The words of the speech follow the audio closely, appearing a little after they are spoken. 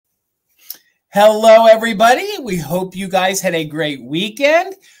Hello, everybody. We hope you guys had a great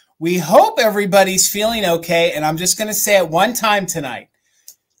weekend. We hope everybody's feeling okay. And I'm just going to say it one time tonight.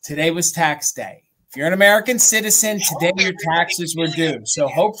 Today was tax day. If you're an American citizen, today your taxes were due. So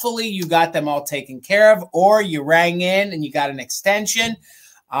hopefully you got them all taken care of, or you rang in and you got an extension.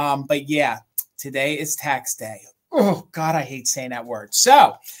 But yeah, today is tax day. Oh, God, I hate saying that word.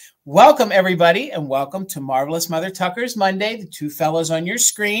 So welcome, everybody, and welcome to Marvelous Mother Tucker's Monday, the two fellows on your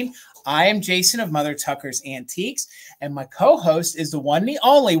screen. I am Jason of Mother Tucker's Antiques, and my co-host is the one, the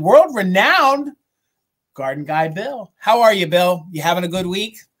only, world-renowned garden guy, Bill. How are you, Bill? You having a good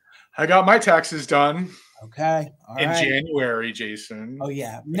week? I got my taxes done. Okay. All in right. January, Jason. Oh,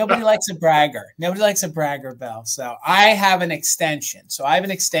 yeah. Nobody likes a bragger. Nobody likes a bragger, Bill. So I have an extension. So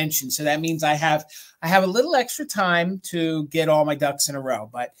that means I have a little extra time to get all my ducks in a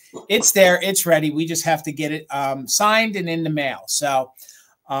row. But it's there. It's ready. We just have to get it signed and in the mail. So,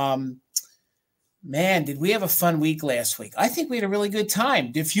 man, did we have a fun week last week? I think we had a really good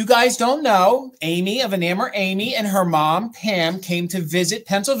time. If you guys don't know, Amy of Enamor Amy and her mom, Pam, came to visit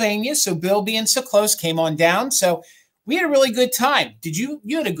Pennsylvania. So Bill, being so close, came on down. So we had a really good time. You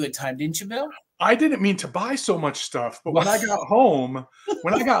had a good time, didn't you, Bill? I didn't mean to buy so much stuff, but when I got home,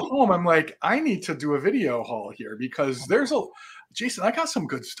 I'm like, I need to do a video haul here because Jason, I got some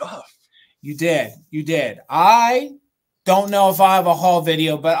good stuff. You did. You did. I don't know if I have a haul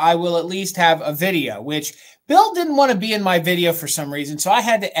video, but I will at least have a video, which Bill didn't want to be in my video for some reason. So I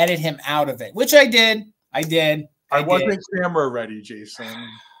had to edit him out of it, which I did. I wasn't camera ready, Jason.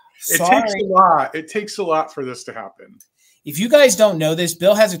 It takes a lot. It takes a lot for this to happen. If you guys don't know this,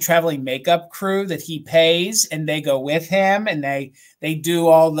 Bill has a traveling makeup crew that he pays, and they go with him, and they do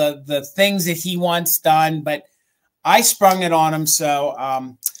all the things that he wants done. But I sprung it on him,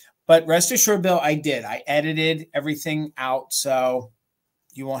 so but rest assured, Bill, I did. I edited everything out, so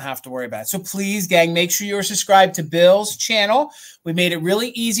you won't have to worry about it. So please, gang, make sure you're subscribed to Bill's channel. We made it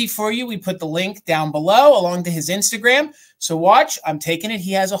really easy for you. We put the link down below along to his Instagram. So watch. I'm taking it.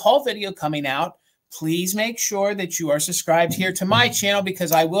 He has a haul video coming out. Please make sure that you are subscribed here to my channel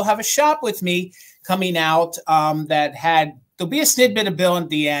because I will have a shop with me coming out there'll be a snidbit of Bill at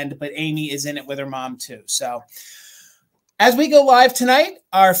the end, but Amy is in it with her mom too. So as we go live tonight,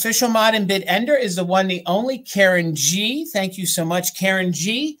 our official mod and bid ender is the one, the only Karen G. Thank you so much, Karen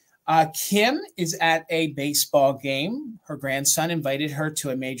G. Kim is at a baseball game. Her grandson invited her to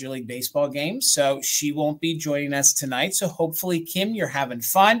a Major League Baseball game, so she won't be joining us tonight. So hopefully, Kim, you're having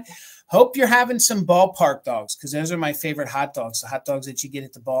fun. Hope you're having some ballpark dogs because those are my favorite hot dogs, the hot dogs that you get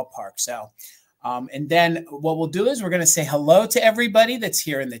at the ballpark. So, and then what we'll do is we're going to say hello to everybody that's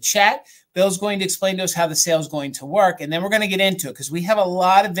here in the chat. Bill's going to explain to us how the sale is going to work, and then we're going to get into it because we have a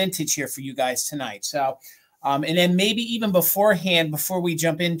lot of vintage here for you guys tonight. So, and then maybe even beforehand, before we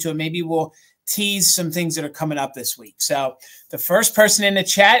jump into it, maybe we'll tease some things that are coming up this week. So the first person in the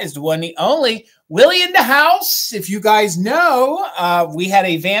chat is the one, the only, Willie in the house. If you guys know, we had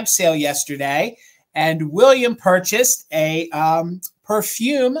a vamp sale yesterday, and William purchased a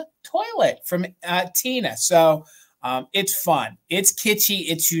perfume toilet from Tina. So it's fun. It's kitschy.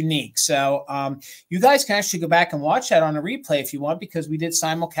 It's unique. So you guys can actually go back and watch that on a replay if you want because we did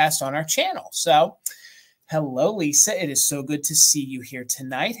simulcast on our channel. So hello, Lisa. It is so good to see you here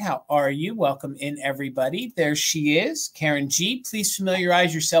tonight. How are you? Welcome in, everybody. There she is, Karen G. Please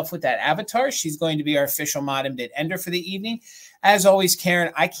familiarize yourself with that avatar. She's going to be our official mod and bid ender for the evening. As always,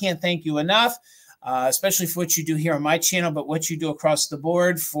 Karen, I can't thank you enough, especially for what you do here on my channel, but what you do across the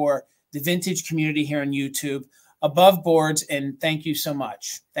board for the vintage community here on YouTube. Above boards, and thank you so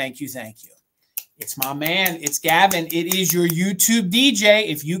much. Thank you, thank you. It's my man. It's Gavin. It is your YouTube DJ.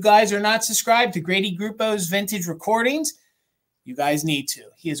 If you guys are not subscribed to Grady Grupo's Vintage Recordings, you guys need to.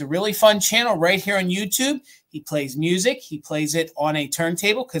 He has a really fun channel right here on YouTube. He plays music. He plays it on a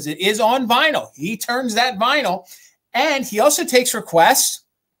turntable because it is on vinyl. He turns that vinyl. And he also takes requests.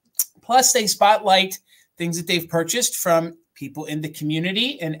 Plus, they spotlight things that they've purchased from people in the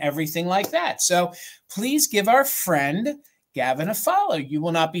community and everything like that. So please give our friend Gavin a follow. You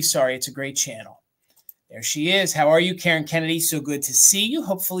will not be sorry. It's a great channel. There she is. How are you, Karen Kennedy? So good to see you.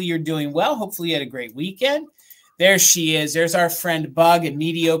 Hopefully you're doing well. Hopefully you had a great weekend. There she is. There's our friend Bug at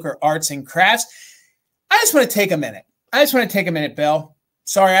Mediocre Arts and Crafts. I just want to take a minute. Bill.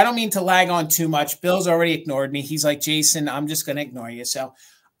 Sorry, I don't mean to lag on too much. Bill's already ignored me. He's like, Jason, I'm just going to ignore you. So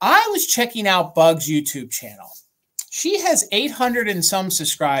I was checking out Bug's YouTube channel. She has 800 and some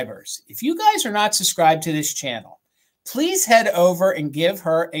subscribers. If you guys are not subscribed to this channel, please head over and give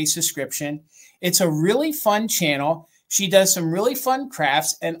her a subscription. It's a really fun channel. She does some really fun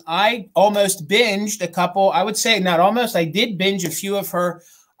crafts, and I almost binged a couple. I would say not almost. I did binge a few of her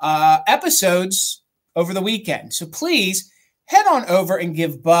episodes over the weekend. So please head on over and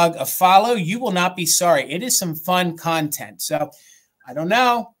give Bug a follow. You will not be sorry. It is some fun content. So I don't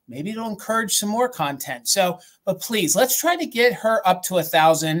know. Maybe it'll encourage some more content. So, but please, let's try to get her up to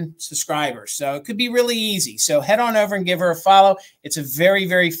 1,000 subscribers. So it could be really easy. So head on over and give her a follow. It's a very,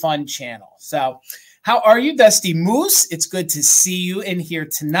 very fun channel. So how are you, Dusty Moose? It's good to see you in here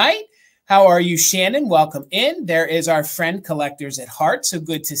tonight. How are you, Shannon? Welcome in. There is our friend Collectors at Heart. So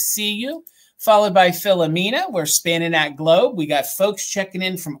good to see you. Followed by Philomena. We're spanning that globe. We got folks checking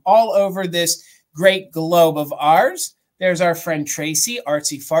in from all over this great globe of ours. There's our friend Tracy,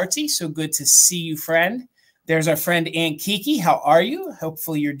 Artsy Fartsy. So good to see you, friend. There's our friend Aunt Kiki. How are you?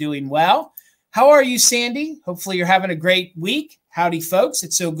 Hopefully you're doing well. How are you, Sandy? Hopefully you're having a great week. Howdy, folks.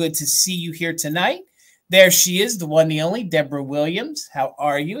 It's so good to see you here tonight. There she is, the one, the only, Deborah Williams. How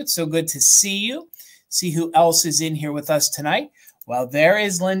are you? It's so good to see you. See who else is in here with us tonight. Well, there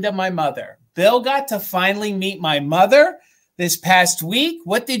is Linda, my mother. Bill got to finally meet my mother this past week.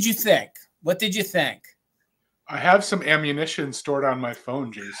 What did you think? What did you think? I have some ammunition stored on my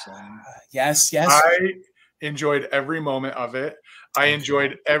phone, Jason. Yes, yes. I enjoyed every moment of it. I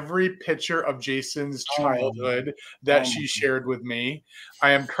enjoyed every picture of Jason's childhood that she shared with me.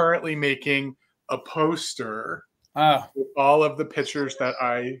 I am currently making a poster with all of the pictures that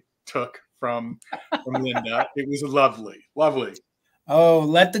I took from Linda. It was lovely, lovely. Oh,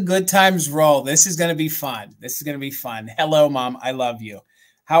 let the good times roll. This is going to be fun. This is going to be fun. Hello, Mom. I love you.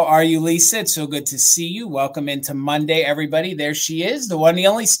 How are you, Lisa? It's so good to see you. Welcome into Monday, everybody. There she is, the one, the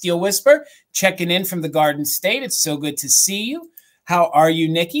only Steel Whisper, checking in from the Garden State. It's so good to see you. How are you,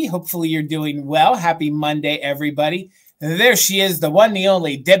 Nikki? Hopefully you're doing well. Happy Monday, everybody. There she is, the one, the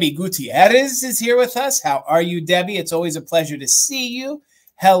only Debbie Gutierrez is here with us. How are you, Debbie? It's always a pleasure to see you.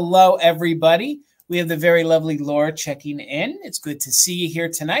 Hello, everybody. We have the very lovely Laura checking in. It's good to see you here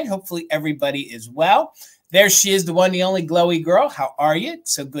tonight. Hopefully everybody is well. There she is, the one, the only glowy girl. How are you?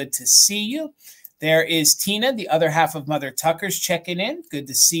 It's so good to see you. There is Tina, the other half of Mother Tucker's checking in. Good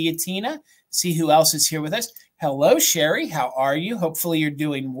to see you, Tina. See who else is here with us. Hello, Sherry. How are you? Hopefully you're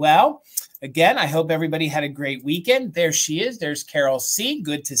doing well. Again, I hope everybody had a great weekend. There she is. There's Carol C.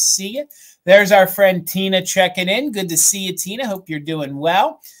 Good to see you. There's our friend Tina checking in. Good to see you, Tina. Hope you're doing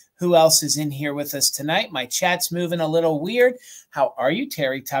well. Who else is in here with us tonight? My chat's moving a little weird. How are you,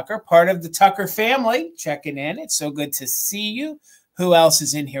 Terry Tucker? Part of the Tucker family checking in. It's so good to see you. Who else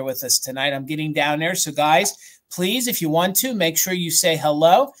is in here with us tonight? I'm getting down there. So, guys, please, if you want to, make sure you say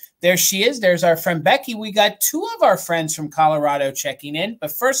hello. There she is. There's our friend Becky. We got two of our friends from Colorado checking in.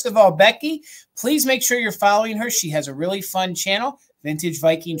 But first of all, Becky, please make sure you're following her. She has a really fun channel, Vintage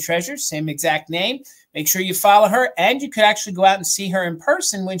Viking Treasures, same exact name. Make sure you follow her, and you could actually go out and see her in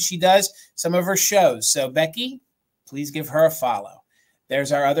person when she does some of her shows. So, Becky, please give her a follow.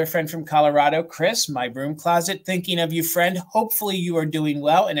 There's our other friend from Colorado, Chris, my broom closet. Thinking of you, friend. Hopefully you are doing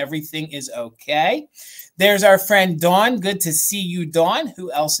well and everything is okay. There's our friend Dawn. Good to see you, Dawn. Who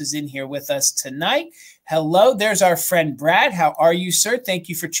else is in here with us tonight? Hello. There's our friend Brad. How are you, sir? Thank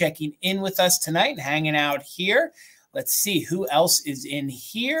you for checking in with us tonight and hanging out here. Let's see who else is in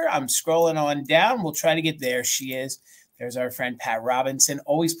here. I'm scrolling on down. We'll try to get there. She is. There's our friend Pat Robinson.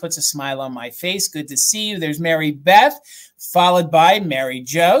 Always puts a smile on my face. Good to see you. There's Mary Beth, followed by Mary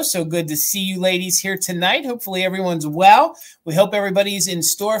Jo. So good to see you ladies here tonight. Hopefully everyone's well. We hope everybody's in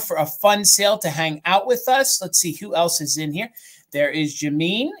store for a fun sale to hang out with us. Let's see who else is in here. There is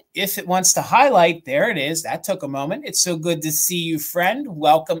Jameen. If it wants to highlight, there it is. That took a moment. It's so good to see you, friend.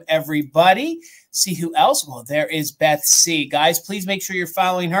 Welcome, everybody. See who else? Well, there is Beth C. Guys, please make sure you're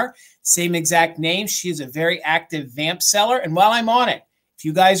following her. Same exact name. She is a very active Vamp seller. And while I'm on it, if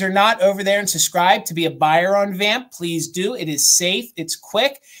you guys are not over there and subscribed to be a buyer on Vamp, please do. It is safe. It's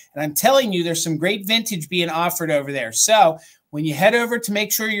quick. And I'm telling you, there's some great vintage being offered over there. So when you head over to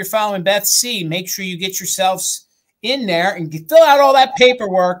make sure you're following Beth C., make sure you get yourselves in there and fill out all that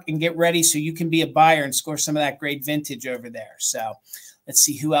paperwork and get ready so you can be a buyer and score some of that great vintage over there. So let's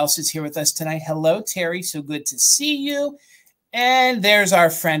see who else is here with us tonight. Hello, Terry. So good to see you. And there's our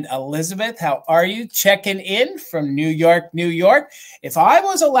friend Elizabeth. How are you? Checking in from New York, New York. If I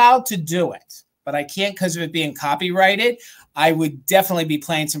was allowed to do it, but I can't because of it being copyrighted, I would definitely be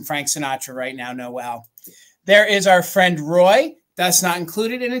playing some Frank Sinatra right now, Noel. There is our friend Roy. That's not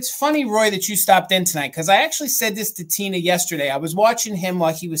included. And it's funny, Roy, that you stopped in tonight because I actually said this to Tina yesterday. I was watching him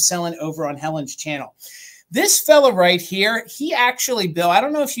while he was selling over on Helen's channel. This fella right here, he actually, Bill, I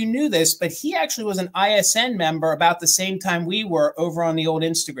don't know if you knew this, but he actually was an ISN member about the same time we were over on the old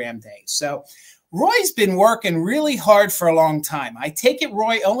Instagram days. So Roy's been working really hard for a long time. I take it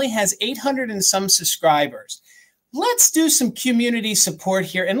Roy only has 800 and some subscribers. let's do some community support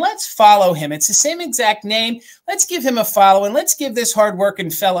here and let's follow him. It's the same exact name. Let's give him a follow and let's give this hardworking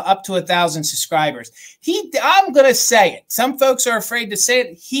fella up to 1,000 subscribers. I'm going to say it. Some folks are afraid to say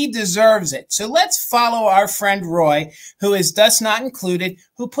it. He deserves it. So let's follow our friend Roy, who is Dust Not Included,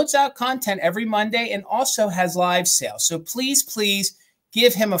 who puts out content every Monday and also has live sales. So please, please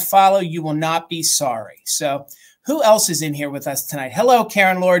give him a follow. You will not be sorry. So who else is in here with us tonight? Hello,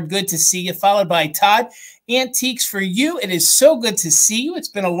 Karen Lord. Good to see you. Followed by Todd. Antiques for you. It is so good to see you. It's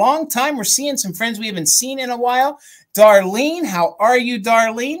been a long time. We're seeing some friends we haven't seen in a while. Darlene, how are you,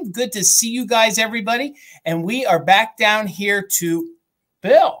 Darlene? Good to see you guys, everybody. And we are back down here to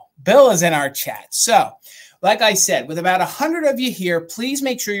Bill. Bill is in our chat. So, like I said, with about 100 of you here, please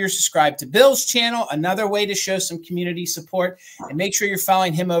make sure you're subscribed to Bill's channel, another way to show some community support, and make sure you're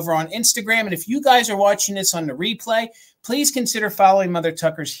following him over on Instagram. And if you guys are watching this on the replay, please consider following Mother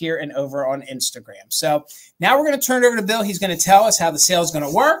Tuckers here and over on Instagram. So now we're going to turn it over to Bill. He's going to tell us how the sale is going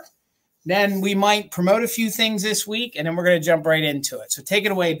to work. Then we might promote a few things this week, and then we're going to jump right into it. So take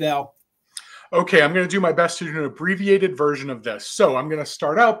it away, Bill. Okay, I'm going to do my best to do an abbreviated version of this. So I'm going to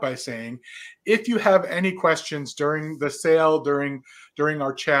start out by saying, if you have any questions during the sale, during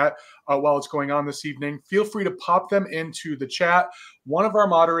our chat, while it's going on this evening, feel free to pop them into the chat. One of our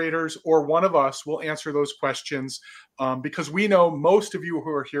moderators or one of us will answer those questions because we know most of you who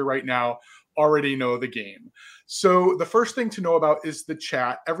are here right now already know the game. So the first thing to know about is the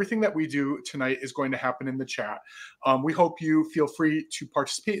chat. Everything that we do tonight is going to happen in the chat. We hope you feel free to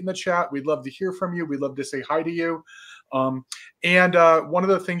participate in the chat. We'd love to hear from you. We'd love to say hi to you. And one of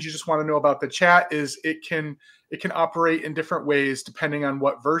the things you just want to know about the chat is it can operate in different ways depending on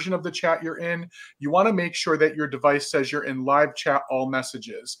what version of the chat you're in. You want to make sure that your device says you're in live chat all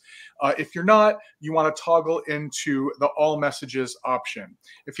messages. If you're not, you want to toggle into the all messages option.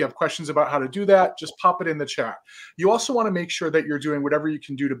 If you have questions about how to do that, just pop it in the chat. You also want to make sure that you're doing whatever you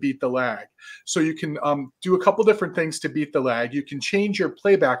can do to beat the lag. So you can do a couple different things to beat the lag. You can change your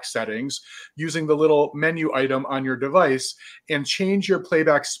playback settings using the little menu item on your device and change your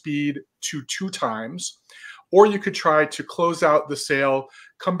playback speed to 2 times. Or you could try to close out the sale,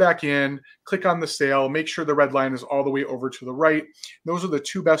 come back in, click on the sale, make sure the red line is all the way over to the right. Those are the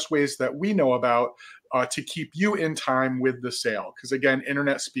 2 best ways that we know about to keep you in time with the sale. Because again,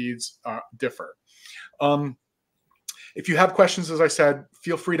 internet speeds differ. If you have questions, as I said,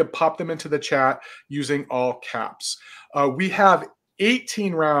 feel free to pop them into the chat using all caps. We have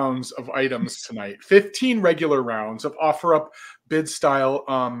 18 rounds of items tonight, 15 regular rounds of offer up bid style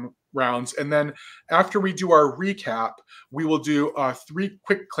rounds. And then after we do our recap, we will do 3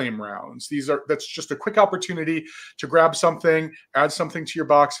 quick claim rounds. That's just a quick opportunity to grab something, add something to your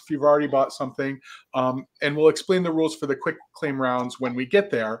box if you've already bought something. And we'll explain the rules for the quick claim rounds when we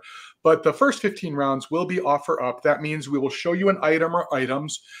get there. But the first 15 rounds will be offer up. That means we will show you an item or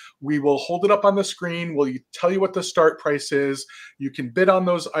items. We will hold it up on the screen. We'll tell you what the start price is. You can bid on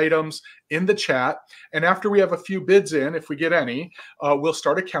those items in the chat. And after we have a few bids in, if we get any, we'll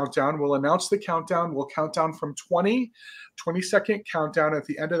start a countdown. We'll announce the countdown. We'll count down from 20-second countdown. At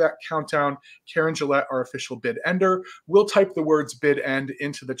the end of that countdown, Karen Gillette, our official bid ender, will type the words bid end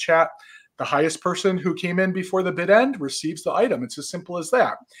into the chat. The highest person who came in before the bid end receives the item. It's as simple as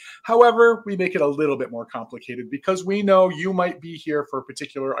that. However, we make it a little bit more complicated because we know you might be here for a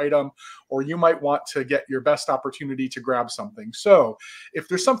particular item or you might want to get your best opportunity to grab something. So if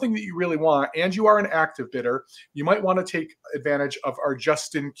there's something that you really want and you are an active bidder, you might want to take advantage of our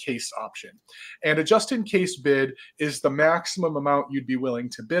just in case option. And a just in case bid is the maximum amount you'd be willing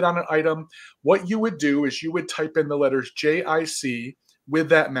to bid on an item. What you would do is you would type in the letters JIC with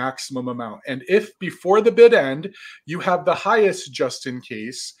that maximum amount. And if before the bid end, you have the highest just in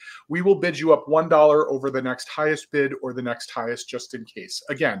case, we will bid you up $1 over the next highest bid or the next highest just in case.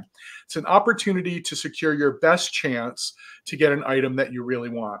 Again, it's an opportunity to secure your best chance to get an item that you really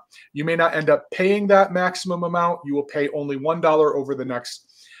want. You may not end up paying that maximum amount. You will pay only $1 over the next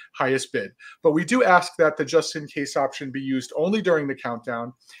highest bid. But we do ask that the just in case option be used only during the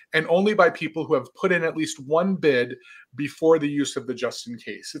countdown and only by people who have put in at least 1 bid before the use of the just in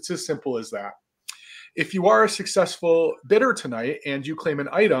case. It's as simple as that. If you are a successful bidder tonight and you claim an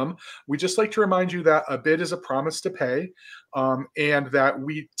item, we just like to remind you that a bid is a promise to pay and that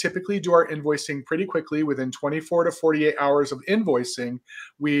we typically do our invoicing pretty quickly. Within 24 to 48 hours of invoicing,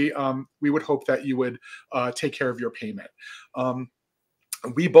 we would hope that you would take care of your payment.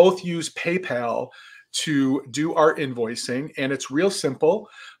 We both use PayPal to do our invoicing, and it's real simple.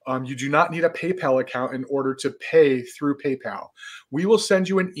 You do not need a PayPal account in order to pay through PayPal. We will send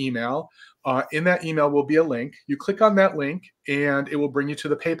you an email. In that email will be a link. You click on that link, and it will bring you to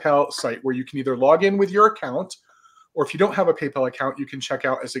the PayPal site where you can either log in with your account Or if you don't have a PayPal account, you can check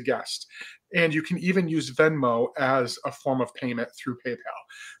out as a guest. And you can even use Venmo as a form of payment through PayPal.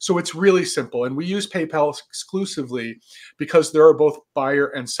 So it's really simple. And we use PayPal exclusively because there are both buyer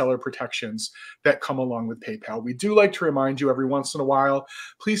and seller protections that come along with PayPal. We do like to remind you every once in a while,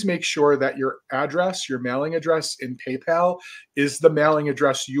 please make sure that your address, your mailing address in PayPal is the mailing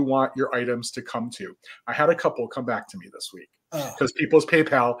address you want your items to come to. I had a couple come back to me this week because people's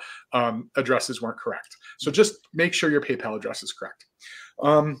PayPal addresses weren't correct. So just make sure your PayPal address is correct.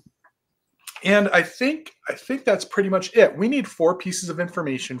 And I think that's pretty much it. We need 4 pieces of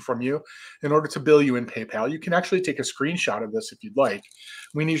information from you in order to bill you in PayPal. You can actually take a screenshot of this if you'd like.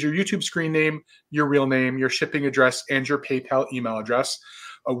 We need your YouTube screen name, your real name, your shipping address, and your PayPal email address.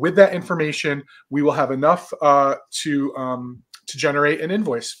 With that information, we will have enough to generate an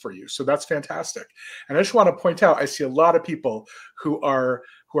invoice for you. So that's fantastic. And I just want to point out, I see a lot of people who are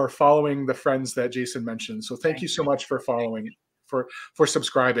following the friends that Jason mentioned. So thank you so much for following. For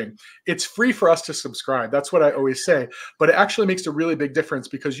subscribing. It's free for us to subscribe. That's what I always say, but it actually makes a really big difference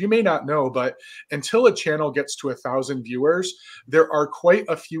because you may not know, but until a channel gets to 1,000 viewers, there are quite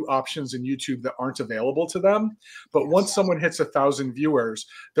a few options in YouTube that aren't available to them. But once someone hits 1,000 viewers,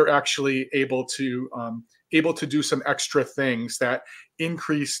 they're actually able to do some extra things that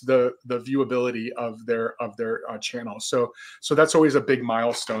increase the viewability of their channel. So that's always a big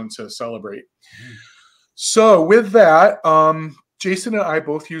milestone to celebrate. So with that, Jason and I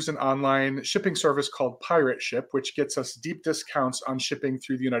both use an online shipping service called Pirate Ship, which gets us deep discounts on shipping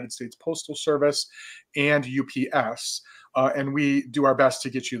through the United States Postal Service and UPS. And we do our best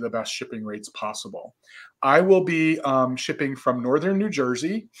to get you the best shipping rates possible. I will be shipping from Northern New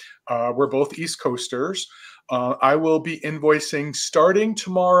Jersey. We're both East Coasters. I will be invoicing starting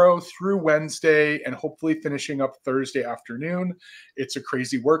tomorrow through Wednesday and hopefully finishing up Thursday afternoon. It's a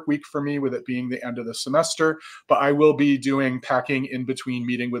crazy work week for me with it being the end of the semester, but I will be doing packing in between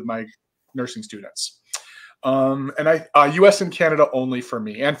meeting with my nursing students. And US and Canada only for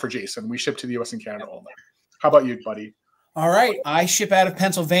me and for Jason. We ship to the US and Canada only. How about you, buddy? All right. I ship out of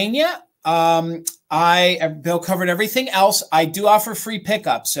Pennsylvania. Bill covered everything else. I do offer free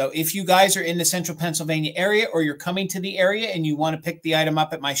pickup. So if you guys are in the central Pennsylvania area or you're coming to the area and you want to pick the item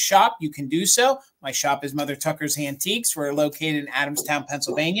up at my shop, you can do so. My shop is Mother Tucker's Antiques. We're located in Adamstown,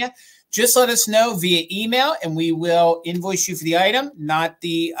 Pennsylvania. Just let us know via email and we will invoice you for the item, not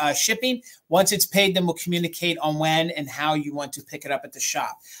the shipping. Once it's paid, then we'll communicate on when and how you want to pick it up at the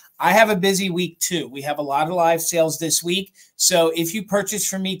shop. I have a busy week too. We have a lot of live sales this week. So if you purchase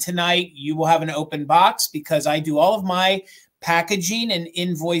from me tonight, you will have an open box because I do all of my packaging and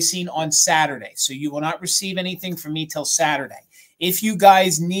invoicing on Saturday. So you will not receive anything from me till Saturday. If you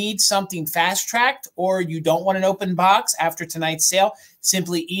guys need something fast-tracked or you don't want an open box after tonight's sale,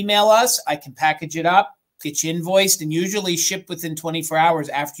 simply email us. I can package it up, get you invoiced, and usually ship within 24 hours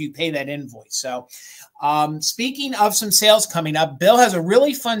after you pay that invoice. So speaking of some sales coming up, Bill has a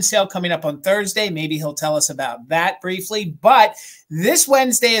really fun sale coming up on Thursday. Maybe he'll tell us about that briefly. But this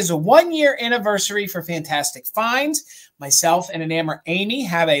Wednesday is a 1-year anniversary for Fantastic Finds. Myself and Enamor Amy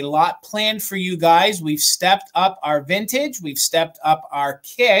have a lot planned for you guys. We've stepped up our vintage. We've stepped up our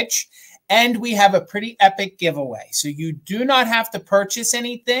kitsch. And we have a pretty epic giveaway. So you do not have to purchase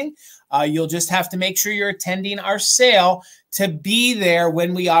anything. You'll just have to make sure you're attending our sale to be there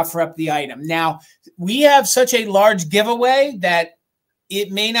when we offer up the item. Now, we have such a large giveaway that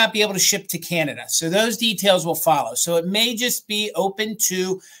it may not be able to ship to Canada. So those details will follow. So it may just be open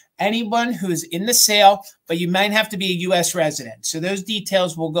to anyone who's in the sale, but you might have to be a U.S. resident. So those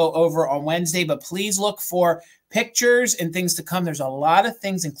details we'll go over on Wednesday, but please look for pictures and things to come. There's a lot of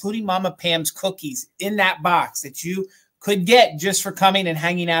things, including Mama Pam's cookies in that box that you could get just for coming and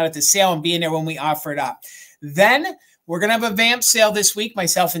hanging out at the sale and being there when we offer it up. Then we're going to have a Vamp sale this week,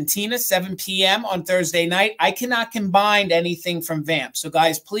 myself and Tina, 7 p.m. on Thursday night. I cannot combine anything from Vamp. So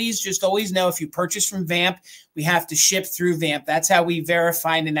guys, please just always know if you purchase from Vamp, we have to ship through Vamp. That's how we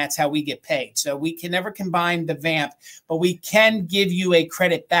verify and that's how we get paid. So we can never combine the Vamp, but we can give you a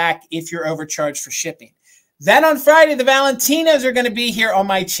credit back if you're overcharged for shipping. Then on Friday, the Valentinos are going to be here on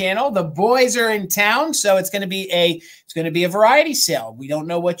my channel. The boys are in town, so it's going to be a variety sale. We don't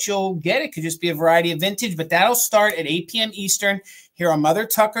know what you'll get. It could just be a variety of vintage, but that'll start at 8 p.m. Eastern here on Mother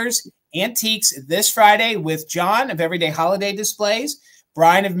Tucker's Antiques this Friday with John of Everyday Holiday Displays,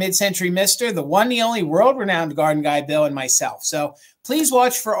 Brian of Mid-Century Mister, the one, the only world-renowned garden guy, Bill, and myself. So please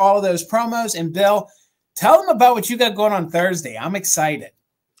watch for all of those promos. And Bill, tell them about what you got going on Thursday. I'm excited.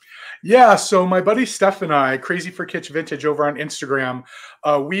 Yeah, so my buddy Steph and I, Crazy for Kitsch Vintage over on Instagram,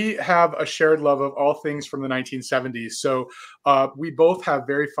 we have a shared love of all things from the 1970s. So we both have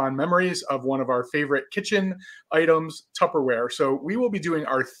very fond memories of one of our favorite kitchen items, Tupperware. So we will be doing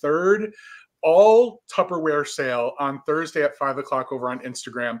our third all Tupperware sale on Thursday at 5 o'clock over on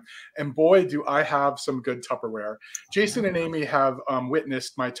Instagram. And boy, do I have some good Tupperware. Jason and Amy have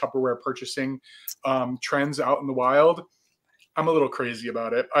witnessed my Tupperware purchasing trends out in the wild. I'm a little crazy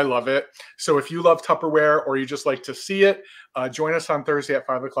about it. I love it. So if you love Tupperware or you just like to see it, join us on Thursday at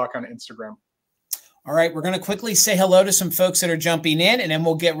 5 o'clock on Instagram. All right, we're going to quickly say hello to some folks that are jumping in, and then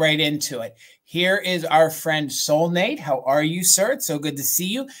we'll get right into it. Here is our friend Soul Nate. How are you, sir? It's so good to see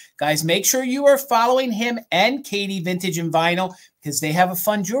you. Guys, make sure you are following him and Katie Vintage and Vinyl because they have a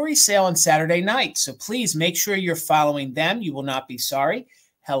fun jewelry sale on Saturday night. So please make sure you're following them. You will not be sorry.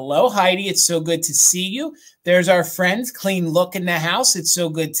 Hello, Heidi. It's so good to see you. There's our friends, Clean Look in the house. It's so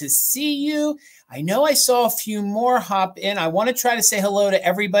good to see you. I know I saw a few more hop in. I want to try to say hello to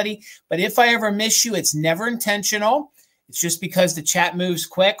everybody, but if I ever miss you, it's never intentional. It's just because the chat moves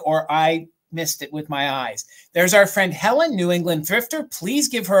quick or I missed it with my eyes. There's our friend Helen, New England Thrifter. Please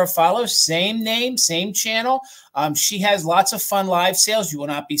give her a follow. Same name, same channel. She has lots of fun live sales. You will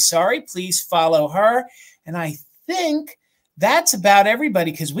not be sorry. Please follow her. And I think that's about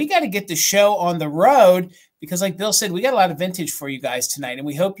everybody because we got to get the show on the road because like Bill said, we got a lot of vintage for you guys tonight, and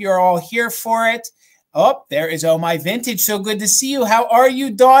we hope you're all here for it. Oh, there is Oh My Vintage. So good to see you. How are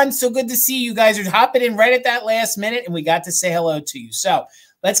you, Dawn? So good to see you. You guys are hopping in right at that last minute, and we got to say hello to you. So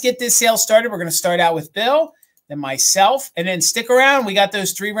let's get this sale started. We're going to start out with Bill, then myself, and then stick around. We got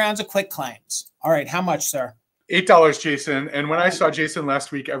those 3 rounds of quick claims. All right, how much, sir? $8, Jason. And when I saw Jason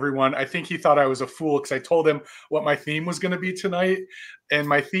last week, everyone, I think he thought I was a fool because I told him what my theme was going to be tonight. And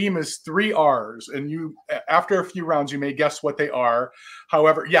my theme is 3 R's. And you, after a few rounds, you may guess what they are.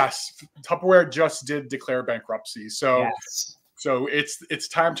 However, yes, Tupperware just did declare bankruptcy. So, yes. So it's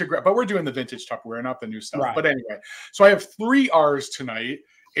time to grab, but we're doing the vintage Tupperware, not the new stuff. Right. But anyway, so I have 3 R's tonight.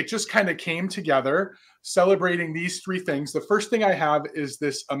 It just kind of came together celebrating these 3 things. The first thing I have is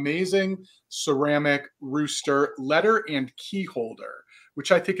this amazing ceramic rooster letter and key holder,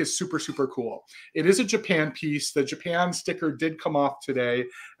 which I think is super, super cool. It is a Japan piece. The Japan sticker did come off today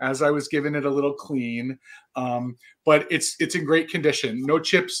as I was giving it a little clean, but it's in great condition. No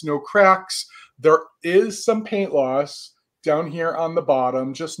chips, no cracks. There is some paint loss down here on the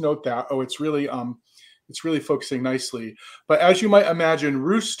bottom. Just note that. Oh, it's really focusing nicely. But as you might imagine,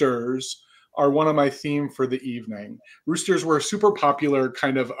 roosters are one of my theme for the evening. Roosters were a super popular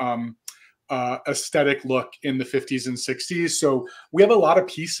kind of aesthetic look in the 50s and 60s. So we have a lot of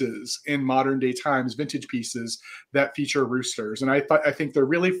pieces in modern day times, vintage pieces that feature roosters. And I think they're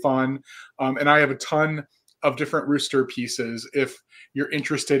really fun. And I have a ton of different rooster pieces if you're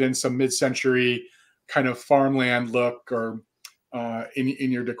interested in some mid-century kind of farmland look or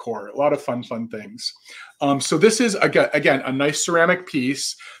in your decor. A lot of fun things. So this is, again, a nice ceramic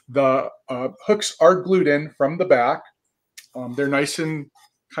piece. The hooks are glued in from the back. They're nice and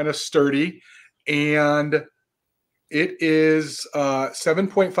kind of sturdy. And it is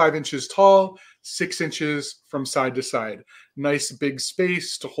 7.5 inches tall, 6 inches from side to side. Nice big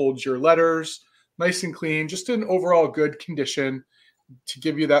space to hold your letters. Nice and clean. Just in overall good condition to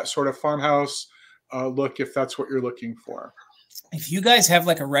give you that sort of farmhouse look if that's what you're looking for. If you guys have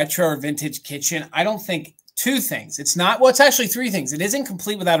like a retro or vintage kitchen, I don't think 2 things. It's not, well, it's actually 3 things. It isn't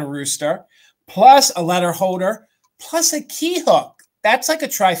complete without a rooster, plus a letter holder, plus a key hook. That's like a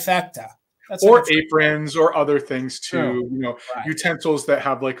trifecta. That's or aprons or other things too. True. You know, right. Utensils that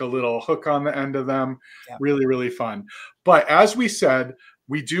have like a little hook on the end of them. Yep. Really, really fun. But as we said,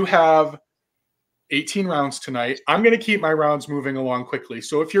 we do have 18 rounds tonight. I'm going to keep my rounds moving along quickly.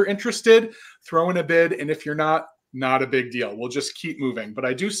 So if you're interested, throw in a bid. And if you're not a big deal. We'll just keep moving. But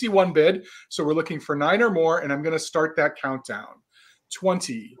I do see 1 bid. So we're looking for 9 or more. And I'm going to start that countdown.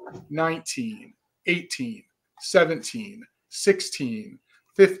 20, 19, 18, 17, 16,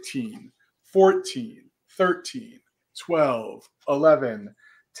 15, 14, 13, 12, 11,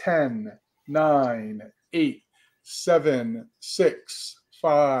 10, 9, 8, 7, 6,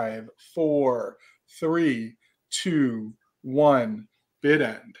 5, 4, 3, 2, 1. Bid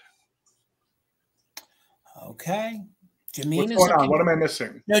end. Okay. Jameen What's is going on? looking, What am I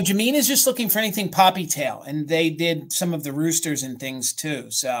missing? No, Jameen is just looking for anything poppy tail, and they did some of the roosters and things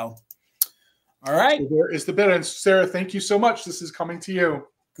too. So, all right. So there is the bid. And Sarah, thank you so much. This is coming to you.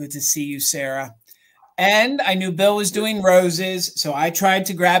 Good to see you, Sarah. And I knew Bill was doing roses, so I tried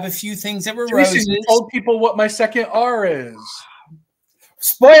to grab a few things that were Jason, roses. you told people what my second R is.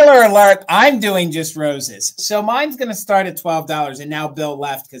 Spoiler alert, I'm doing just roses. So mine's going to start at $12, and now Bill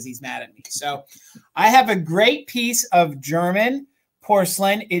left because he's mad at me. So I have a great piece of German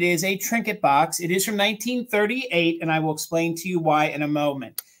porcelain. It is a trinket box. It is from 1938, and I will explain to you why in a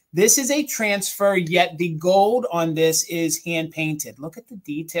moment. This is a transfer, yet the gold on this is hand-painted. Look at the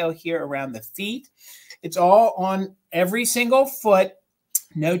detail here around the feet. It's all on every single foot.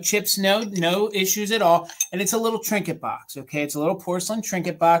 No chips, no issues at all. And it's a little trinket box, okay? It's a little porcelain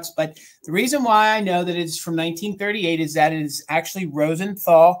trinket box. But the reason why I know that it's from 1938 is that it is actually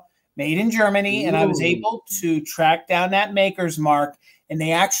Rosenthal, made in Germany. And I was able to track down that maker's mark. And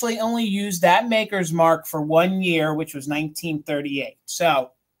they actually only used that maker's mark for 1 year, which was 1938.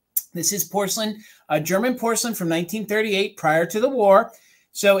 So this is porcelain, German porcelain from 1938, prior to the war.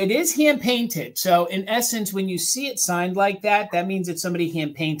 So it is hand-painted. So in essence, when you see it signed like that, that means that somebody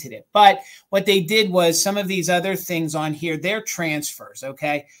hand-painted it. But what they did was some of these other things on here, they're transfers,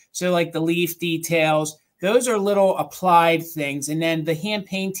 okay? So like the leaf details, those are little applied things. And then the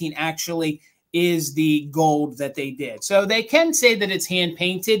hand-painting actually is the gold that they did. So they can say that it's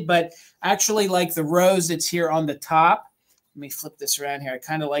hand-painted, but actually like the rose that's here on the top, let me flip this around here. I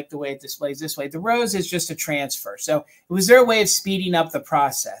kind of like the way it displays this way. The rose is just a transfer. So it was their way of speeding up the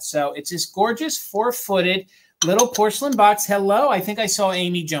process. So it's this gorgeous 4-footed little porcelain box. Hello. I think I saw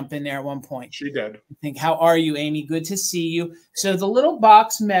Amy jump in there at one point. She did. I think, how are you, Amy? Good to see you. So the little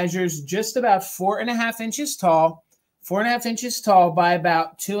box measures just about 4.5 inches tall, 4.5 inches tall by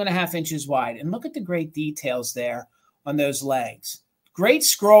about 2.5 inches wide. And look at the great details there on those legs. Great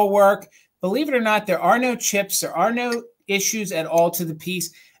scroll work. Believe it or not, there are no chips. There are no issues at all to the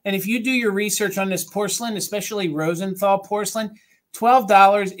piece. And if you do your research on this porcelain, especially Rosenthal porcelain,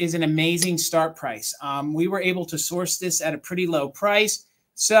 $12 is an amazing start price. We were able to source this at a pretty low price.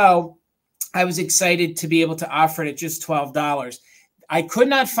 So I was excited to be able to offer it at just $12. I could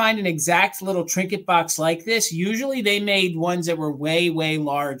not find an exact little trinket box like this. Usually they made ones that were way, way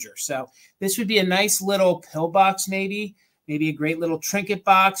larger. So this would be a nice little pill box maybe. Maybe a great little trinket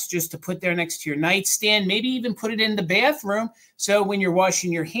box just to put there next to your nightstand. Maybe even put it in the bathroom. So when you're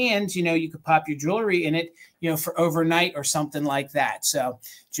washing your hands, you know, you could pop your jewelry in it, you know, for overnight or something like that. So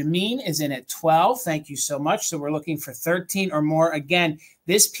Jameen is in at 12. Thank you so much. So we're looking for 13 or more. Again,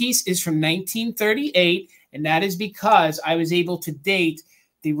 this piece is from 1938. And that is because I was able to date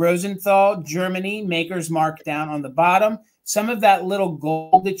the Rosenthal, Germany maker's mark down on the bottom. Some of that little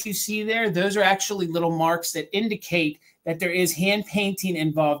gold that you see there, those are actually little marks that indicate that there is hand painting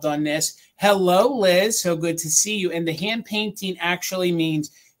involved on this. Hello, Liz. So good to see you. And the hand painting actually means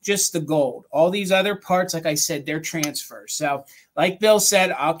just the gold. All these other parts, like I said, they're transfers. So like Bill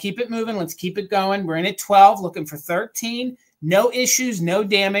said, I'll keep it moving. Let's keep it going. We're in at 12, looking for 13. No issues, no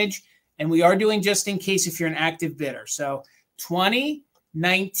damage. And we are doing just in case if you're an active bidder. So 20,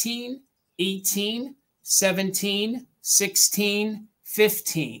 19, 18, 17, 16,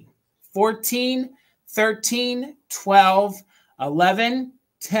 15, 14, 13, 12, 11,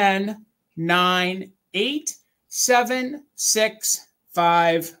 10, 9, 8, 7, 6,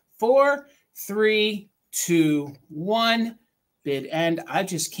 5, 4, 3, 2, 1. Bid end. I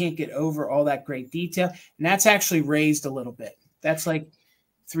just can't get over all that great detail. And that's actually raised a little bit. That's like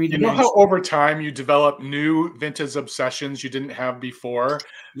 3 dimensions. You know how over time you develop new vintage obsessions you didn't have before?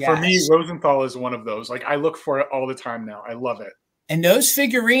 Yes. For me, Rosenthal is one of those. Like, I look for it all the time now. I love it. And those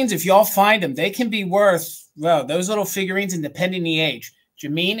figurines, if y'all find them, they can be worth, well, those little figurines, and depending the age.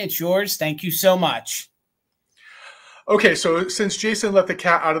 Jameen, it's yours. Thank you so much. Okay, so since Jason let the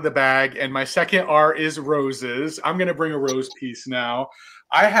cat out of the bag and my second R is roses, I'm going to bring a rose piece now.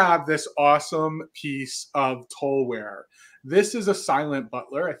 I have this awesome piece of tollware. This is a silent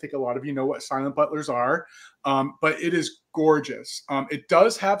butler. I think a lot of you know what silent butlers are, but it is gorgeous. It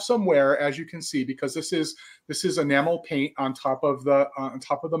does have some wear, as you can see, because this is enamel paint on top of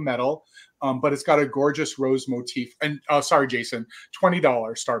the metal, but it's got a gorgeous rose motif. And sorry, Jason,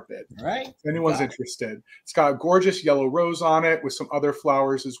 $20 start bid. All right. If anyone's interested, it's got a gorgeous yellow rose on it with some other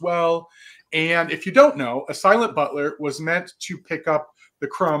flowers as well. And if you don't know, a silent butler was meant to pick up the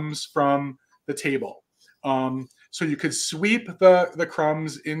crumbs from the table. So you could sweep the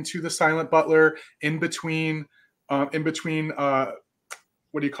crumbs into the silent butler in between what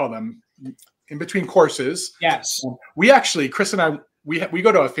do you call them? In between courses. Yes. We actually, Chris and I, we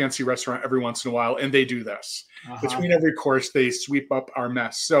go to a fancy restaurant every once in a while, and they do this. Between every course, they sweep up our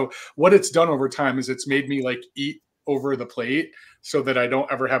mess. So what it's done over time is it's made me like eat over the plate so that I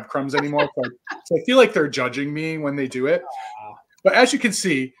don't ever have crumbs anymore. So I feel like they're judging me when they do it. But as you can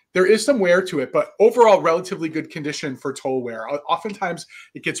see, there is some wear to it, but overall relatively good condition for toll wear. Oftentimes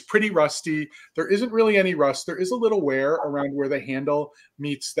it gets pretty rusty. There isn't really any rust. There is a little wear around where the handle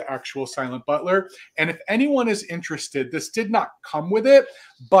meets the actual Silent Butler. And if anyone is interested, this did not come with it,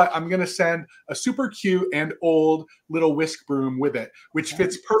 but I'm going to send a super cute and old little whisk broom with it, which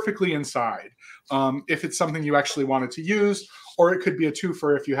fits perfectly inside. If it's something you actually wanted to use, or it could be a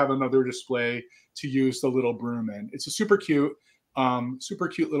twofer if you have another display to use the little broom in. It's a super cute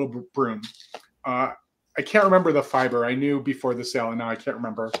little broom. I can't remember the fiber. I knew before the sale, and now I can't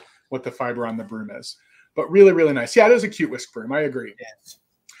remember what the fiber on the broom is. But really, really nice. Yeah, it is a cute whisk broom. I agree. Yes.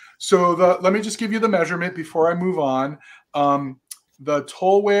 So let me just give you the measurement before I move on. The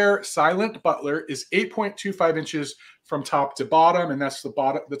Tollware Silent Butler is 8.25 inches from top to bottom, and that's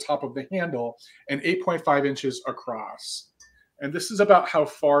the top of the handle, and 8.5 inches across. And this is about how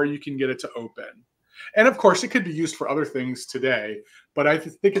far you can get it to open. And of course, it could be used for other things today, but I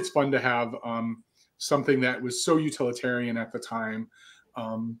think it's fun to have something that was so utilitarian at the time.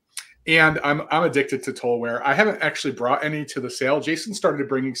 And I'm addicted to Tollware. I haven't actually brought any to the sale. Jason started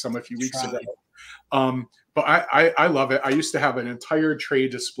bringing some a few weeks ago. But I love it. I used to have an entire tray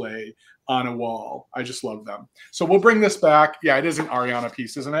display on a wall. I just love them. So we'll bring this back. Yeah, it is an Ariana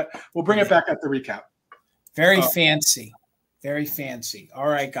piece, isn't it? We'll bring it back at the recap. Very fancy. Very fancy. All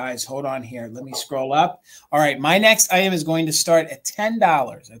right, guys, hold on here. Let me scroll up. All right, my next item is going to start at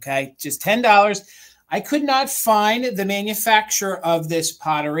 $10, okay? Just $10. I could not find the manufacturer of this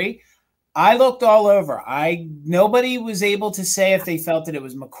pottery. I looked all over. Nobody was able to say if they felt that it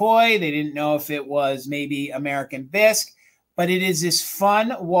was McCoy. They didn't know if it was maybe American Bisque, but it is this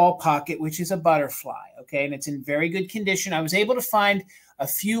fun wall pocket, which is a butterfly, okay? And it's in very good condition. I was able to find a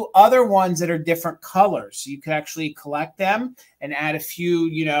few other ones that are different colors. So you could actually collect them and add a few,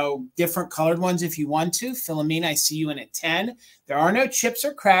 different colored ones if you want to. Philomena, I see you in at 10. There are no chips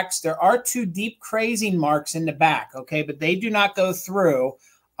or cracks. There are 2 deep crazing marks in the back, okay? But they do not go through,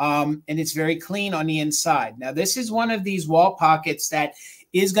 and it's very clean on the inside. Now, this is one of these wall pockets that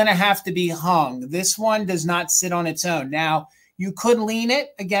is going to have to be hung. This one does not sit on its own. Now, you could lean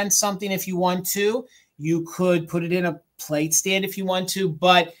it against something if you want to. You could put it in a plate stand if you want to,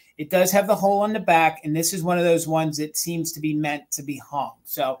 but it does have the hole on the back, and this is one of those ones that seems to be meant to be hung.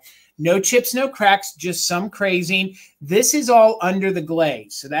 So no chips, no cracks, just some crazing. This is all under the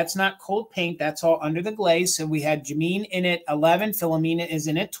glaze, so that's not cold paint. That's all under the glaze. So we had Jameen in at 11. Philomena is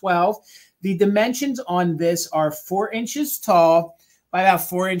in at 12. The dimensions on this are 4 inches tall by about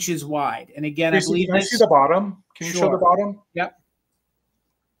 4 inches wide. And again, Tracy, I believe can I see the bottom? Can you show the bottom? Yep.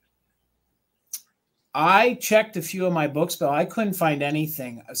 I checked a few of my books, but I couldn't find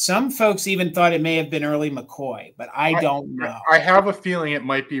anything. Some folks even thought it may have been early McCoy, but I don't know. I have a feeling it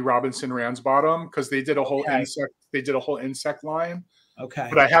might be Robinson Rand's bottom because they did a whole insect. They did a whole insect line. Okay,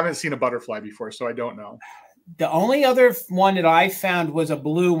 but I haven't seen a butterfly before, so I don't know. The only other one that I found was a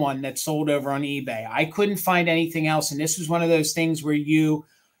blue one that sold over on eBay. I couldn't find anything else, and this was one of those things where you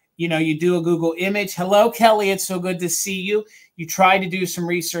do a Google image. Hello, Kelly. It's so good to see you. You try to do some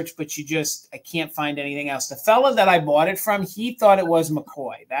research, but I can't find anything else. The fella that I bought it from, he thought it was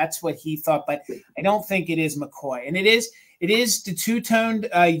McCoy. That's what he thought, but I don't think it is McCoy. And it is the two-toned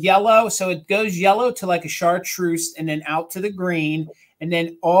yellow. So it goes yellow to like a chartreuse and then out to the green. And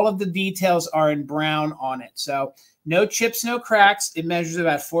then all of the details are in brown on it. So no chips, no cracks. It measures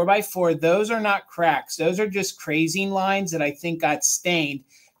about 4 by 4. Those are not cracks. Those are just crazing lines that I think got stained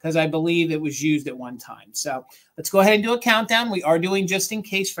because I believe it was used at one time. So let's go ahead and do a countdown. We are doing just in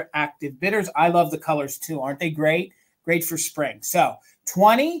case for active bidders. I love the colors too. Aren't they great? Great for spring. So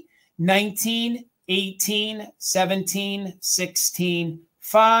 20, 19, 18, 17, 16,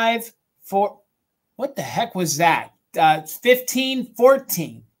 5, 4. What the heck was that? 15,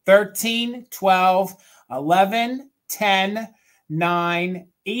 14, 13, 12, 11, 10, 9,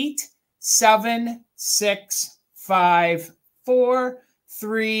 8, 7, 6, 5, 4,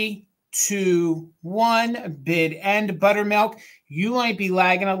 3, 2, 1. Bid end. Buttermilk, you might be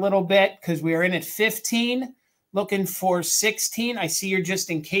lagging a little bit because we are in at 15, looking for 16. I see you're just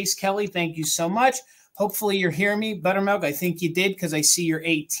in case, Kelly. Thank you so much. Hopefully you're hearing me. Buttermilk, I think you did because I see you're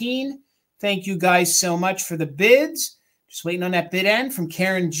 18. Thank you guys so much for the bids. Just waiting on that bid end from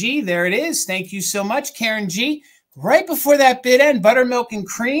Karen G. There it is. Thank you so much, Karen G. Right before that bid end, buttermilk and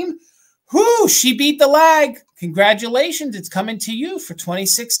cream. Whoo, she beat the lag. Congratulations. It's coming to you for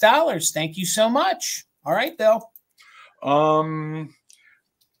 $26. Thank you so much. All right, Bill. $9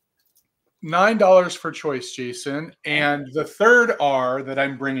 for choice, Jason. And the third R that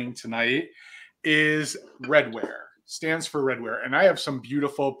I'm bringing tonight is redware. Stands for redware. And I have some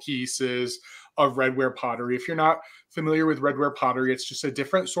beautiful pieces of redware pottery. If you're not familiar with redware pottery, it's just a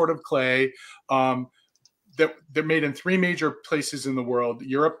different sort of clay. They're made in 3 major places in the world.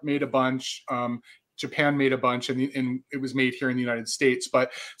 Europe made a bunch, Japan made a bunch, and it was made here in the United States.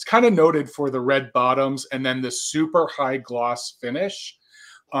 But it's kind of noted for the red bottoms and then the super high gloss finish,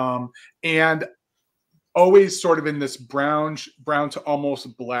 and always sort of in this brown to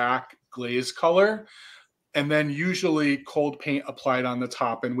almost black glaze color. And then usually cold paint applied on the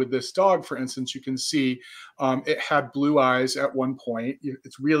top. And with this dog, for instance, you can see it had blue eyes at one point.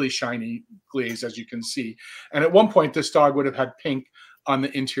 It's really shiny glaze, as you can see. And at one point, this dog would have had pink on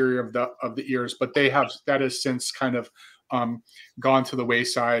the interior of the ears, but that has since kind of gone to the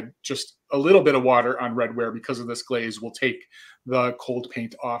wayside. Just a little bit of water on redware because of this glaze will take the cold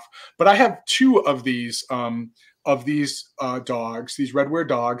paint off. But I have 2 of these dogs, these redware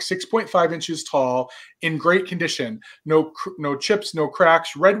dogs, 6.5 inches tall, in great condition. No chips, no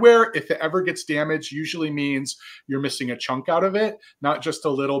cracks. Redware, if it ever gets damaged, usually means you're missing a chunk out of it, not just a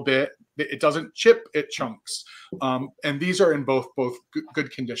little bit. It doesn't chip, it chunks. And these are in both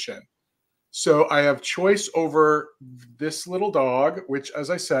good condition. So I have choice over this little dog, which,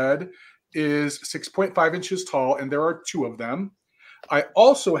 as I said, is 6.5 inches tall, and there are 2 of them. I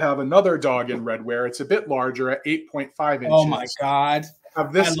also have another dog in redware. It's a bit larger at 8.5 inches. Oh my God. I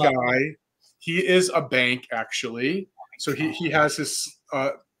have this guy. He is a bank, actually. So he has his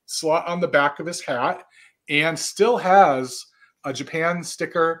slot on the back of his hat and still has a Japan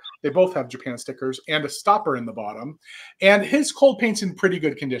sticker. They both have Japan stickers and a stopper in the bottom. And his cold paint's in pretty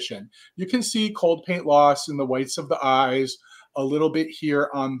good condition. You can see cold paint loss in the whites of the eyes, a little bit here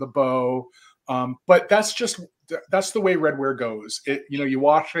on the bow. But that's the way redware goes. You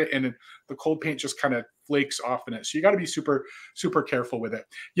wash it and the cold paint just kind of flakes off in it. So you got to be super, super careful with it.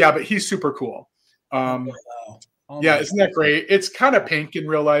 Yeah, but he's super cool. Yeah, isn't that great? It's kind of pink in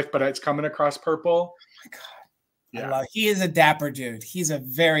real life, but it's coming across purple. Oh my God. Yeah. He is a dapper dude. He's a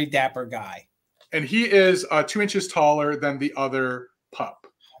very dapper guy. And he is 2 inches taller than the other pup.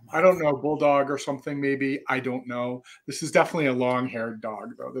 I don't know, bulldog or something maybe. I don't know. This is definitely a long-haired dog,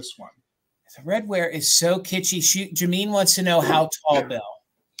 though, this one. The redware is so kitschy. Jameen wants to know how tall, Bill.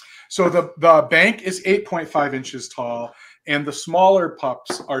 So the bank is 8.5 inches tall, and the smaller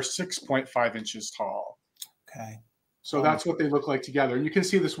pups are 6.5 inches tall. Okay. So that's what they look like together. And you can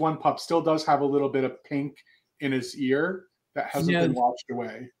see this one pup still does have a little bit of pink in his ear that hasn't been washed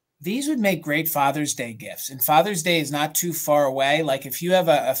away. These would make great Father's Day gifts. And Father's Day is not too far away. Like if you have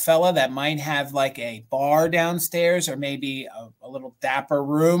a fella that might have like a bar downstairs or maybe a little dapper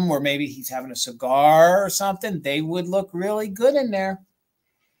room where maybe he's having a cigar or something, they would look really good in there.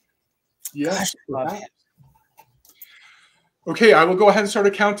 Yes. Okay, I will go ahead and start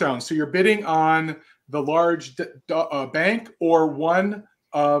a countdown. So you're bidding on the large bank or one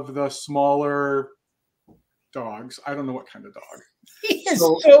of the smaller dogs. I don't know what kind of dog. He is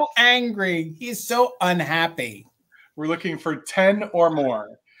so angry. He's so unhappy. We're looking for 10 or more.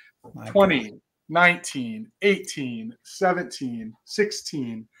 20, 19, 18, 17,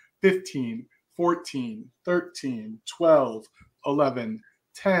 16, 15, 14, 13, 12, 11,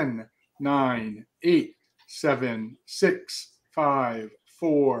 10, 9, 8, 7, 6, 5,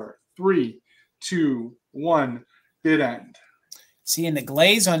 4, 3, 2, 1. Bid end. See, and the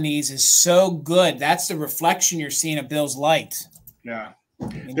glaze on these is so good. That's the reflection you're seeing of Bill's light. Yeah.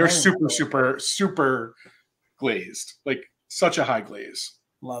 They're super, super, super glazed. Like such a high glaze.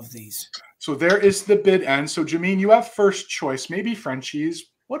 Love these. So there is the bid end. So Jameen, you have first choice. Maybe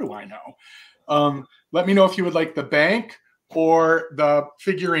Frenchies. What do I know? Let me know if you would like the bank or the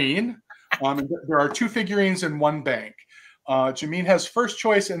figurine. There are 2 figurines and 1 bank. Jameen has first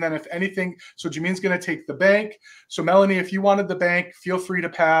choice, and then if anything, so Jameen's going to take the bank. So Melanie, if you wanted the bank, feel free to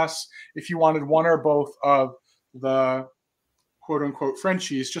pass. If you wanted one or both of the quote-unquote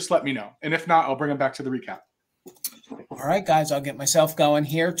Frenchies, just let me know. And if not, I'll bring them back to the recap. All right, guys, I'll get myself going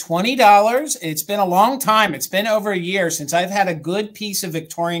here. $20. It's been a long time. It's been over a year since I've had a good piece of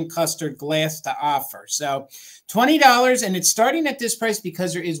Victorian custard glass to offer. So $20, and it's starting at this price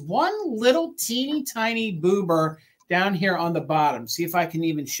because there is one little teeny tiny boober down here on the bottom. See if I can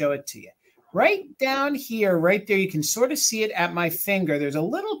even show it to you. Right down here, right there, you can sort of see it at my finger. There's a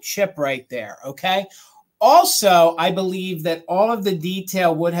little chip right there, okay? Also, I believe that all of the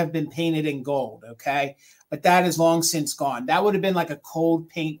detail would have been painted in gold, okay? But that is long since gone. That would have been like a cold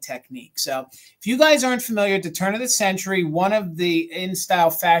paint technique. So if you guys aren't familiar, at the turn of the century, one of the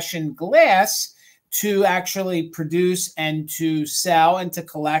in-style fashion glass to actually produce and to sell and to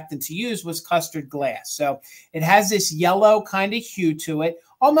collect and to use was custard glass. So it has this yellow kind of hue to it,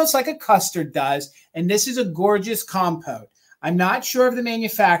 almost like a custard does. And this is a gorgeous compote. I'm not sure of the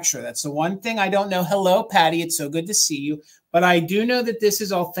manufacturer. That's the one thing I don't know. Hello, Patty. It's so good to see you. But I do know that this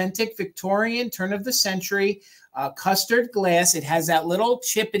is authentic Victorian, turn of the century custard glass. It has that little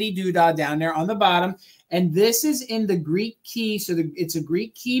chippity doodah down there on the bottom. And this is in the Greek key. So it's a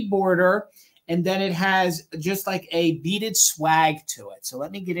Greek key border. And then it has just like a beaded swag to it. So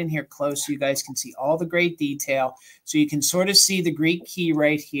let me get in here close so you guys can see all the great detail. So you can sort of see the Greek key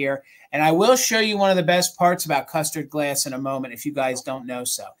right here. And I will show you one of the best parts about custard glass in a moment if you guys don't know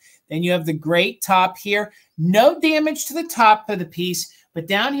so. Then you have the great top here. No damage to the top of the piece, but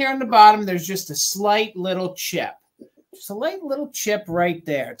down here on the bottom, there's just a slight little chip. Just a light little chip right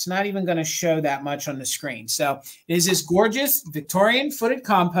there. It's not even going to show that much on the screen. So it is this gorgeous Victorian footed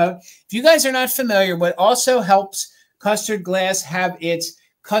compote. If you guys are not familiar, what also helps custard glass have its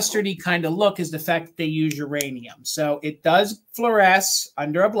custardy kind of look is the fact that they use uranium. So it does fluoresce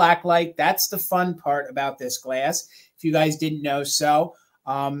under a black light. That's the fun part about this glass, if you guys didn't know so.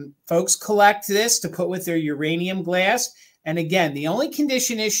 Folks collect this to put with their uranium glass. And again, the only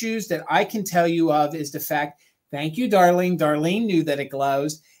condition issues that I can tell you of is the fact, thank you, Darlene. Darlene knew that it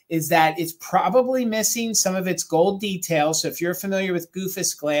glows, is that it's probably missing some of its gold details. So if you're familiar with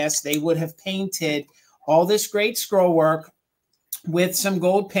Goofus glass, they would have painted all this great scroll work with some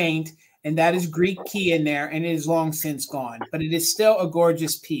gold paint, and that is Greek key in there, and it is long since gone. But it is still a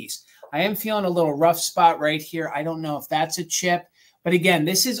gorgeous piece. I am feeling a little rough spot right here. I don't know if that's a chip. But again,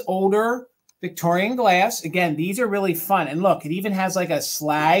 this is older Victorian glass. Again, these are really fun. And look, it even has like a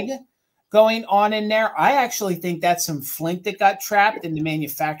slag going on in there. I actually think that's some flint that got trapped in the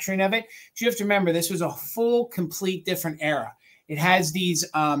manufacturing of it. You have to remember, this was a full, complete different era. It has these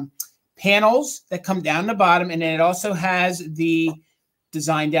panels that come down the bottom, and then it also has the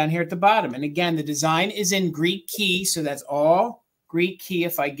design down here at the bottom. And again, the design is in Greek key, so that's all Greek key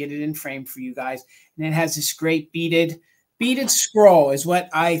if I get it in frame for you guys. And it has this great beaded scroll is what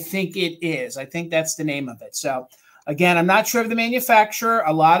I think it is. I think that's the name of it. So again, I'm not sure of the manufacturer.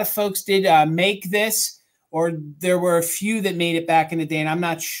 A lot of folks did make this, or there were a few that made it back in the day, and I'm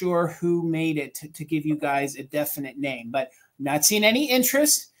not sure who made it to give you guys a definite name, but I'm not seeing any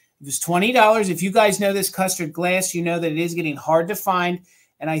interest. It was $20. If you guys know this custard glass, you know that it is getting hard to find,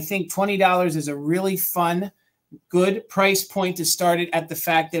 and I think $20 is a really fun, good price point to start it at the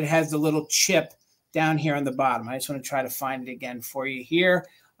fact that it has the little chip down here on the bottom. I just want to try to find it again for you here.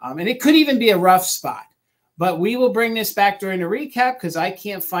 And it could even be a rough spot. But we will bring this back during the recap because I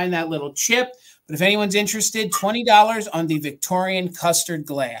can't find that little chip. But if anyone's interested, $20 on the Victorian custard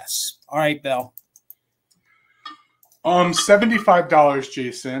glass. All right, Bill. $75,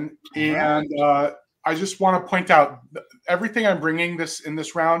 Jason. And I just want to point out everything I'm bringing in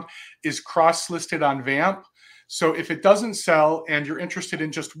this round is cross-listed on Vamp. So if it doesn't sell and you're interested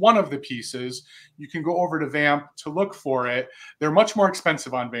in just one of the pieces, you can go over to Vamp to look for it. They're much more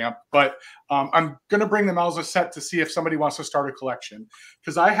expensive on Vamp, but I'm going to bring them as a set to see if somebody wants to start a collection,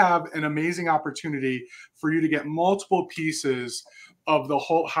 because I have an amazing opportunity for you to get multiple pieces of the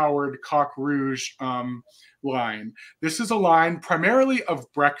Holt Howard Coq Rouge line. This is a line primarily of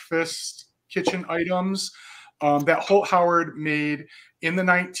breakfast kitchen items that Holt Howard made in the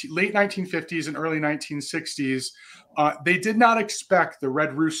late 1950s and early 1960s. They did not expect the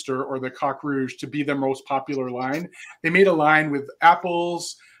Red Rooster or the Coq Rouge to be their most popular line. They made a line with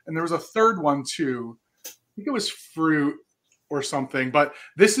apples, and there was a third one too. I think it was fruit or something, but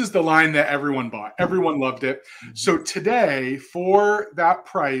this is the line that everyone bought. Everyone loved it. So today, for that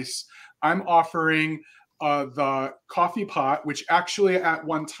price, I'm offering the coffee pot, which actually at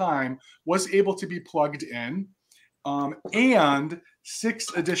one time was able to be plugged in, and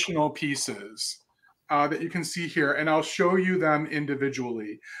 6 additional pieces that you can see here, and I'll show you them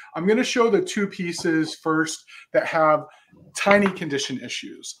individually. I'm going to show the 2 pieces first that have tiny condition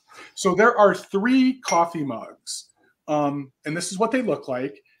issues. So there are 3 coffee mugs, and this is what they look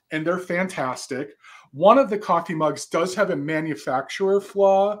like, and they're fantastic. One of the coffee mugs does have a manufacturer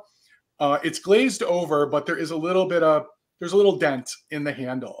flaw. It's glazed over, but there's a little dent in the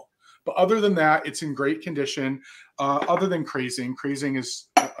handle. But other than that, it's in great condition. Other than crazing is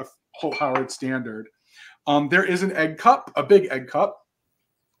a Holt Howard standard. There is an egg cup, a big egg cup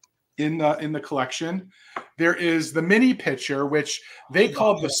in the collection. There is the mini pitcher, which they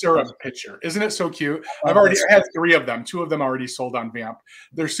call the syrup pitcher. Isn't it so cute? I had 3 of them. 2 of them already sold on Vamp.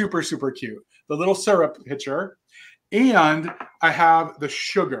 They're super, super cute. The little syrup pitcher. And I have the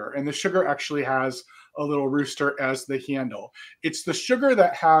sugar, and the sugar actually has a little rooster as the handle. It's the sugar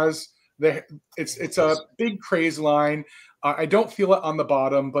that has it's a big craze line. I don't feel it on the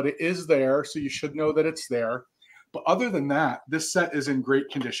bottom, but it is there, so you should know that it's there. But other than that, this set is in great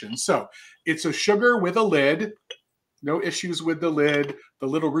condition. So it's a sugar with a lid. No issues with the lid. The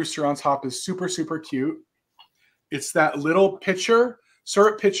little rooster on top is super, super cute. It's that little pitcher,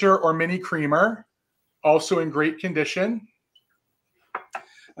 syrup pitcher or mini creamer, also in great condition.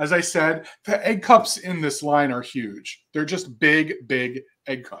 As I said, the egg cups in this line are huge. They're just big, big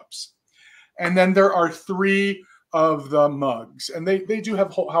egg cups. And then there are 3 of the mugs. And they do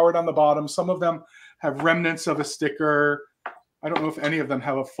have Holt Howard on the bottom. Some of them have remnants of a sticker. I don't know if any of them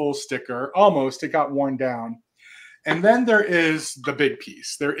have a full sticker. Almost. It got worn down. And then there is the big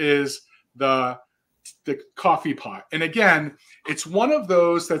piece. There is the coffee pot. And again, it's one of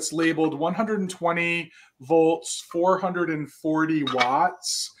those that's labeled 120 volts, 440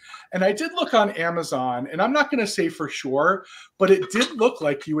 watts. And I did look on Amazon, and I'm not going to say for sure, but it did look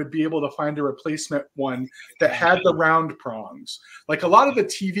like you would be able to find a replacement one that had the round prongs. Like a lot of the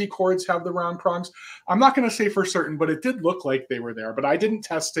TV cords have the round prongs. I'm not going to say for certain, but it did look like they were there. But I didn't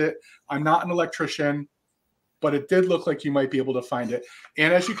test it. I'm not an electrician, but it did look like you might be able to find it.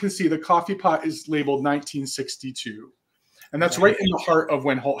 And as you can see, the coffee pot is labeled 1962. And that's right in the heart of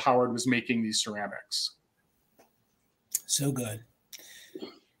when Holt Howard was making these ceramics. So good.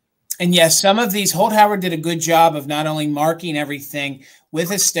 And yes, some of these, Holt Howard did a good job of not only marking everything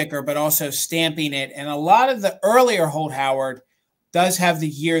with a sticker, but also stamping it. And a lot of the earlier Holt Howard does have the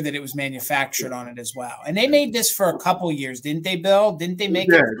year that it was manufactured on it as well. And they made this for a couple years, didn't they, Bill? Didn't they make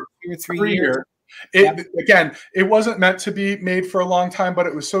it for 2 or 3 years? Again, it wasn't meant to be made for a long time, but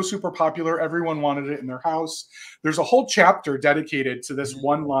it was so super popular. Everyone wanted it in their house. There's a whole chapter dedicated to this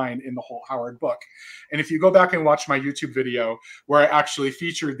one line in the Holt Howard book. And if you go back and watch my YouTube video where I actually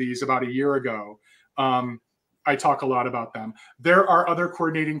featured these about a year ago, I talk a lot about them. There are other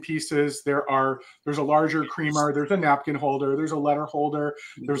coordinating pieces. There's a larger creamer. There's a napkin holder. There's a letter holder.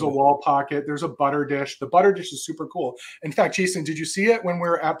 There's a wall pocket. There's a butter dish. The butter dish is super cool. In fact, Jason, did you see it when we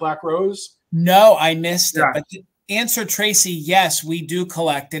were at Black Rose? No, I missed it. But to answer Tracy, yes, we do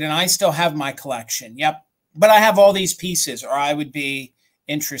collect it, and I still have my collection. Yep. But I have all these pieces, or I would be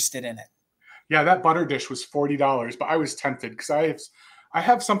interested in it. Yeah, that butter dish was $40, but I was tempted because I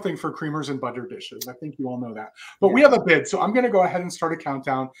have something for creamers and butter dishes. I think you all know that. But we have a bid, so I'm going to go ahead and start a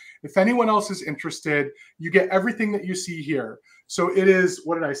countdown. If anyone else is interested, you get everything that you see here. So it is,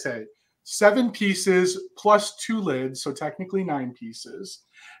 what did I say? 7 pieces plus 2 lids, so technically 9 pieces.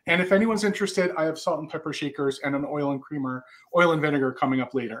 And if anyone's interested, I have salt and pepper shakers and an oil and vinegar coming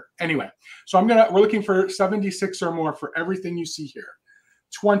up later. Anyway, so we're looking for 76 or more for everything you see here.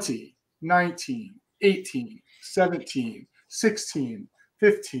 20, 19, 18, 17, 16,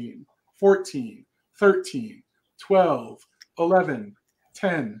 15, 14, 13, 12, 11,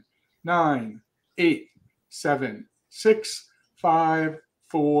 10, 9, 8, 7, 6, 5,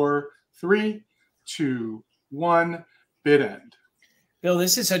 4, 3, 2, 1, bid end. Bill,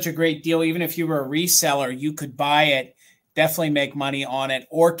 this is such a great deal. Even if you were a reseller, you could buy it, definitely make money on it,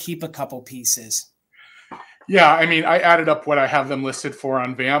 or keep a couple pieces. Yeah, I mean, I added up what I have them listed for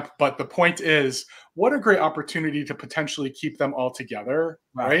on Vamp, but the point is, what a great opportunity to potentially keep them all together,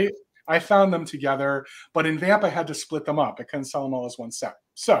 right? I found them together, but in Vamp, I had to split them up. I couldn't sell them all as one set.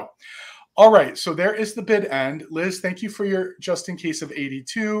 So, all right, so there is the bid end. Liz, thank you for your just in case of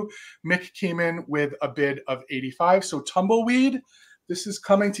 82. Mick came in with a bid of 85. So Tumbleweed, this is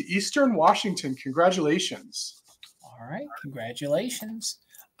coming to Eastern Washington. Congratulations. All right, congratulations.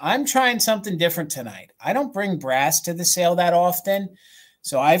 I'm trying something different tonight. I don't bring brass to the sale that often,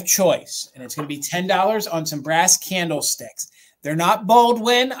 so I have choice, and it's going to be $10 on some brass candlesticks. They're not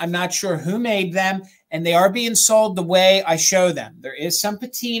Baldwin. I'm not sure who made them, and they are being sold the way I show them. There is some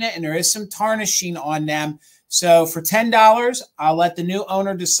patina, and there is some tarnishing on them. So for $10, I'll let the new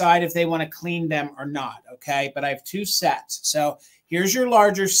owner decide if they want to clean them or not, okay? But I have 2 sets. So here's your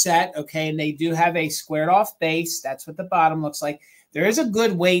larger set, okay? And they do have a squared off base. That's what the bottom looks like. There is a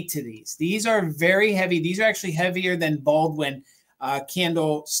good weight to these. These are very heavy. These are actually heavier than Baldwin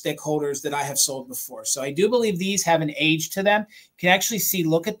candlestick holders that I have sold before. So I do believe these have an age to them. You can actually see,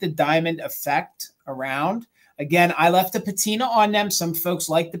 look at the diamond effect around. Again, I left the patina on them. Some folks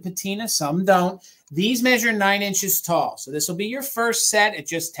like the patina, some don't. These measure 9 inches tall. So this will be your first set at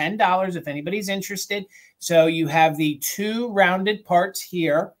just $10 if anybody's interested. So you have the 2 rounded parts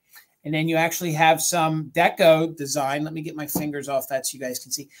here. And then you actually have some deco design. Let me get my fingers off that so you guys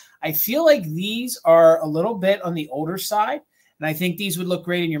can see. I feel like these are a little bit on the older side. And I think these would look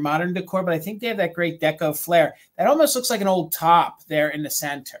great in your modern decor, but I think they have that great deco flair. That almost looks like an old top there in the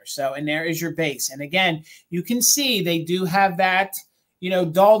center. So, and there is your base. And again, you can see they do have that, you know,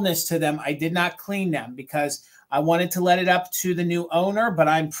 dullness to them. I did not clean them because I wanted to let it up to the new owner, but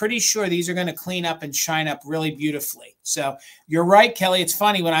I'm pretty sure these are going to clean up and shine up really beautifully. So you're right, Kelly. It's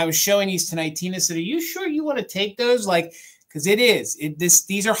funny, when I was showing these tonight, Tina said, are you sure you want to take those? Like, because it is.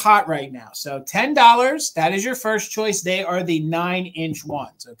 These are hot right now. So $10, that is your first choice. They are the 9-inch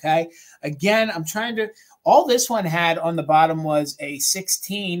ones, okay? Again, I'm trying to – all this one had on the bottom was a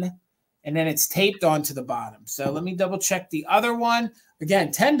 16, and then it's taped onto the bottom. So let me double-check the other one.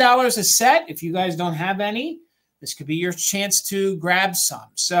 Again, $10 a set. If you guys don't have any, this could be your chance to grab some.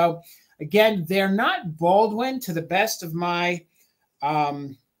 So, again, they're not Baldwin to the best of my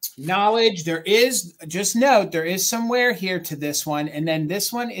knowledge. There is, just note, there is some wear here to this one. And then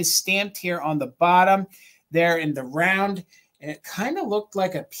this one is stamped here on the bottom there in the round. And it kind of looked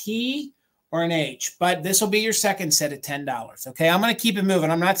like a P or an H. But this will be your second set at $10. Okay, I'm going to keep it moving.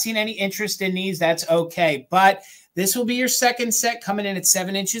 I'm not seeing any interest in these. That's okay. But this will be your second set coming in at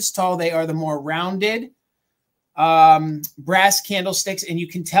 7 inches tall. They are the more rounded brass candlesticks, and you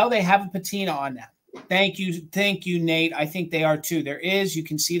can tell they have a patina on them. Thank you, Nate. I think they are too. You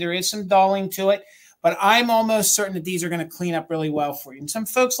can see there is some dulling to it, but I'm almost certain that these are going to clean up really well for you. And some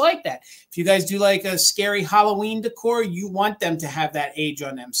folks like that. If you guys do like a scary Halloween decor, you want them to have that age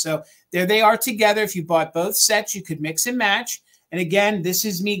on them. So there they are together. If you bought both sets, you could mix and match. And again, this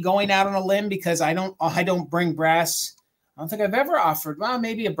is me going out on a limb because I don't bring brass. I don't think I've ever offered, well,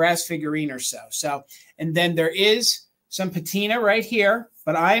 maybe a brass figurine or so. So, and then there is some patina right here,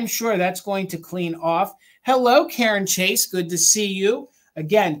 but I'm sure that's going to clean off. Hello, Karen Chase. Good to see you.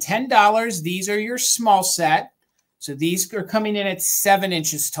 Again, $10. These are your small set. So these are coming in at 7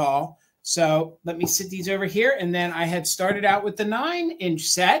 inches tall. So let me sit these over here. And then I had started out with the 9-inch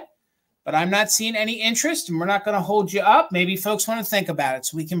set, but I'm not seeing any interest, and we're not going to hold you up. Maybe folks want to think about it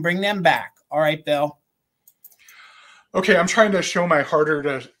so we can bring them back. All right, Bill. Okay, I'm trying to show my harder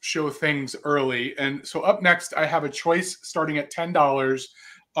to show things early. And so up next, I have a choice starting at $10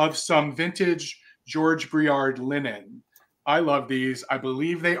 of some vintage George Briard linen. I love these. I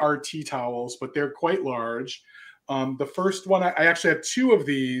believe they are tea towels, but they're quite large. The first one, I actually have 2 of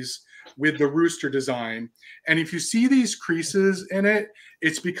these with the rooster design. And if you see these creases in it,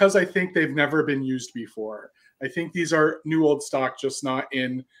 it's because I think they've never been used before. I think these are new old stock, just not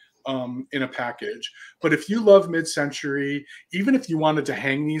in a package. But if you love mid-century, even if you wanted to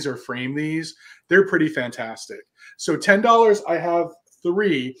hang these or frame these, they're pretty fantastic. So $10, I have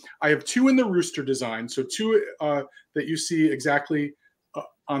 3. I have 2 in the rooster design. So 2 that you see exactly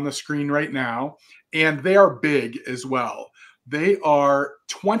on the screen right now. And they are big as well. They are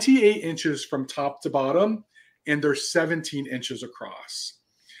 28 inches from top to bottom, and they're 17 inches across.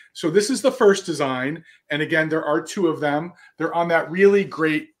 So this is the first design. And again, there are 2 of them. They're on that really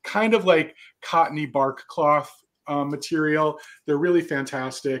great kind of like cottony bark cloth material. They're really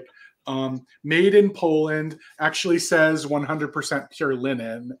fantastic. Made in Poland, actually says 100% pure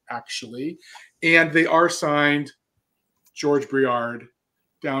linen, actually. And they are signed George Briard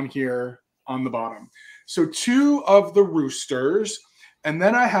down here on the bottom. So 2 of the roosters. And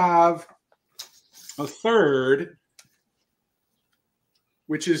then I have a third,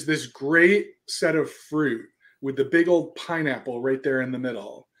 which is this great set of fruit with the big old pineapple right there in the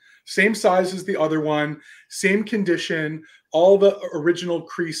middle. Same size as the other one, same condition. All the original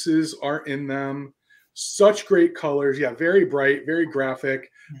creases are in them. Such great colors. Yeah, very bright, very graphic.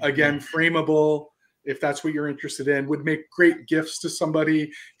 Again, frameable, if that's what you're interested in. Would make great gifts to somebody.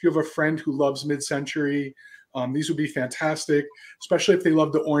 If you have a friend who loves mid-century, these would be fantastic, especially if they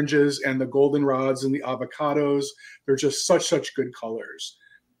love the oranges and the goldenrods and the avocados. They're just such good colors.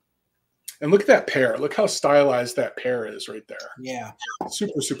 And look at that pear. Look how stylized that pear is right there. Yeah.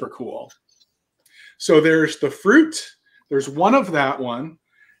 Super cool. So there's the fruit. There's 1 of that one.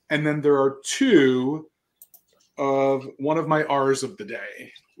 And then there are 2 of one of my R's of the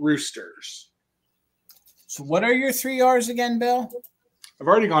day, roosters. So what are your 3 R's again, Bill? I've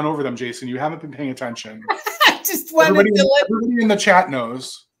already gone over them, Jason. You haven't been paying attention. I just wanted everybody in the chat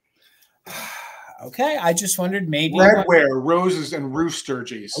knows. Okay, I just wondered maybe. Redware, roses, and rooster,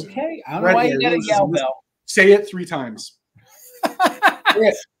 Jason. Okay, I don't know why you gotta yell, Bill. Say it 3 times.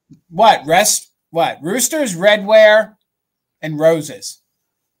 What? What? Roosters, redware, and roses.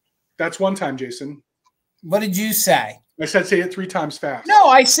 That's 1 time, Jason. What did you say? I said say it 3 times fast. No,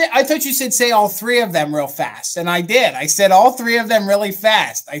 I thought you said say all 3 of them real fast, and I did. I said all 3 of them really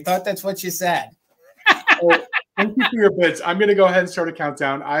fast. I thought that's what you said. Well, thank you for your bits. I'm going to go ahead and start a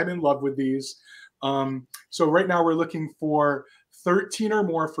countdown. I'm in love with these. So right now we're looking for 13 or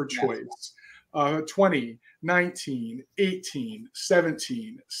more for choice. 20, 19, 18,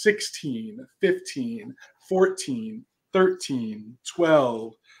 17, 16, 15, 14, 13,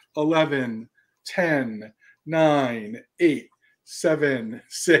 12, 11, 10, 9, 8, 7,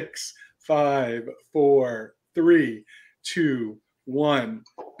 6, 5, 4, 3, 2, 1.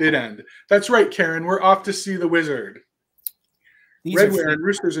 Bid end. That's right, Karen. We're off to see the wizard. Redware and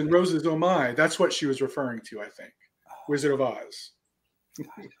roosters and roses, oh my. That's what she was referring to, I think. Wizard of Oz.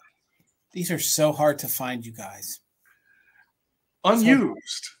 These are so hard to find, you guys.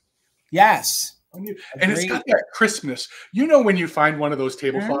 Unused. Yes. And it's got that crispness. You know when you find one of those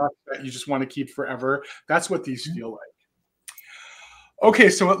tablecloths that you just want to keep forever? That's what these feel like. Okay,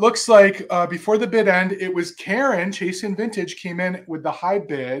 so it looks like before the bid end, it was Karen, Chasing Vintage, came in with the high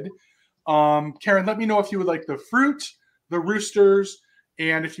bid. Karen, let me know if you would like the fruit, the roosters,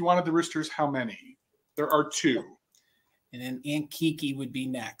 and if you wanted the roosters, how many? There are 2. And then Aunt Kiki would be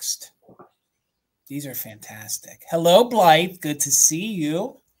next. These are fantastic. Hello, Blythe. Good to see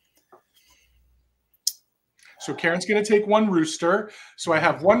you. So Karen's going to take 1 rooster. So I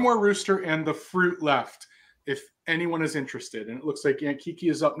have 1 more rooster and the fruit left, if anyone is interested. And it looks like Aunt Kiki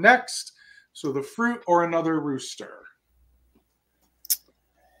is up next. So the fruit or another rooster.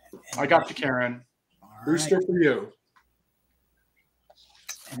 I got you, Karen. Rooster for you.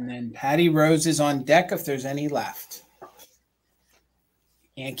 And then Patty Rose is on deck if there's any left.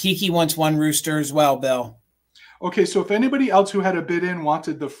 And Kiki wants 1 rooster as well, Bill. Okay, so if anybody else who had a bid in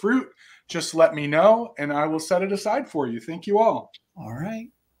wanted the fruit, just let me know, and I will set it aside for you. Thank you all. All right.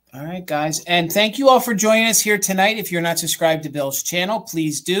 All right, guys. And thank you all for joining us here tonight. If you're not subscribed to Bill's channel,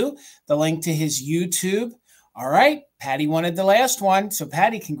 please do. The link to his YouTube. All right. Patty wanted the last one. So,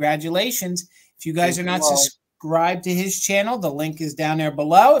 Patty, congratulations. If you guys are not subscribed to his channel, the link is down there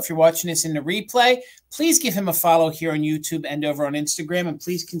below. If you're watching this in the replay, please give him a follow here on YouTube and over on Instagram. And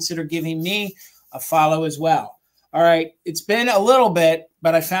please consider giving me a follow as well. All right. It's been a little bit,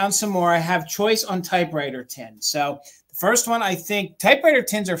 but I found some more. I have choice on typewriter tin. So the first one, I think typewriter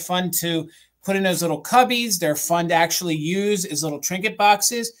tins are fun to put in those little cubbies. They're fun to actually use as little trinket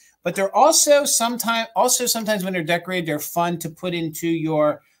boxes, but they're also sometimes when they're decorated, they're fun to put into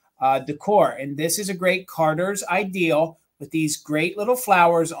your decor. And this is a great Carter's Ideal with these great little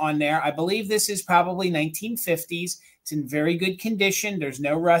flowers on there. I believe this is probably 1950s. It's in very good condition. There's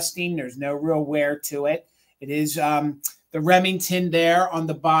no rusting. There's no real wear to it. It is the Remington there on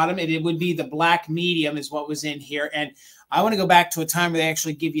the bottom. It would be the black medium is what was in here. And I want to go back to a time where they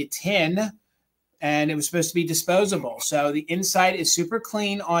actually give you tin, and it was supposed to be disposable. So the inside is super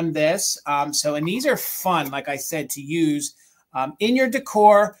clean on this. And these are fun, like I said, to use in your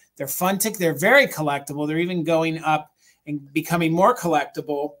decor. They're fun. They're very collectible. They're even going up and becoming more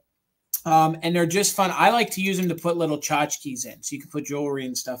collectible. And they're just fun. I like to use them to put little tchotchkes in. So you can put jewelry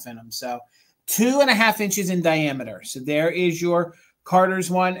and stuff in them. So 2.5 inches in diameter. So there is your Carter's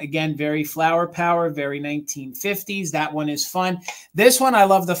one. Again, very flower power, very 1950s. That one is fun. This one, I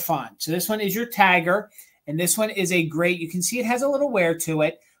love the font. So this one is your tagger. And this one is a great, you can see it has a little wear to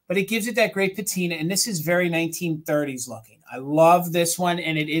it, but it gives it that great patina. And this is very 1930s looking. I love this one.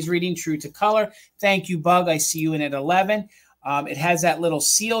 And it is reading true to color. Thank you, Bug. I see you in at 11. It has that little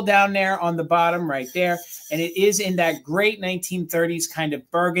seal down there on the bottom right there. And it is in that great 1930s kind of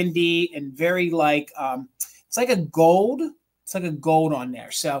burgundy and very like, it's like a gold. It's like a gold on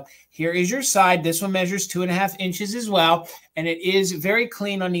there. So here is your side. This one measures 2.5 inches as well. And it is very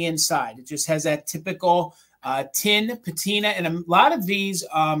clean on the inside. It just has that typical tin patina. And a lot of these, they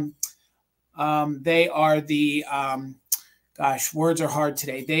are the, gosh, words are hard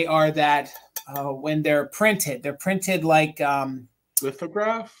today. They are that when they're printed like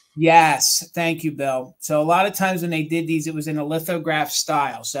lithograph. Yes, thank you, Bill. So a lot of times when they did these, it was in a lithograph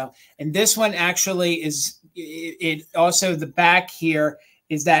style. So, and this one actually is it also the back here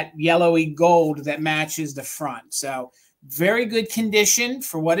is that yellowy gold that matches the front. So very good condition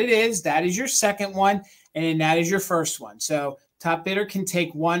for what it is. That is your second one, and that is your first one. So top bidder can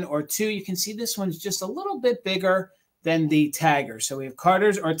take 1 or 2. You can see this one's just a little bit bigger than the tagger. So we have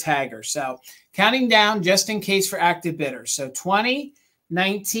Carter's or tagger. So counting down just in case for active bidders. So 20,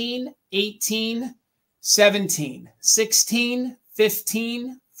 19, 18, 17, 16,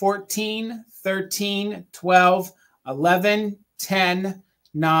 15, 14, 13, 12, 11, 10,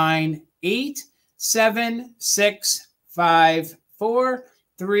 9, 8, 7, 6, 5, 4,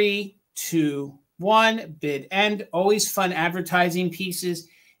 3, 2, 1. Bid end. Always fun advertising pieces.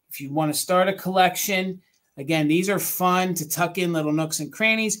 If you want to start a collection, again, these are fun to tuck in little nooks and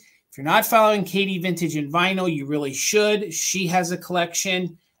crannies. If you're not following Katie Vintage and Vinyl, you really should. She has a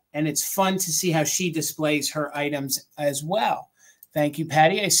collection, and it's fun to see how she displays her items as well. Thank you,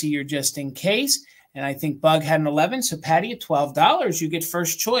 Patty. I see you're just in case. And I think Bug had an 11. So, Patty, at $12, you get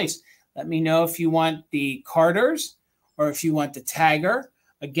first choice. Let me know if you want the Carter's or if you want the tagger.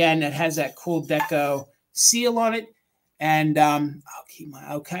 Again, it has that cool deco seal on it. And I'll keep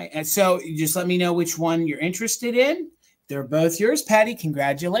my, okay. And so you just let me know which one you're interested in. They're both yours, Patty.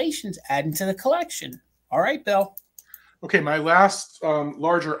 Congratulations. Adding to the collection. All right, Bill. Okay, my last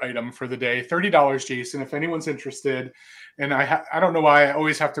larger item for the day, $30, Jason, if anyone's interested. And I don't know why I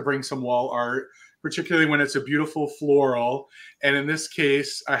always have to bring some wall art, particularly when it's a beautiful floral. And in this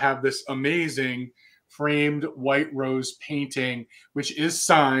case, I have this amazing framed white rose painting, which is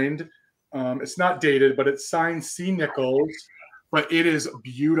signed. It's not dated, but it's signed C. Nichols. But it is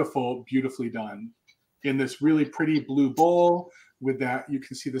beautiful, beautifully done in this really pretty blue bowl with that. You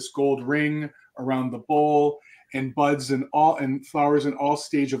can see this gold ring around the bowl and buds and flowers in all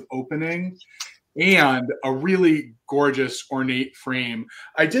stage of opening, and a really gorgeous ornate frame.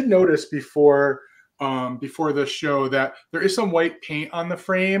 I did notice before the show that there is some white paint on the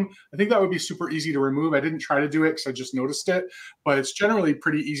frame. I think that would be super easy to remove. I didn't try to do it because I just noticed it, but it's generally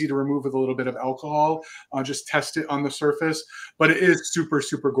pretty easy to remove with a little bit of alcohol. Just test it on the surface, but it is super,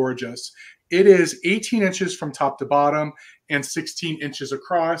 super gorgeous. It is 18 inches from top to bottom and 16 inches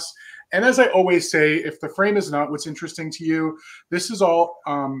across. And as I always say, if the frame is not what's interesting to you, this is all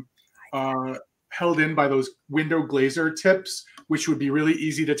held in by those window glazer tips, which would be really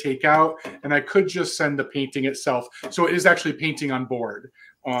easy to take out. And I could just send the painting itself. So it is actually painting on board.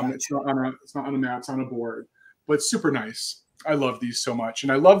 It's not on a mat, it's on a board, but super nice. I love these so much.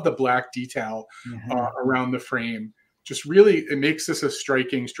 And I love the black detail around the frame. Just really, it makes this a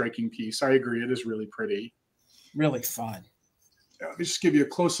striking piece. I agree. It is really pretty. Really fun. Let me just give you a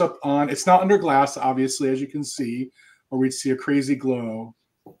close-up on. It's not under glass, obviously, as you can see, or we'd see a crazy glow,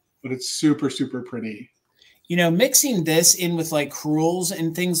 but it's super, super pretty. You know, mixing this in with like crewels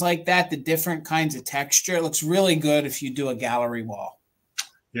and things like that, the different kinds of texture, it looks really good if you do a gallery wall.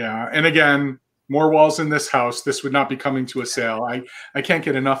 Yeah, and again, more walls in this house. This would not be coming to a sale. I can't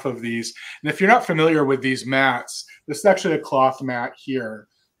get enough of these. And if you're not familiar with these mats, this is actually a cloth mat here.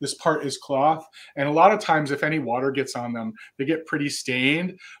 This part is cloth. And a lot of times, if any water gets on them, they get pretty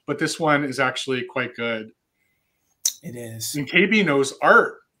stained. But this one is actually quite good. It is. And KB knows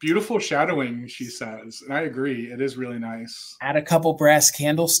art. Beautiful shadowing, she says. And I agree. It is really nice. Add a couple brass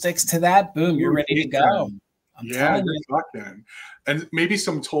candlesticks to that. Boom, you're ready to go. Yeah, good luck then. And maybe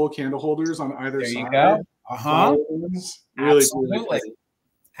some tall candle holders on either side. There you go. Really absolutely.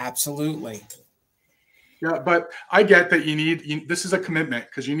 Absolutely. Yeah, but I get that this is a commitment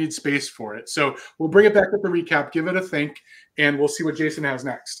because you need space for it. So we'll bring it back with the recap, give it a think, and we'll see what Jason has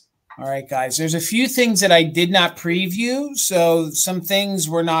next. All right, guys. There's a few things that I did not preview. So some things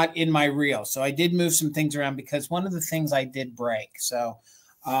were not in my reel. So I did move some things around because one of the things I did break. So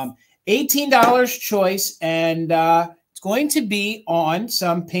 $18 choice, and it's going to be on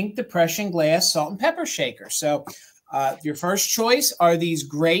some Pink Depression glass salt and pepper shaker. So your first choice are these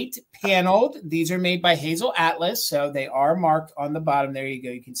great paneled. These are made by Hazel Atlas, so they are marked on the bottom. There you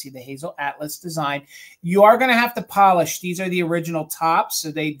go. You can see the Hazel Atlas design. You are going to have to polish. These are the original tops, so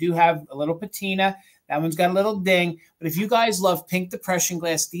they do have a little patina. That one's got a little ding. But if you guys love Pink Depression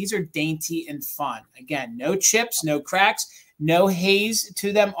glass, these are dainty and fun. Again, no chips, no cracks, no haze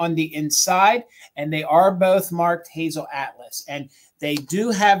to them on the inside, and they are both marked Hazel Atlas. And they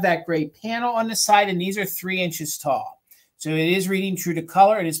do have that great panel on the side, and these are 3 inches tall. So it is reading true to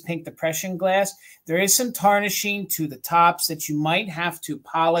color. It is Pink Depression glass. There is some tarnishing to the tops that you might have to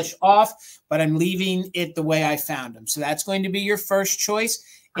polish off, but I'm leaving it the way I found them. So that's going to be your first choice.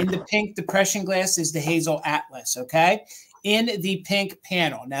 In the Pink Depression glass is the Hazel Atlas, okay? In the pink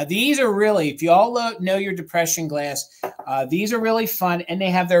panel. Now, these are really, if you all know your depression glass, these are really fun, and they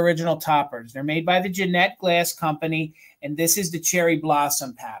have their original toppers. They're made by the Jeanette Glass Company, and this is the Cherry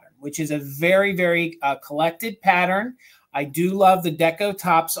Blossom pattern, which is a very, very collected pattern. I do love the deco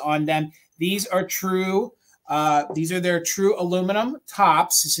tops on them. These are true. These are their true aluminum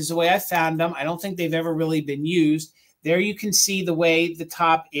tops. This is the way I found them. I don't think they've ever really been used. There you can see the way the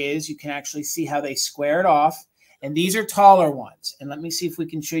top is. You can actually see how they square it off. And these are taller ones. And let me see if we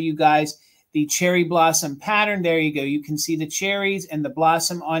can show you guys the cherry blossom pattern. There you go. You can see the cherries and the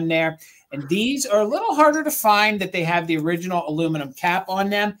blossom on there. And these are a little harder to find that they have the original aluminum cap on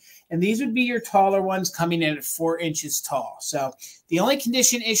them. And these would be your taller ones coming in at 4 inches tall. So the only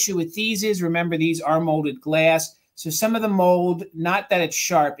condition issue with these is, remember, these are molded glass. So some of the mold, not that it's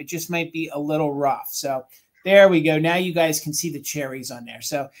sharp, it just might be a little rough. So there we go. Now you guys can see the cherries on there.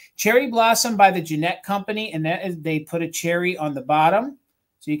 So Cherry Blossom by the Jeanette Company, and that is, they put a cherry on the bottom.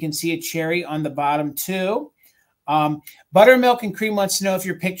 So you can see a cherry on the bottom too. Buttermilk and Cream wants to know if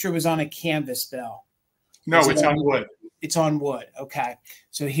your picture was on a canvas, Bill. No, it's on wood. It's on wood. Okay.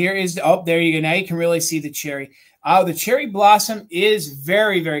 So here is, oh, there you go. Now you can really see the cherry. Oh, the cherry blossom is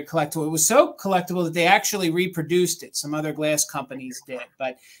very, very collectible. It was so collectible that they actually reproduced it. Some other glass companies did.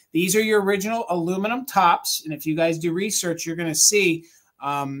 But these are your original aluminum tops. And if you guys do research, you're going to see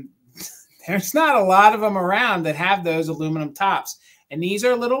there's not a lot of them around that have those aluminum tops. And these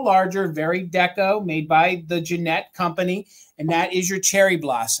are a little larger, very deco, made by the Jeanette company. And that is your cherry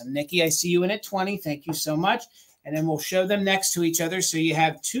blossom. Nikki, I see you in at 20. Thank you so much. And then we'll show them next to each other. So you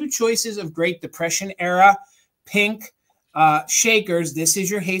have two choices of Great Depression era pink shakers. This is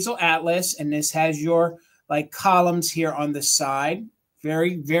your Hazel Atlas, and this has your like columns here on the side.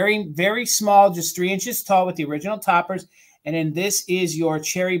 Very, very, very small, just 3 inches tall with the original toppers. And then this is your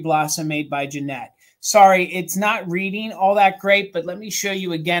cherry blossom made by Jeanette. Sorry, it's not reading all that great, but let me show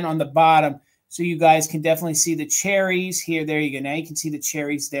you again on the bottom so you guys can definitely see the cherries here. There you go. Now you can see the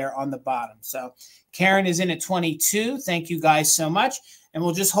cherries there on the bottom. So Karen is in at 22. Thank you guys so much. And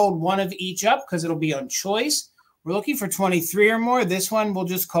we'll just hold one of each up because it'll be on choice. We're looking for 23 or more. This one we'll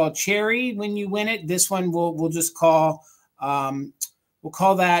just call cherry when you win it. This one we'll just call we'll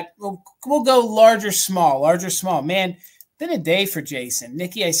call that we'll go larger small. Man, been a day for Jason.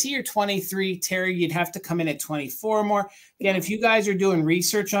 Nikki, I see you're 23. Terry, you'd have to come in at 24 or more. Again, if you guys are doing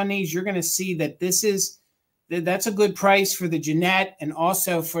research on these, you're going to see that that's a good price for the Jeanette and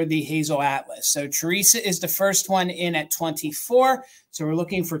also for the Hazel Atlas. So Teresa is the first one in at 24. So we're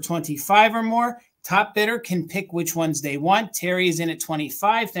looking for 25 or more. Top bidder can pick which ones they want. Terry is in at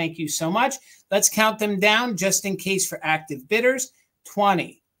 25. Thank you so much. Let's count them down just in case for active bidders.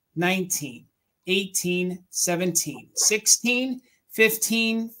 20, 19, 18, 17, 16,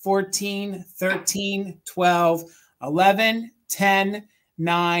 15, 14, 13, 12, 11, 10,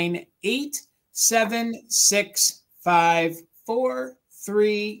 9, 8, 7, 6, 5, 4,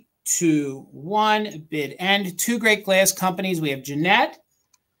 3, 2, 1. Bid end. Two great glass companies. We have Jeanette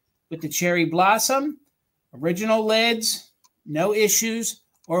with the cherry blossom, original lids, no issues,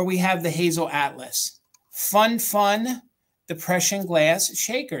 or we have the Hazel Atlas. Fun Depression glass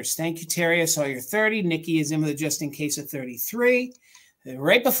shakers. Thank you, Terry. I saw your 30. Nikki is in with a just in case of 33.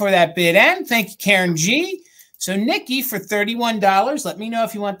 Right before that bid end, thank you, Karen G. So Nikki, for $31, let me know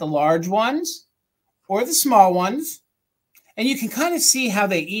if you want the large ones or the small ones. And you can kind of see how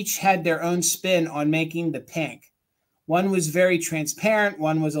they each had their own spin on making the pink. One was very transparent.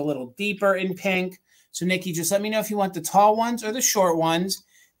 One was a little deeper in pink. So, Nikki, just let me know if you want the tall ones or the short ones.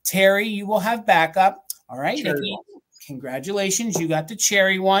 Terry, you will have backup. All right, cherry Nikki, congratulations. You got the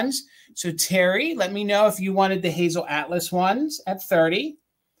cherry ones. So, Terry, let me know if you wanted the Hazel Atlas ones at 30.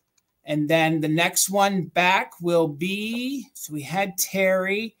 And then the next one back will be, so we had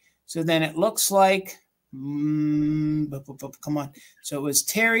Terry. So then it looks like, come on. So it was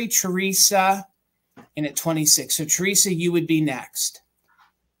Terry, Teresa, and at 26. So Teresa, you would be next.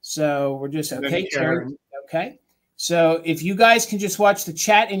 So we're just okay. Terry, okay. So if you guys can just watch the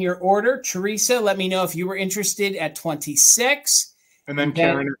chat in your order, Teresa, let me know if you were interested at 26. And then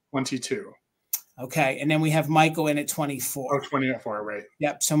Karen at 22. Okay. And then we have Michael in at 24. Oh, 24, right.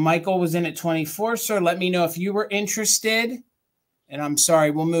 Yep. So Michael was in at 24. Sir, let me know if you were interested. And I'm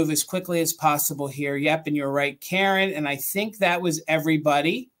sorry, we'll move as quickly as possible here. Yep. And you're right, Karen. And I think that was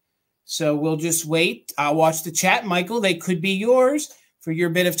everybody. So we'll just wait. I'll watch the chat. Michael, they could be yours for your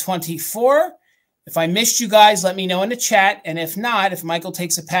bid of 24. If I missed you guys, let me know in the chat. And if not, if Michael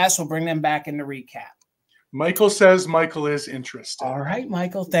takes a pass, we'll bring them back in the recap. Michael says Michael is interested. All right,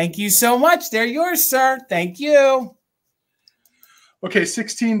 Michael. Thank you so much. They're yours, sir. Thank you. Okay,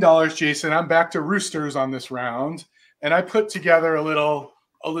 $16, Jason. I'm back to roosters on this round. And I put together a little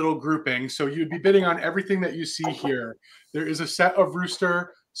grouping. So you'd be bidding on everything that you see here. There is a set of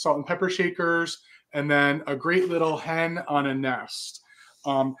rooster salt and pepper shakers, and then a great little hen on a nest.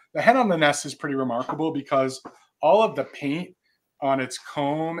 The hen on the nest is pretty remarkable because all of the paint on its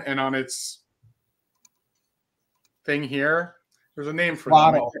comb and on its thing here, there's a name for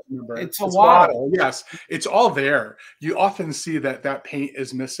wattle. It. It's a wattle. Yes, it's all there. You often see that paint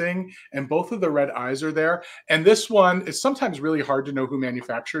is missing, and both of the red eyes are there. And this one is sometimes really hard to know who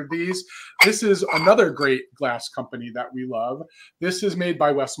manufactured these. This is another great glass company that we love. This is made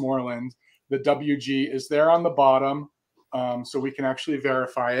by Westmoreland. The WG is there on the bottom, so we can actually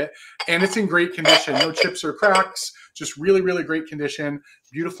verify it. And it's in great condition. No chips or cracks, just really, really great condition.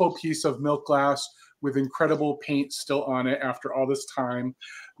 Beautiful piece of milk glass with incredible paint still on it after all this time.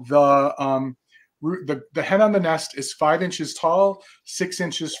 The hen on the nest is 5 inches tall, 6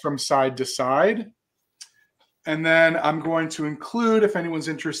 inches from side to side. And then I'm going to include, if anyone's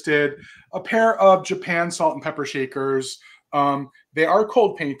interested, a pair of Japan salt and pepper shakers. They are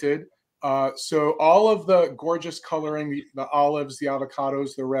cold painted. So all of the gorgeous coloring, the olives, the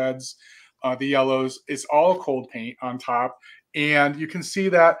avocados, the reds, the yellows. It's all cold paint on top. And you can see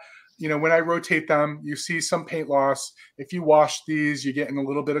that, you know, when I rotate them, you see some paint loss. If you wash these, you get in a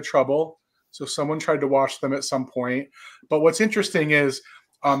little bit of trouble. So someone tried to wash them at some point. But what's interesting is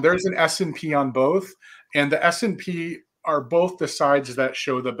there's an S&P on both. And the S&P are both the sides that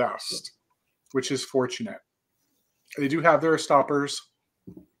show the best, which is fortunate. They do have their stoppers.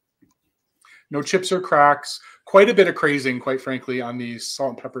 No chips or cracks. Quite a bit of crazing, quite frankly, on these salt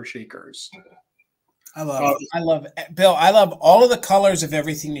and pepper shakers. I love Bill. I love all of the colors of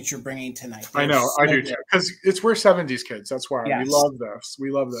everything that you're bringing tonight. I know, I do too, because we're 70s kids. That's why we love this.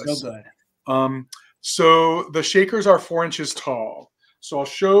 We love this. So good. So the shakers are 4 inches tall. So I'll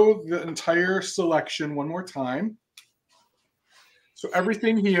show the entire selection one more time. So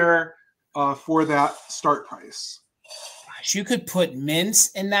everything here for that start price. Gosh, you could put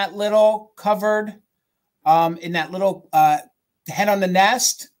mints in that little covered, in that little head on the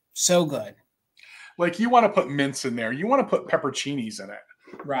nest. So good. Like you want to put mints in there. You want to put pepperoncinis in it.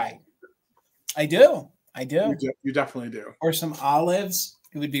 Right. I do. I do. You definitely do. Or some olives.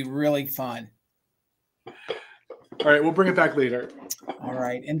 It would be really fun. All right. We'll bring it back later. All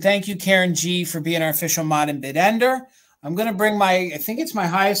right. And thank you, Karen G, for being our official mod and bid ender. I'm going to bring I think it's my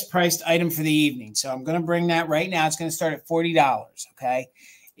highest priced item for the evening. So I'm going to bring that right now. It's going to start at $40. Okay.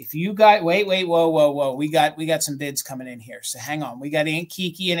 If you got, wait, whoa. We got some bids coming in here. So hang on. We got Aunt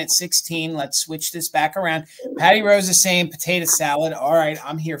Kiki in at 16. Let's switch this back around. Patty Rose is saying potato salad. All right.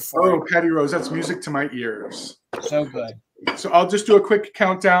 I'm here for it. Oh, Patty Rose. That's music to my ears. So good. So I'll just do a quick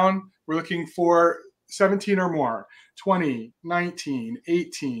countdown. We're looking for 17 or more. 20, 19,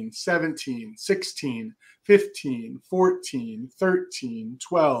 18, 17, 16, 15, 14, 13,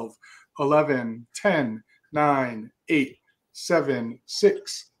 12, 11, 10, 9, 8, 7,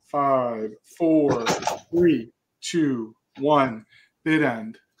 6, 5, 4, 3, 2, 1. Bid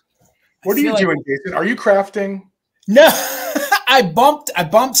end. What are you doing, Jason? Are you crafting? No, I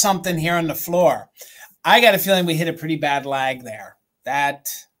bumped something here on the floor. I got a feeling we hit a pretty bad lag there.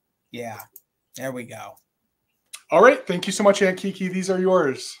 Yeah, there we go. All right. Thank you so much, Aunt Kiki. These are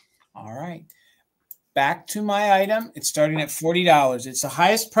yours. All right. Back to my item. It's starting at $40. It's the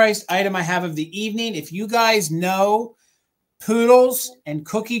highest priced item I have of the evening. If you guys know poodles and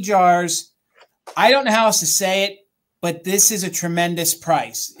cookie jars, I don't know how else to say it, but this is a tremendous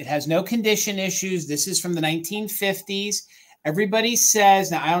price. It has no condition issues. This is from the 1950s. Everybody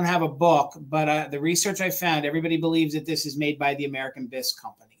says, now I don't have a book, but the research I found, everybody believes that this is made by the American Bisque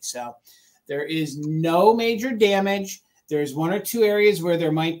Company. So there is no major damage. There's 1 or 2 areas where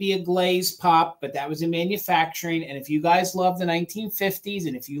there might be a glaze pop, but that was in manufacturing. And if you guys love the 1950s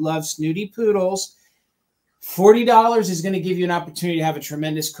and if you love snooty poodles, $40 is going to give you an opportunity to have a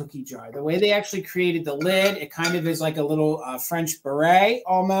tremendous cookie jar. The way they actually created the lid, it kind of is like a little French beret,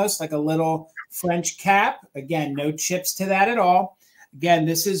 almost like a little French cap. Again, no chips to that at all. Again,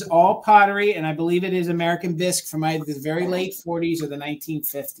 this is all pottery, and I believe it is American Bisque from either the very late 40s or the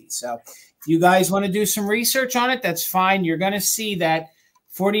 1950s. So if you guys want to do some research on it, that's fine. You're going to see that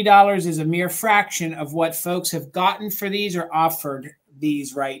 $40 is a mere fraction of what folks have gotten for these or offered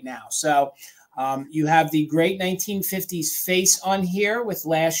these right now. So you have the great 1950s face on here with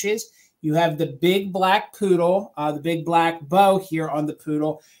lashes. You have the big black poodle, the big black bow here on the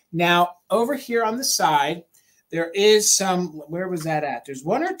poodle. Now, over here on the side, there is some, where was that at? There's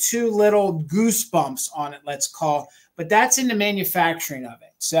 1 or 2 little goosebumps on it, let's call, but that's in the manufacturing of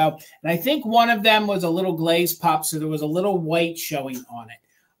it. So, and I think one of them was a little glaze pop, so there was a little white showing on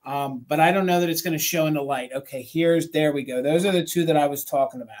it. But I don't know that it's going to show in the light. Okay, there we go. Those are the 2 that I was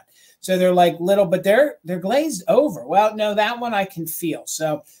talking about. So they're like little, but they're glazed over. Well, no, that one I can feel.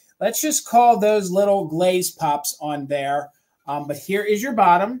 So let's just call those little glaze pops on there. But here is your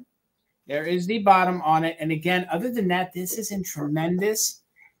bottom. There is the bottom on it. And again, other than that, this is in tremendous.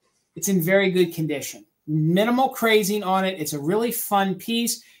 It's in very good condition. Minimal crazing on it. It's a really fun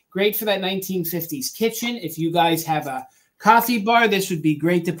piece. Great for that 1950s kitchen. If you guys have a coffee bar, this would be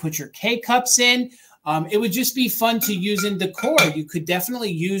great to put your K-cups in. It would just be fun to use in decor. You could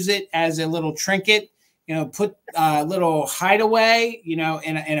definitely use it as a little trinket, you know, put a little hideaway, you know,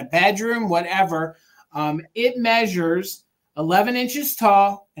 in a bedroom, whatever. It measures 11 inches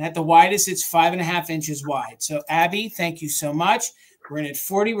tall, and at the widest, it's 5.5 inches wide. So, Abby, thank you so much. We're in at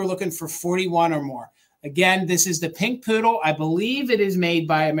 40. We're looking for 41 or more. Again, this is the pink poodle. I believe it is made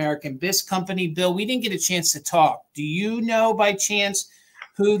by American Bisque Company. Bill, we didn't get a chance to talk. Do you know by chance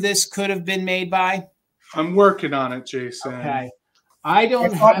who this could have been made by? I'm working on it, Jason. Okay. I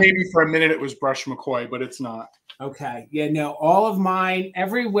thought maybe for a minute it was Brush McCoy, but it's not. Okay. Yeah, no, all of mine,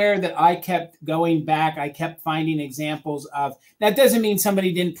 everywhere that I kept going back, I kept finding examples of, that doesn't mean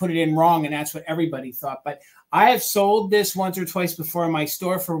somebody didn't put it in wrong and that's what everybody thought, but I have sold this once or twice before in my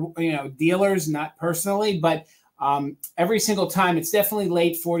store for, dealers, not personally, but every single time it's definitely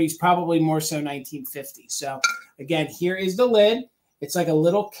late 40s, probably more so 1950. So again, here is the lid. It's like a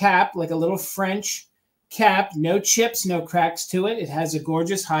little cap, like a little French cap, no chips, no cracks to it. It has a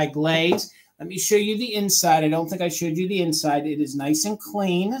gorgeous high glaze. Let me show you the inside. I don't think I showed you the inside. It is nice and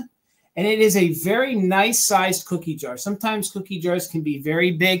clean. And it is a very nice sized cookie jar. Sometimes cookie jars can be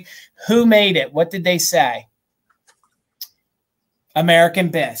very big. Who made it? What did they say? American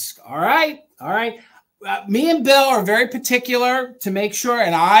Bisque. All right. All right. Me and Bill are very particular to make sure,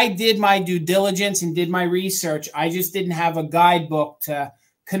 and I did my due diligence and did my research. I just didn't have a guidebook to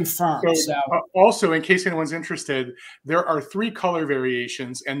confirm. So also, in case anyone's interested, there are 3 color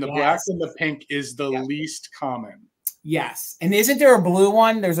variations, and the black and the pink is the least common. Yes. And isn't there a blue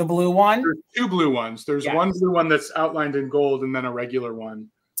one? There's a blue one? There's 2 blue ones. There's one blue one that's outlined in gold and then a regular one.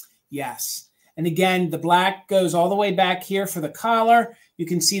 Yes. And again, the black goes all the way back here for the collar. You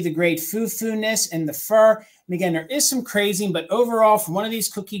can see the great foo-foo-ness in the fur. And again, there is some crazing, but overall, from one of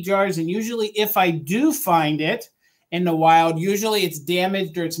these cookie jars, and usually if I do find it in the wild, usually it's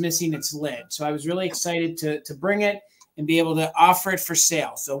damaged or it's missing its lid. So I was really excited to bring it and be able to offer it for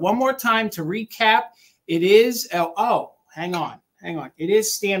sale. So one more time to recap, it is, hang on. It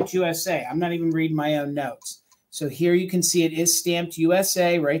is stamped USA. I'm not even reading my own notes. So here you can see it is stamped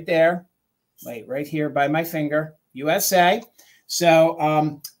USA right there. Wait, right here by my finger, USA.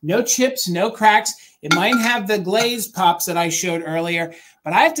 So no chips, no cracks. It might have the glaze pops that I showed earlier,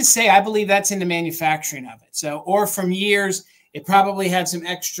 but I have to say, I believe that's in the manufacturing of it. So, or from years, it probably had some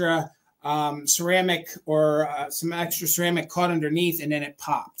extra ceramic or some extra ceramic caught underneath, and then it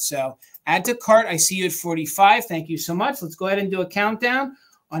popped. So add to cart. I see you at 45. Thank you so much. Let's go ahead and do a countdown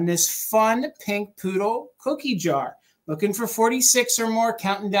on this fun pink poodle cookie jar. Looking for 46 or more,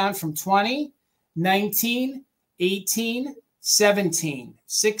 counting down from 20, 19, 18, 17,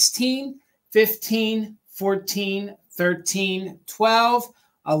 16, 15, 14, 13, 12,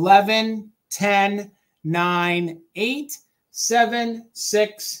 11, 10, 9, 8, 7,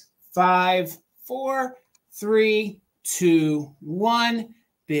 6, 5, 4, 3, 2, 1.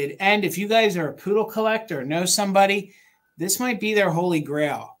 Bid end. If you guys are a poodle collector or know somebody, this might be their holy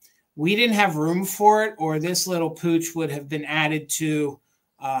grail. We didn't have room for it, or this little pooch would have been added to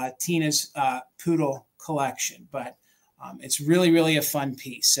Tina's poodle collection. But it's really, really a fun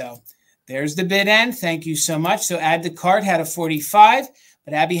piece. So there's the bid end. Thank you so much. So add to cart had a 45,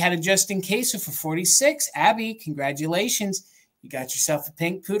 but Abby had a just in case for 46. Abby, congratulations. You got yourself a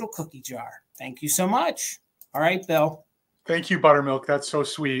pink poodle cookie jar. Thank you so much. All right, Bill. Thank you, Buttermilk. That's so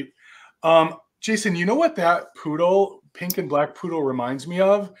sweet. Jason, you know what that poodle, pink and black poodle, reminds me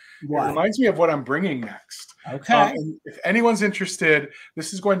of? What? It reminds me of what I'm bringing next. Okay. And if anyone's interested,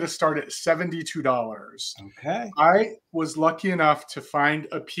 this is going to start at $72. Okay. I was lucky enough to find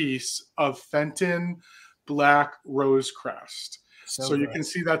a piece of Fenton black rose crest. So you can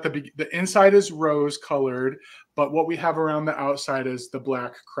see that the inside is rose colored, but what we have around the outside is the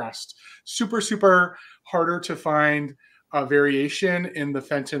black crest. Super, super harder to find a variation in the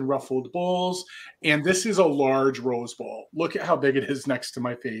Fenton ruffled bowls. And this is a large rose bowl. Look at how big it is next to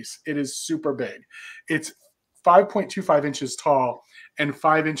my face. It is super big. It's 5.25 inches tall and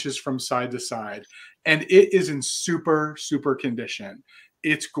 5 inches from side to side. And it is in super, super condition.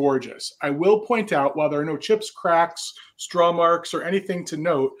 It's gorgeous. I will point out, while there are no chips, cracks, straw marks, or anything to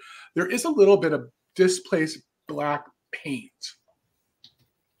note, there is a little bit of displaced black paint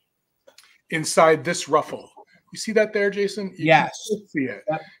inside this ruffle. You see that there, Jason? Yes. You can see it.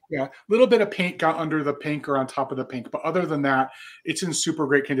 Yep. Yeah. A little bit of paint got under the pink or on top of the pink. But other than that, it's in super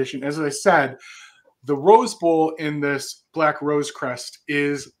great condition. As I said, the rose bowl in this black rose crest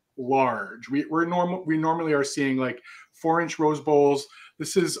is large. We normally are seeing like 4-inch rose bowls.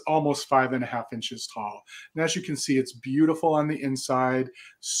 This is almost 5.5 inches tall. And as you can see, it's beautiful on the inside,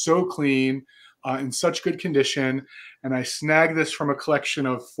 so clean, in such good condition. And I snagged this from a collection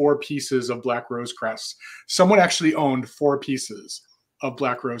of 4 pieces of black rose crest. Someone actually owned 4 pieces of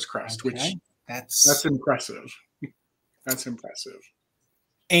black rose crest, which that's impressive. That's impressive.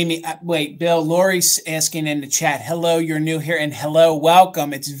 Amy, wait, Bill, Lori's asking in the chat, hello, you're new here, and hello,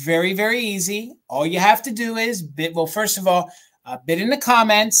 welcome. It's very, very easy. All you have to do is bid. Well, first of all, bid in the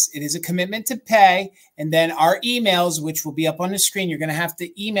comments. It is a commitment to pay. And then our emails, which will be up on the screen, you're going to have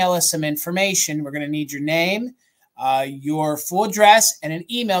to email us some information. We're going to need your name, your full address, and an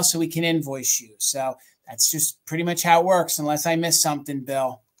email so we can invoice you. So that's just pretty much how it works, unless I missed something,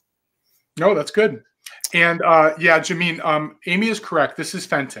 Bill. No, that's good. And yeah, Jameen, Amy is correct. This is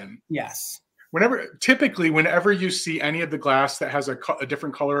Fenton. Yes. Typically, whenever you see any of the glass that has a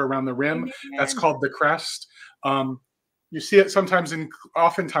different color around the rim, that's called the crest. You see it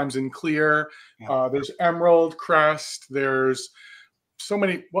oftentimes in clear. Yeah. There's emerald crest. There's so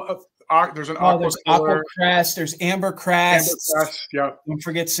many. There's an there's aqua crest. There's amber crest. Amber crest. Yeah. Don't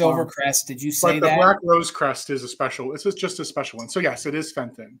forget silver crest. Did you say that? But the black rose crest is a special. It's just a special one. So yes, it is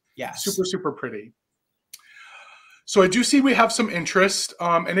Fenton. Yes. Super, super pretty. So I do see we have some interest.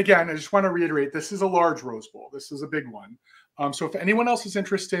 And again, I just want to reiterate, this is a large rose bowl. This is a big one. So if anyone else is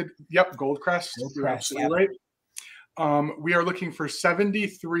interested, yep, gold crest. You're absolutely right. We are looking for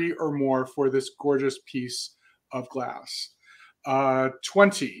 73 or more for this gorgeous piece of glass.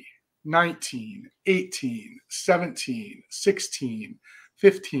 20, 19, 18, 17, 16,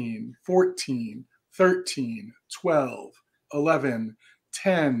 15, 14, 13, 12, 11,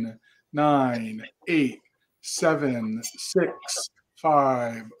 10, 9, 8, 7, 6,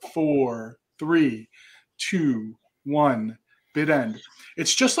 5, 4, 3, 2, 1. Bid end.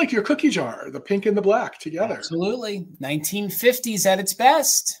 It's just like your cookie jar, the pink and the black together. Absolutely. 1950s at its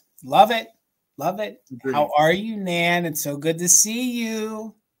best. Love it. Love it. Agreed. How are you, Nan? It's so good to see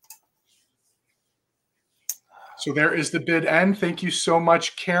you. So there is the bid end. Thank you so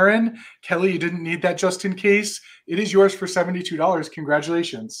much, Karen. Kelly, you didn't need that just in case. It is yours for $72.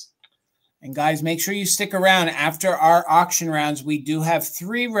 Congratulations. And guys, make sure you stick around. After our auction rounds, we do have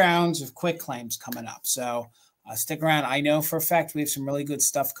 3 rounds of quick claims coming up. So stick around. I know for a fact we have some really good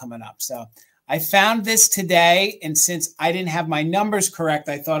stuff coming up. So I found this today, and since I didn't have my numbers correct,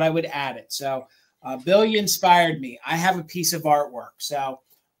 I thought I would add it. So Bill, you inspired me. I have a piece of artwork. So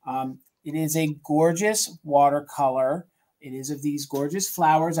it is a gorgeous watercolor. It is of these gorgeous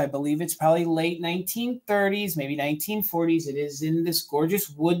flowers. I believe it's probably late 1930s, maybe 1940s. It is in this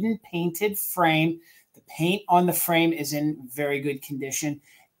gorgeous wooden painted frame. The paint on the frame is in very good condition.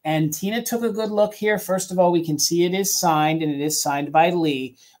 And Tina took a good look here. First of all, we can see it is signed, and it is signed by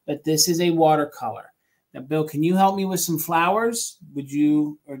Lee, but this is a watercolor. Now, Bill, can you help me with some flowers? Would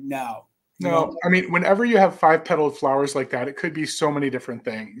you, or no? No, I mean, whenever you have 5-petaled flowers like that, it could be so many different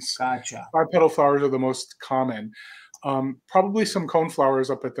things. Gotcha. 5-petaled flowers are the most common. Probably some cone flowers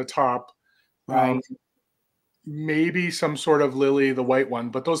up at the top. Right. Maybe some sort of lily, the white one,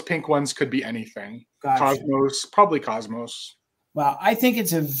 but those pink ones could be anything. Gotcha. Cosmos, probably Cosmos. Well, I think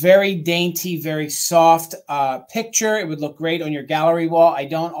it's a very dainty, very soft picture. It would look great on your gallery wall. I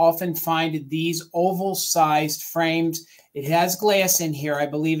don't often find these oval-sized frames. It has glass in here. I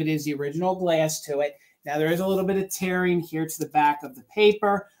believe it is the original glass to it. Now, there is a little bit of tearing here to the back of the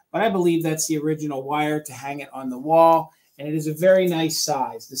paper, but I believe that's the original wire to hang it on the wall, and it is a very nice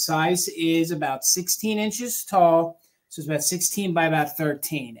size. The size is about 16 inches tall, so it's about 16 by about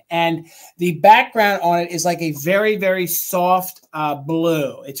 13. And the background on it is like a very, very soft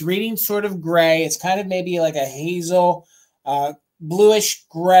blue. It's reading sort of gray. It's kind of maybe like a hazel, bluish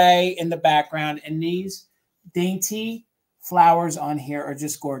gray in the background. And these dainty flowers on here are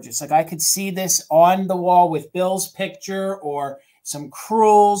just gorgeous. Like I could see this on the wall with Bill's picture or some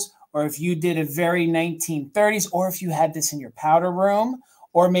crewels, or if you did a very 1930s, or if you had this in your powder room,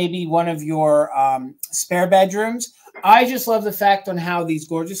 or maybe one of your spare bedrooms. I just love the fact on how these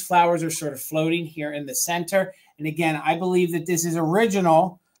gorgeous flowers are sort of floating here in the center. And again, I believe that this is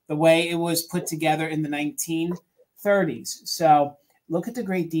original, the way it was put together in the 1930s. So look at the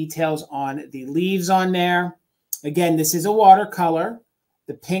great details on the leaves on there. Again, this is a watercolor.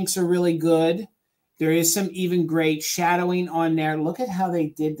 The pinks are really good. There is some even great shadowing on there. Look at how they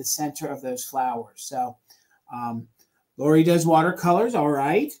did the center of those flowers. So Lori does watercolors. All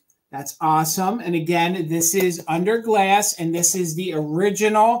right. That's awesome. And again, this is under glass, and this is the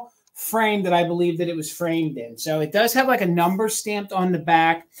original frame that I believe that it was framed in. So it does have like a number stamped on the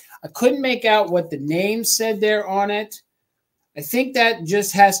back. I couldn't make out what the name said there on it. I think that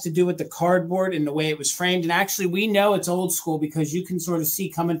just has to do with the cardboard and the way it was framed. And actually, we know it's old school because you can sort of see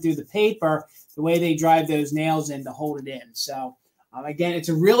coming through the paper the way they drive those nails in to hold it in. So again, it's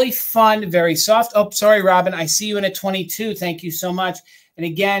a really fun, very soft. Oh, sorry, Robin. I see you in a 22. Thank you so much. And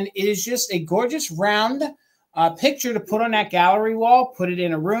again, it is just a gorgeous round picture to put on that gallery wall, put it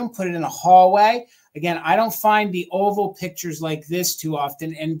in a room, put it in a hallway. Again, I don't find the oval pictures like this too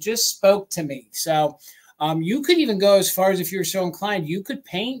often, and just spoke to me. So you could even go as far as, if you're so inclined, you could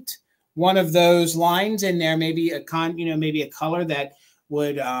paint one of those lines in there, maybe maybe a color that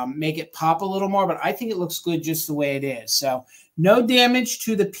would make it pop a little more. But I think it looks good just the way it is. So no damage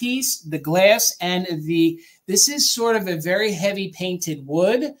to the piece, the glass, and this is sort of a very heavy painted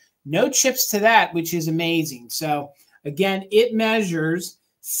wood. No chips to that, which is amazing. So again, it measures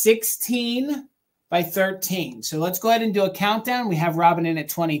 16 by 13. So let's go ahead and do a countdown. We have Robin in at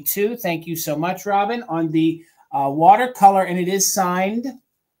 22. Thank you so much, Robin, on the watercolor, and it is signed.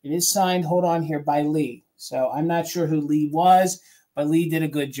 It is signed, hold on here, by Lee. So I'm not sure who Lee was, but Lee did a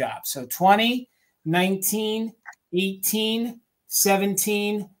good job. So 20, 19, 18,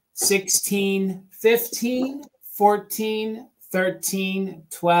 17, 16, 15, 14, 13,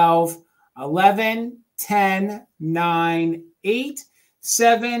 12, 11, 10, 9, 8,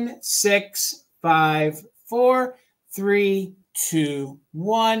 7, 6, 5, 4, 3, 2,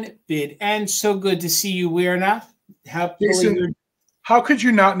 1. Bid end. So good to see you, Weirna. Jason, how could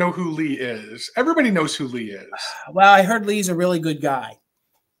you not know who Lee is? Everybody knows who Lee is. Well, I heard Lee's a really good guy.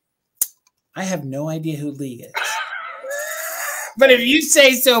 I have no idea who Lee is. But if you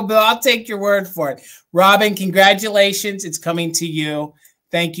say so, Bill, I'll take your word for it. Robin, congratulations. It's coming to you.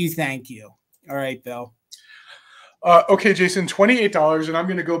 Thank you. Thank you. All right, Bill. Okay, Jason, $28, and I'm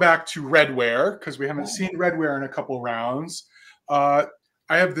going to go back to redware because we haven't seen redware in a couple rounds. I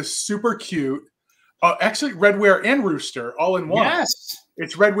have this super cute, actually redware and rooster all in one. Yes.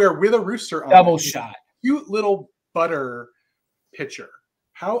 It's redware with a rooster on Double it. shot. Cute little butter pitcher.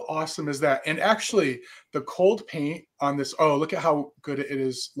 How awesome is that? And actually, the cold paint on this, oh, look at how good it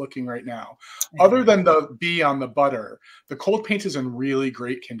is looking right now. Yeah. Other than the bee on the butter, the cold paint is in really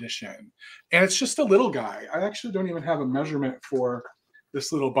great condition. And it's just a little guy. I actually don't even have a measurement for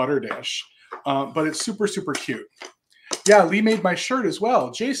this little butter dish, but it's super, super cute. Yeah, Lee made my shirt as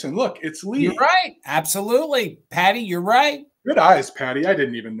well. Jason, look, it's Lee. You're right. Absolutely. Patty, you're right. Good eyes, Patty. I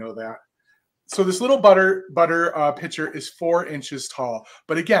didn't even know that. So this little butter pitcher is 4 inches tall.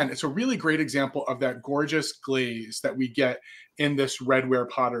 But again, it's a really great example of that gorgeous glaze that we get in this redware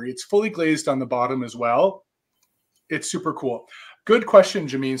pottery. It's fully glazed on the bottom as well. It's super cool. Good question,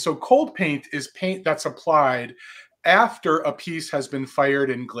 Jameen. So cold paint is paint that's applied after a piece has been fired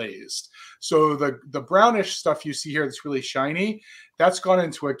and glazed. So the brownish stuff you see here that's really shiny, that's gone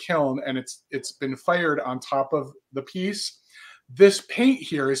into a kiln and it's been fired on top of the piece. This paint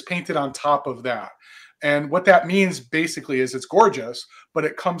here is painted on top of that. And what that means basically is it's gorgeous, but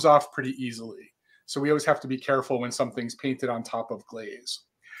it comes off pretty easily. So we always have to be careful when something's painted on top of glaze.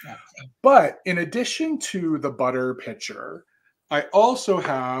 Yeah. But in addition to the butter pitcher, I also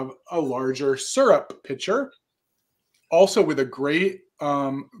have a larger syrup pitcher, also with a great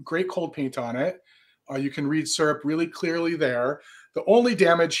cold paint on it. You can read syrup really clearly there. The only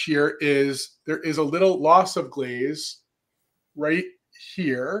damage here is there is a little loss of glaze right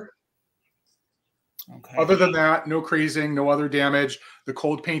here. Okay. Other than that, no crazing, no other damage. The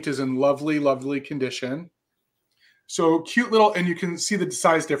cold paint is in lovely, lovely condition. So cute little, and you can see the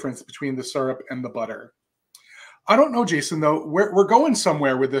size difference between the syrup and the butter. I don't know, Jason, though. We're going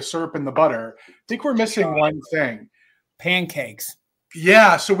somewhere with the syrup and the butter. I think we're missing one thing. Pancakes.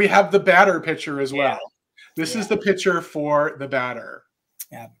 Yeah, so we have the batter pitcher as well. This is the pitcher for the batter.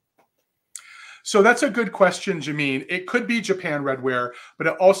 Yeah. So that's a good question, Jameen. It could be Japan redware, but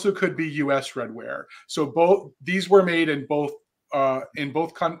it also could be U.S. redware. So both these were made in both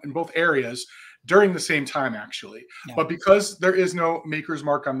areas during the same time, actually. Yeah. But because there is no maker's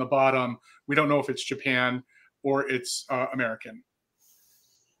mark on the bottom, we don't know if it's Japan or it's American.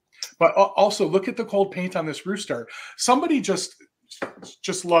 But also look at the cold paint on this rooster. Somebody just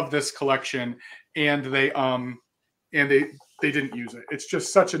loved this collection, and they didn't use it. It's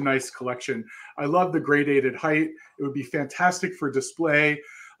just such a nice collection. I love the gradated height. It would be fantastic for display.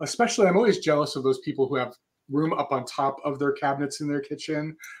 Especially, I'm always jealous of those people who have room up on top of their cabinets in their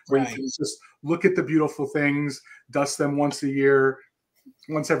kitchen, where you can just look at the beautiful things, dust them once a year,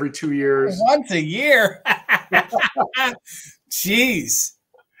 once every 2 years. Once a year? Jeez.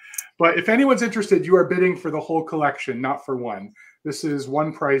 But if anyone's interested, you are bidding for the whole collection, not for one. This is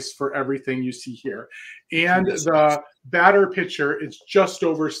one price for everything you see here. And the batter pitcher is just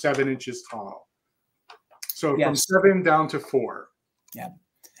over 7 inches tall. So from 7 down to 4. Yeah.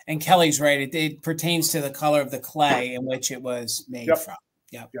 And Kelly's right. It pertains to the color of the clay in which it was made from.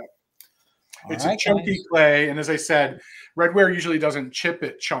 Yep. It's a chunky clay. And as I said, redware usually doesn't chip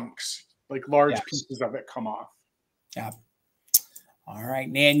at chunks. Like large pieces of it come off. Yeah. All right,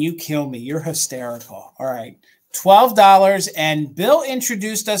 Nan, you kill me. You're hysterical. All right. $12. And Bill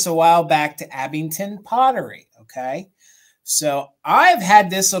introduced us a while back to Abington pottery. Okay. So I've had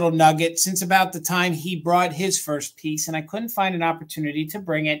this little nugget since about the time he brought his first piece, and I couldn't find an opportunity to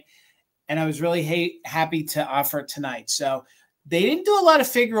bring it. And I was really happy to offer it tonight. So they didn't do a lot of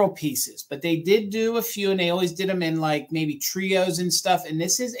figural pieces, but they did do a few, and they always did them in like maybe trios and stuff. And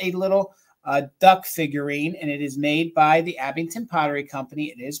this is a little duck figurine, and it is made by the Abington Pottery Company.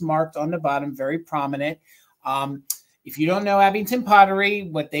 It is marked on the bottom, very prominent. if you don't know Abington Pottery,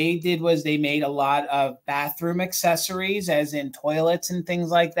 what they did was they made a lot of bathroom accessories, as in toilets and things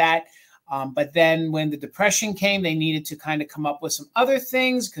like that. But then when the Depression came, they needed to kind of come up with some other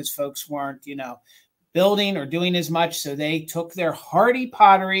things because folks weren't, you know, building or doing as much. So they took their hardy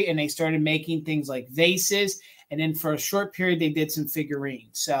pottery and they started making things like vases. And then for a short period, they did some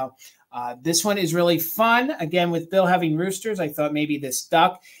figurines. So this one is really fun. Again, with Bill having roosters, I thought maybe this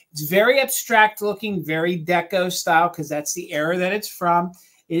duck. It's very abstract looking, very deco style because that's the era that it's from.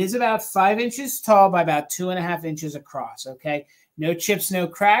 It is about 5 inches tall by about 2.5 inches across, okay? No chips, no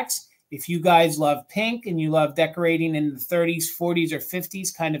cracks. If you guys love pink and you love decorating in the 30s, 40s, or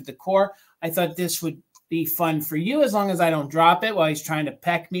 50s kind of decor, I thought this would be fun for you as long as I don't drop it while he's trying to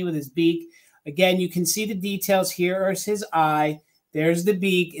peck me with his beak. Again, you can see the details. Here is his eye. There's the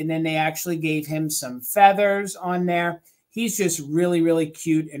beak, and then they actually gave him some feathers on there. He's just really, really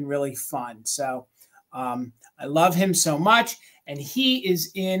cute and really fun. So I love him so much, and he is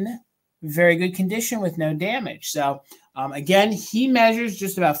in very good condition with no damage. So again, he measures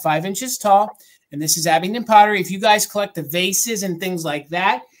just about 5 inches tall, and this is Abington Pottery. If you guys collect the vases and things like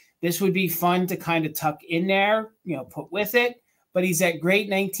that, this would be fun to kind of tuck in there, you know, put with it. But he's that great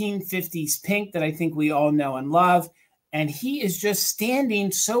 1950s pink that I think we all know and love. And he is just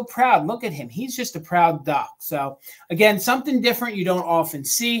standing so proud. Look at him. He's just a proud duck. So, again, something different you don't often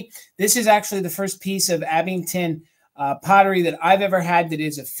see. This is actually the first piece of Abington pottery that I've ever had that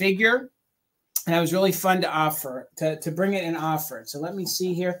is a figure. And it was really fun to offer, to bring it and offer it. So let me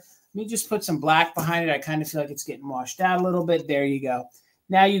see here. Let me just put some black behind it. I kind of feel like it's getting washed out a little bit. There you go.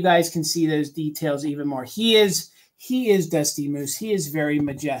 Now you guys can see those details even more. He is Dusty Moose. He is very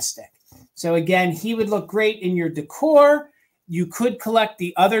majestic. So again, he would look great in your decor. You could collect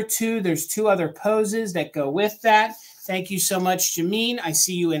the other two. There's 2 other poses that go with that. Thank you so much, Jameen. I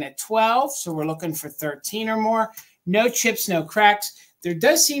see you in at 12, so we're looking for 13 or more. No chips, no cracks. There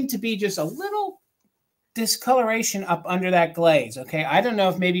does seem to be just a little discoloration up under that glaze, okay? I don't know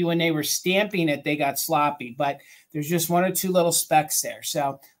if maybe when they were stamping it, they got sloppy, but there's just 1 or 2 little specks there.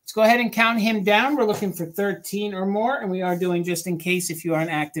 So let's go ahead and count him down. We're looking for 13 or more, and we are doing just in case if you are an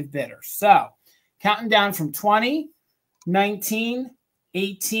active bidder. So counting down from 20, 19,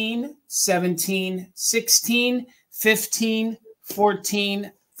 18, 17, 16, 15,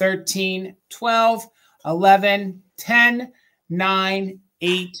 14, 13, 12, 11, 10, 9,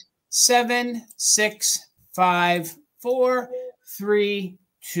 8, 7, 6, 5, 4, 3,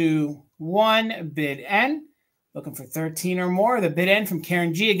 2, 1. Bid end. Looking for 13 or more. The bid end from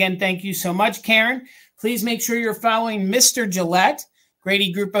Karen G. Again, thank you so much, Karen. Please make sure you're following Mr. Gillette,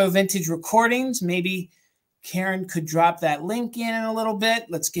 Grady Grupo Vintage Recordings. Maybe Karen could drop that link in a little bit.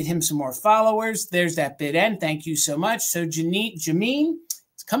 Let's get him some more followers. There's that bid end. Thank you so much. So Jameen,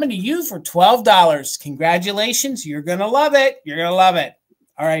 it's coming to you for $12. Congratulations. You're going to love it. You're going to love it.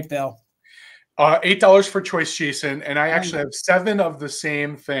 All right, Bill. $8 for choice, Jason. And I actually have 7 of the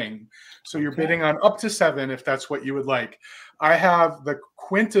same thing. So you're bidding on up to 7 if that's what you would like. I have the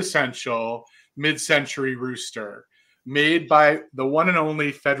quintessential mid-century rooster made by the one and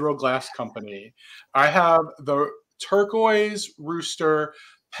only Federal Glass Company. I have the turquoise rooster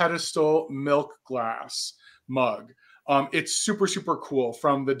pedestal milk glass mug. It's super, super cool,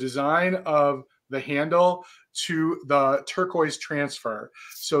 from the design of the handle to the turquoise transfer.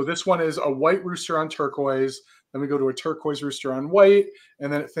 So this one is a white rooster on turquoise. Then we go to a turquoise rooster on white,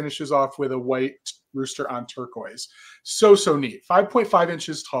 and then it finishes off with a white rooster on turquoise. So, so neat. 5.5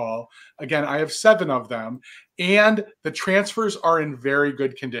 inches tall. Again, I have 7 of them, and the transfers are in very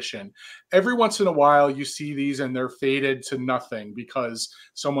good condition. Every once in a while, you see these and they're faded to nothing because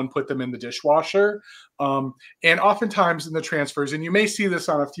someone put them in the dishwasher. And oftentimes in the transfers, and you may see this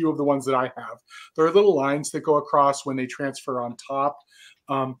on a few of the ones that I have, there are little lines that go across when they transfer on top.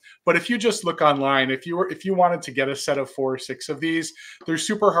 But if you just look online, if you wanted to get a set of 4 or 6 of these, they're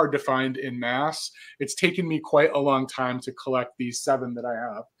super hard to find in mass. It's taken me quite a long time to collect these 7 that I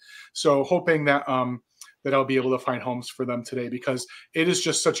have. So hoping that that I'll be able to find homes for them today, because it is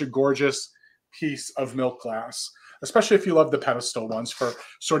just such a gorgeous piece of milk glass, especially if you love the pedestal ones for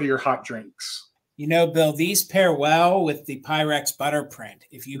sort of your hot drinks. You know, Bill, these pair well with the Pyrex butter print.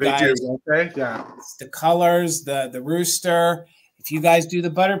 If you guys, do, okay, yeah, the colors, the rooster. If you guys do the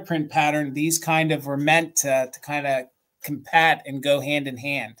butter print pattern, these kind of were meant to kind of compat and go hand in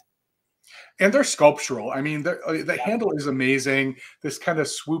hand. And they're sculptural. I mean, the handle is amazing. This kind of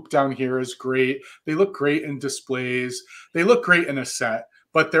swoop down here is great. They look great in displays. They look great in a set,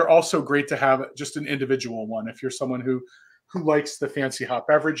 but they're also great to have just an individual one if you're someone who likes the fancy hot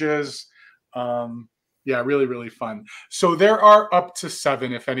beverages. Yeah, really, really fun. So there are up to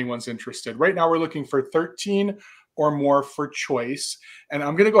 7 if anyone's interested. Right now we're looking for 13 or more for choice. And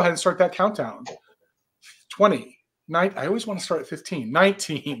I'm going to go ahead and start that countdown. 20. I always want to start at 15.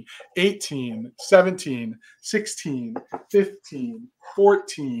 19, 18, 17, 16, 15,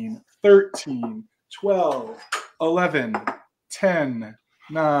 14, 13, 12, 11, 10,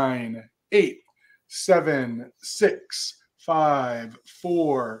 9, 8, 7, 6, 5,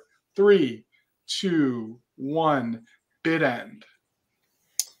 4, 3, 2, 1. Bid end.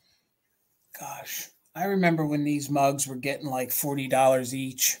 Gosh, I remember when these mugs were getting like $40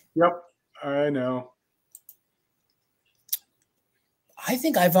 each. Yep, I know. I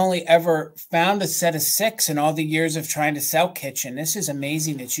think I've only ever found a set of 6 in all the years of trying to sell kitchen. This is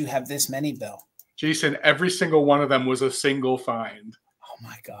amazing that you have this many, Bill. Jason, every single one of them was a single find. Oh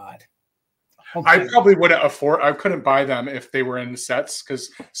my God. Okay. I probably wouldn't afford, I couldn't buy them if they were in sets because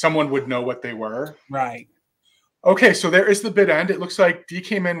someone would know what they were. Right. Okay, so there is the bid end. It looks like D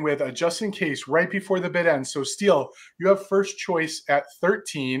came in with a just in case right before the bid end. So Steele, you have first choice at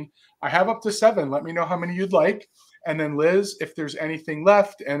 13. I have up to 7. Let me know how many you'd like. And then Liz, if there's anything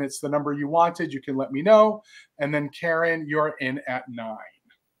left and it's the number you wanted, you can let me know. And then Karen, you're in at 9.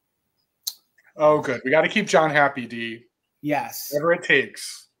 Oh, good. We got to keep John happy, D. Yes. Whatever it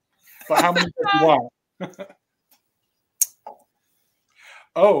takes. But how many do you want?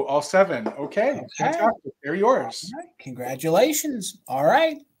 Oh, all 7. Okay. Fantastic. They're yours. All right. Congratulations. All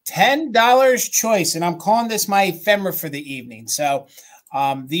right. $10 choice. And I'm calling this my ephemera for the evening. So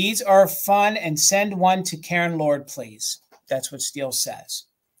these are fun, and send one to Karen Lord, please. That's what Steele says.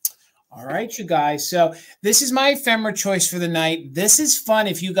 All right, you guys. So this is my ephemera choice for the night. This is fun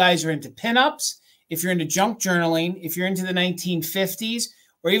if you guys are into pinups, if you're into junk journaling, if you're into the 1950s,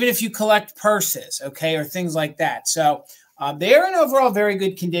 or even if you collect purses, okay, or things like that. So they are in overall very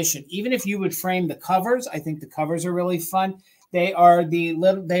good condition. Even if you would frame the covers, I think the covers are really fun. They are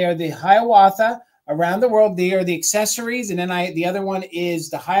the Hiawatha Around the World. They are the accessories, and then the other one is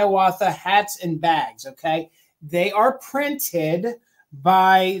the Hiawatha hats and bags. Okay, they are printed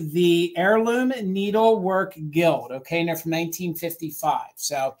by the Heirloom Needlework Guild. Okay, and they're from 1955.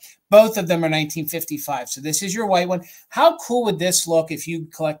 So both of them are 1955. So this is your white one. How cool would this look if you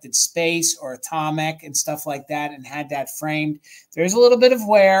collected space or atomic and stuff like that and had that framed? There's a little bit of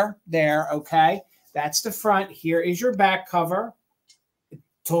wear there. Okay, that's the front. Here is your back cover.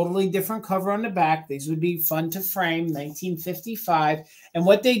 Totally different cover on the back. These would be fun to frame, 1955. And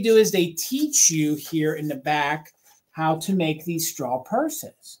what they do is they teach you here in the back how to make these straw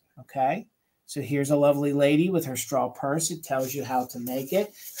purses, okay? So here's a lovely lady with her straw purse. It tells you how to make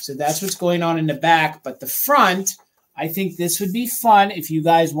it. So that's what's going on in the back. But the front, I think this would be fun if you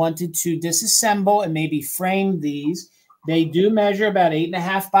guys wanted to disassemble and maybe frame these. They do measure about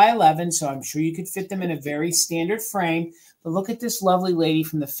 8.5 by 11, so I'm sure you could fit them in a very standard frame. But look at this lovely lady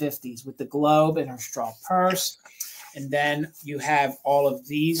from the 50s with the globe and her straw purse. And then you have all of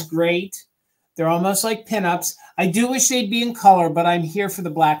these great. They're almost like pinups. I do wish they'd be in color, but I'm here for the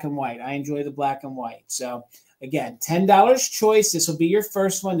black and white. I enjoy the black and white. So, again, $10 choice. This will be your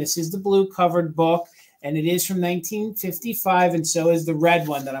first one. This is the blue covered book, and it is from 1955, and so is the red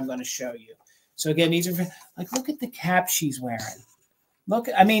one that I'm going to show you. So, again, these are like, look at the cap she's wearing. Look,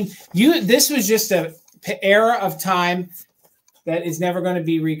 I mean, this was just an era of time that is never going to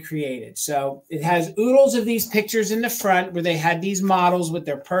be recreated. So it has oodles of these pictures in the front where they had these models with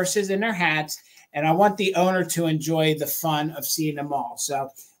their purses and their hats. And I want the owner to enjoy the fun of seeing them all. So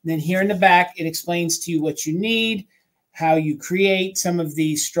then here in the back, it explains to you what you need, how you create some of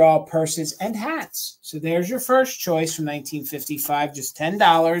these straw purses and hats. So there's your first choice from 1955, just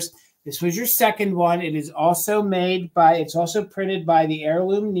 $10. This was your second one. It is also it's also printed by the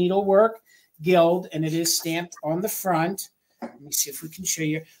Heirloom Needlework Guild, and it is stamped on the front. Let me see if we can show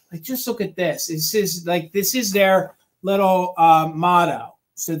you. Like, just look at this. This is their little motto.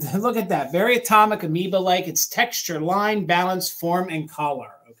 So look at that. Very atomic, amoeba-like. It's texture, line, balance, form, and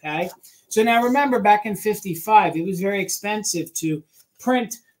color. Okay. So now remember, back in 55, it was very expensive to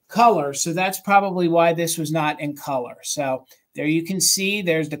print color. So that's probably why this was not in color. So there you can see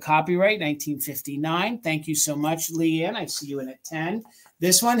there's the copyright, 1959. Thank you so much, Leanne. I see you in at 10.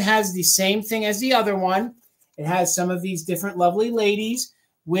 This one has the same thing as the other one. It has some of these different lovely ladies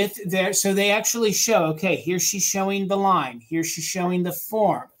with their, so they actually show, okay, here she's showing the line. Here she's showing the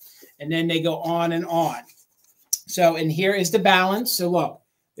form. And then they go on and on. So, and here is the balance. So look,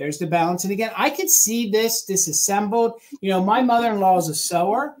 there's the balance. And again, I could see this disassembled. You know, my mother-in-law is a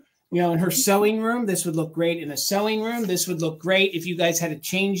sewer. You know, in her sewing room, this would look great in a sewing room. This would look great if you guys had a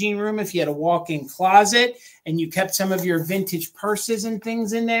changing room, if you had a walk-in closet and you kept some of your vintage purses and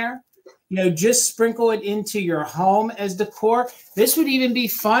things in there. you know, just sprinkle it into your home as decor. This would even be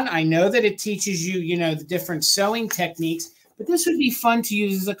fun. I know that it teaches you, you know, the different sewing techniques, but this would be fun to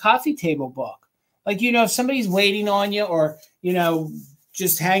use as a coffee table book. Like, you know, if somebody's waiting on you or, you know,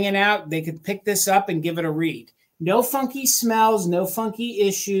 just hanging out, they could pick this up and give it a read. No funky smells, no funky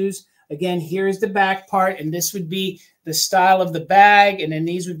issues. Again, here's the back part, and this would be the style of the bag, and then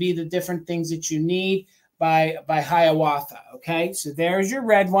these would be the different things that you need by Hiawatha, okay? So there's your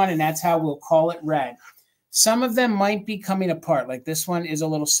red one, and that's how we'll call it red. Some of them might be coming apart, like this one is a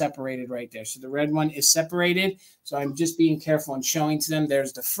little separated right there. So the red one is separated, so I'm just being careful and showing to them.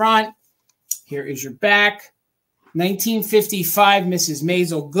 There's the front. Here is your back. 1955 Mrs.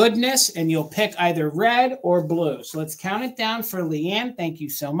 Maisel Goodness, and you'll pick either red or blue. So let's count it down for Leanne. Thank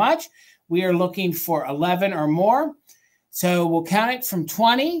you so much. We are looking for 11 or more. So we'll count it from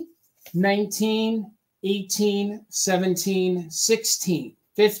 20, 19, 18, 17, 16,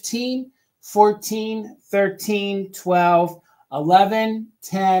 15, 14, 13, 12, 11,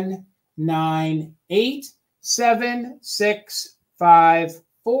 10, 9, 8, 7, 6, 5,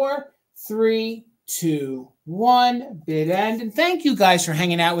 4, 3, 2, 1. Bid end. And thank you guys for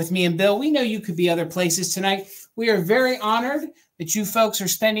hanging out with me and Bill. We know you could be other places tonight. We are very honored that you folks are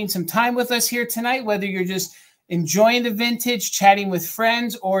spending some time with us here tonight, whether you're just enjoying the vintage, chatting with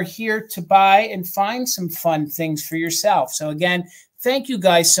friends, or here to buy and find some fun things for yourself. So again, thank you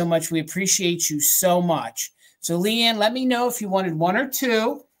guys so much. We appreciate you so much. So Leanne, let me know if you wanted one or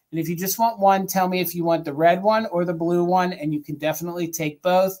two. And if you just want one, tell me if you want the red one or the blue one, and you can definitely take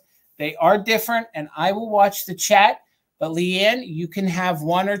both. They are different, and I will watch the chat. But Leanne, you can have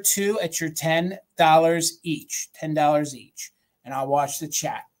one or two at your $10 each, $10 each. And I'll watch the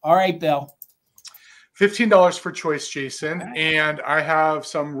chat. All right, Bill. $15 for choice, Jason. Okay. And I have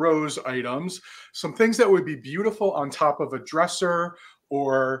some rose items, some things that would be beautiful on top of a dresser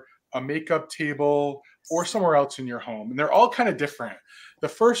or a makeup table or somewhere else in your home. And they're all kind of different. The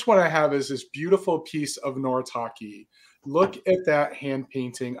first one I have is this beautiful piece of Noritake. Look at that hand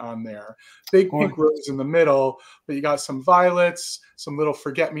painting on there. Big pink rose in the middle, but you got some violets, some little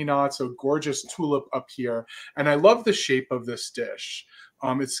forget-me-nots, a gorgeous tulip up here. And I love the shape of this dish.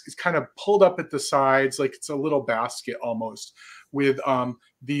 It's kind of pulled up at the sides, like it's a little basket almost, with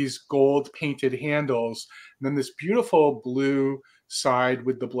these gold painted handles. And then this beautiful blue side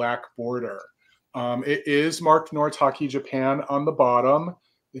with the black border. It is marked Noritake Japan on the bottom,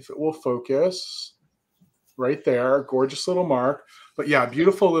 if it will focus. Right there, gorgeous little mark. But yeah,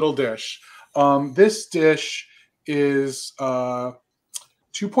 beautiful little dish. This dish is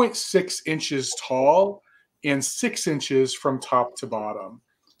 2.6 inches tall and 6 inches from top to bottom.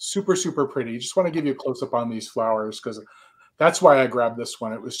 Super, super pretty. Just want to give you a close-up on these flowers because that's why I grabbed this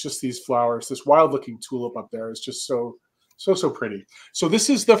one. It was just these flowers. This wild-looking tulip up there is just so pretty. So this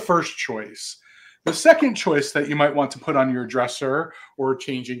is the first choice. The second choice that you might want to put on your dresser or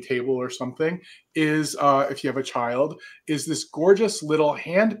changing table or something is, if you have a child, is this gorgeous little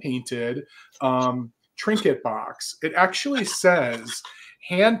hand-painted trinket box. It actually says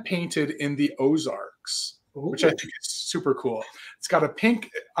hand-painted in the Ozarks, which I think is super cool. It's got a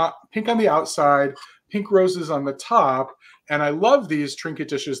pink on the outside, pink roses on the top, and I love these trinket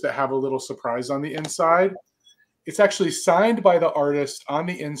dishes that have a little surprise on the inside. It's actually signed by the artist on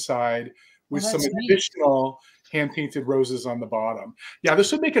the inside, with some additional hand-painted roses on the bottom. Yeah,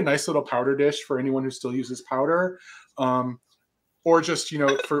 this would make a nice little powder dish for anyone who still uses powder, or just, you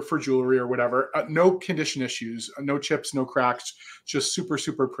know, for jewelry or whatever. No condition issues, no chips, no cracks, just super,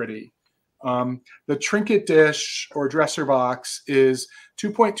 super pretty. The trinket dish or dresser box is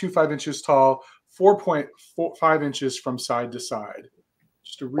 2.25 inches tall, 4.5 inches from side to side.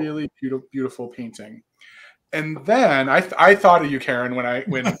 Just a really beautiful painting. And then I thought of you, Karen, when I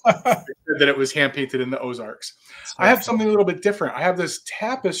said that it was hand painted in the Ozarks. I have something a little bit different. I have this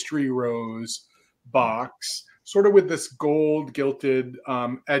tapestry rose box, sort of with this gold gilded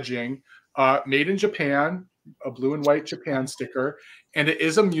edging, made in Japan, a blue and white Japan sticker, and it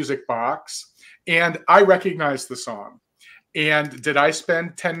is a music box. And I recognize the song. And did I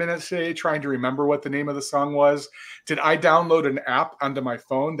spend 10 minutes today trying to remember what the name of the song was? Did I download an app onto my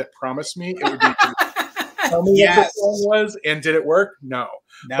phone that promised me it would be? Tell me what the song was, and did it work? No.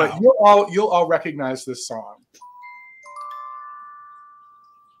 But you'll all recognize this song.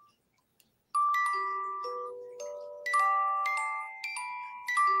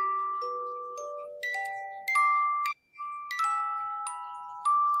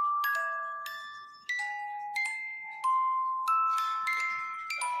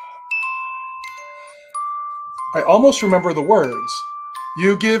 I almost remember the words.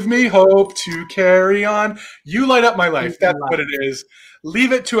 You give me hope to carry on. You light up my life. That's what it is.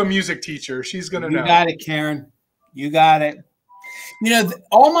 Leave it to a music teacher. She's going to know. You got it, Karen. You got it. You know,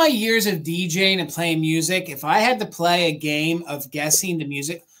 all my years of DJing and playing music, if I had to play a game of guessing the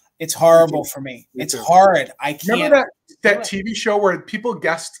music, it's horrible for me. It's horrid. I can't. Remember that TV show where people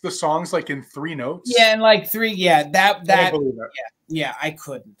guessed the songs like in 3 notes? Yeah, and like 3. Yeah, that. Yeah, I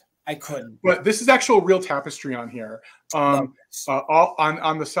couldn't. But this is actual real tapestry on here. All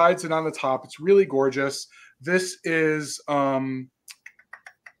on the sides and on the top. It's really gorgeous. This is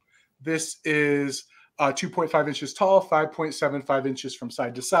 2.5 inches tall, 5.75 inches from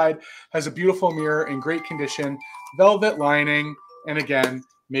side to side. Has a beautiful mirror in great condition, velvet lining, and again,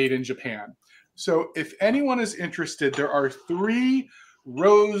 made in Japan. So if anyone is interested, there are 3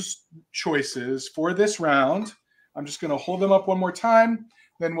 rose choices for this round. I'm just going to hold them up one more time,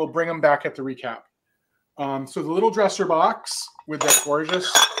 then we'll bring them back at the recap. So the little dresser box with that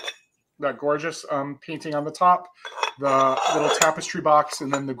gorgeous painting on the top, the little tapestry box,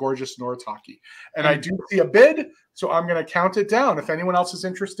 and then the gorgeous Noritake. And I do see a bid, so I'm going to count it down. If anyone else is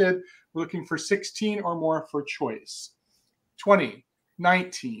interested, we're looking for 16 or more for choice. 20,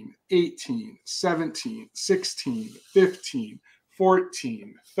 19, 18, 17, 16, 15,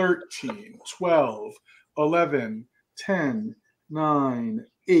 14, 13, 12, 11, 10, 9,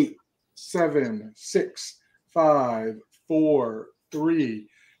 8, 7, 6, 5, 4, 3,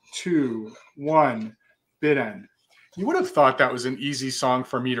 2, 1. Bid end. You would have thought that was an easy song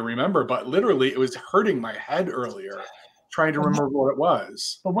for me to remember, but literally it was hurting my head earlier trying to remember what it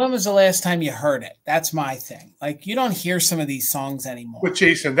was. But when was the last time you heard it? That's my thing. Like, you don't hear some of these songs anymore. But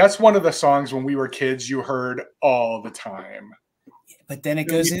Jason, that's one of the songs when we were kids you heard all the time. But then it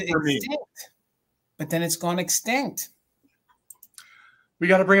goes extinct. But then it's gone extinct. We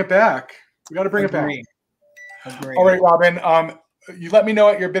got to bring it back. We got to bring it back. Agreed. All right, Robin. You let me know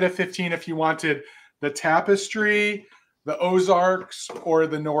at your bid of 15 if you wanted the tapestry, the Ozarks, or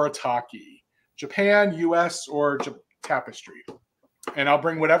the Noritake. Japan, US, or tapestry. And I'll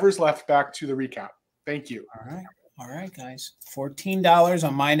bring whatever's left back to the recap. Thank you. All right, guys. $14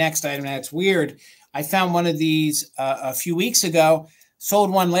 on my next item. That's weird. I found one of these a few weeks ago,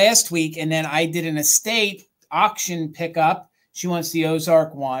 sold one last week, and then I did an estate auction pickup. She wants the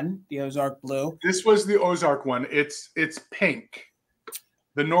Ozark one, the Ozark blue. This was the Ozark one. It's pink.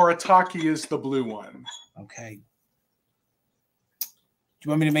 The Noritake is the blue one. Okay. Do you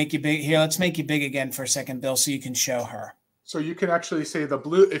want me to make you big? Here, let's make you big again for a second, Bill, so you can show her. So you can actually say the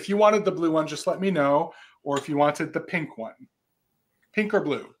blue. If you wanted the blue one, just let me know. Or if you wanted the pink one. Pink or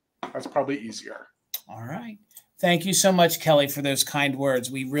blue. That's probably easier. All right. Thank you so much, Kelly, for those kind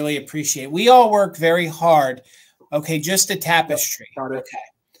words. We really appreciate it. We all work very hard. Okay, just a tapestry. Got it. Okay.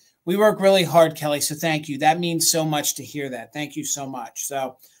 We work really hard, Kelly, so thank you. That means so much to hear that. Thank you so much.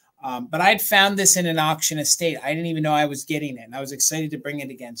 So, but I'd found this in an auction estate. I didn't even know I was getting it, and I was excited to bring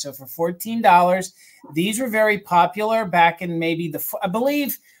it again. So for $14, these were very popular back in maybe I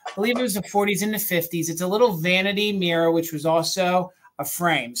believe it was the 40s and the 50s. It's a little vanity mirror, which was also a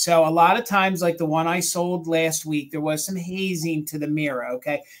frame. So a lot of times, like the one I sold last week, there was some hazing to the mirror,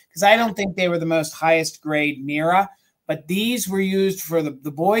 okay? Because I don't think they were the most highest grade mirror. But these were used for the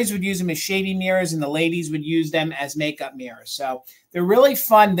boys would use them as shady mirrors and the ladies would use them as makeup mirrors. So they're really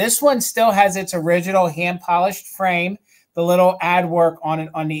fun. This one still has its original hand-polished frame, the little ad work on it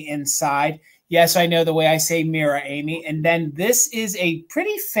on the inside. Yes, I know the way I say mirror, Amy. And then this is a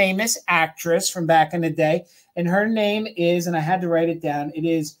pretty famous actress from back in the day. And her name is, and I had to write it down, it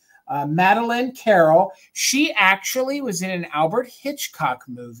is Madeleine Carroll. She actually was in an Albert Hitchcock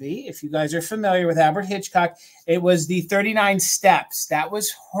movie. If you guys are familiar with Albert Hitchcock, it was the 39 Steps. That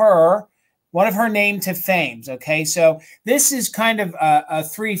was her, one of her name to fames. Okay, so this is kind of a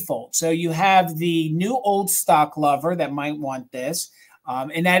threefold. So you have the new old stock lover that might want this,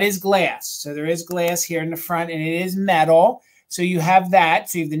 and that is glass. So there is glass here in the front, and it is metal. So you have that.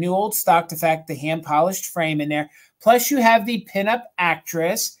 So you have the new old stock, the fact the hand-polished frame in there. Plus you have the pinup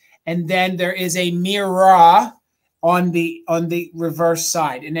actress. And then there is a mirror on the reverse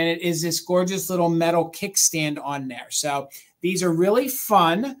side. And then it is this gorgeous little metal kickstand on there. So these are really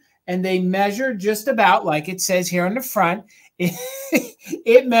fun. And they measure just about, like it says here on the front,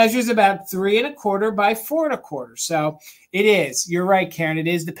 it measures about 3 1/4 by 4 1/4. So it is. You're right, Karen. It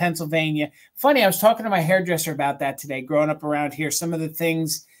is the Pennsylvania. Funny, I was talking to my hairdresser about that today, growing up around here. Some of the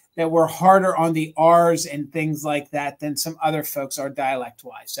things that were harder on the R's and things like that than some other folks are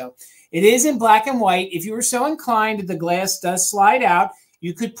dialect-wise. So it is in black and white. If you were so inclined, the glass does slide out.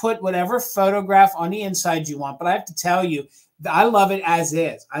 You could put whatever photograph on the inside you want. But I have to tell you, I love it as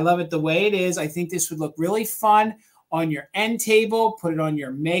is. I love it the way it is. I think this would look really fun on your end table, put it on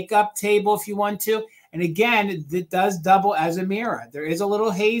your makeup table if you want to. And again, it does double as a mirror. There is a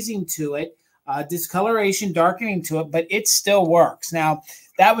little hazing to it, discoloration, darkening to it, but it still works. Now,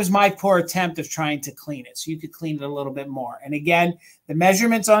 that was my poor attempt of trying to clean it. So you could clean it a little bit more. And again, the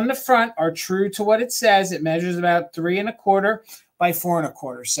measurements on the front are true to what it says. It measures about 3 1/4 by 4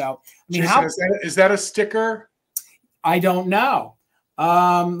 1/4. So, I mean, Jason, is that a sticker? I don't know.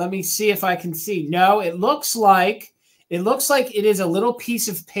 Let me see if I can see. No, it looks like it is a little piece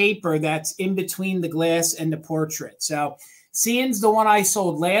of paper that's in between the glass and the portrait. So, seeing the one I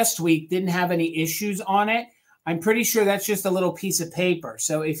sold last week didn't have any issues on it. I'm pretty sure that's just a little piece of paper.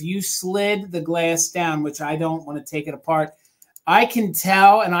 So if you slid the glass down, which I don't want to take it apart, I can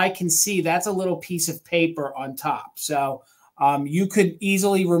tell and I can see that's a little piece of paper on top. So you could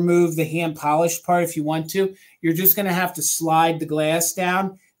easily remove the hand polished part if you want to. You're just going to have to slide the glass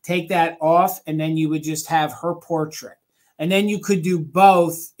down, take that off, and then you would just have her portrait. And then you could do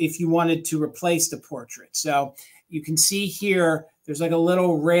both if you wanted to replace the portrait. So you can see here, there's like a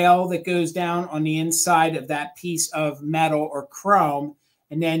little rail that goes down on the inside of that piece of metal or chrome,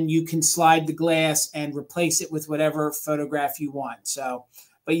 and then you can slide the glass and replace it with whatever photograph you want. So,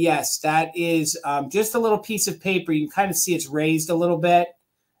 but yes, that is just a little piece of paper. You can kind of see it's raised a little bit.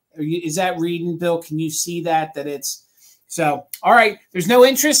 Is that reading, Bill? Can you see that it's so? All right, there's no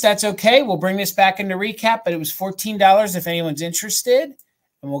interest. That's okay. We'll bring this back into recap, but it was $14 if anyone's interested,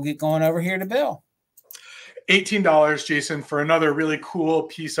 and we'll get going over here to Bill. $18, Jason, for another really cool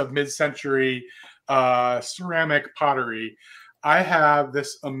piece of mid-century ceramic pottery. I have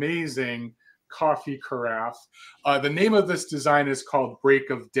this amazing coffee carafe. The name of this design is called Break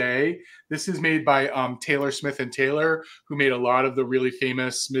of Day. This is made by Taylor Smith & Taylor, who made a lot of the really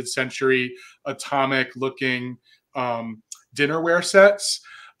famous mid-century atomic-looking dinnerware sets.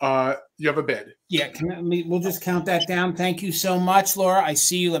 You have a bid. Yeah, we'll just count that down. Thank you so much, Laura. I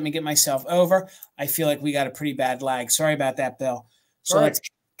see you. Let me get myself over. I feel like we got a pretty bad lag. Sorry about that, Bill. So let's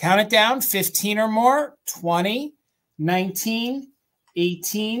count it down. 15 or more, 20, 19,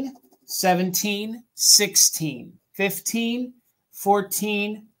 18, 17, 16, 15,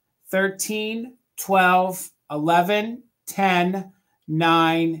 14, 13, 12, 11, 10,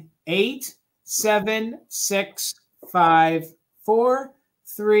 9, 8, 7, 6, 5, 4,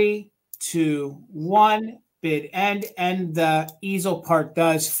 3, 2, 1. Bid end. And the easel part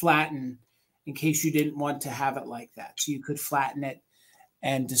does flatten in case you didn't want to have it like that. So you could flatten it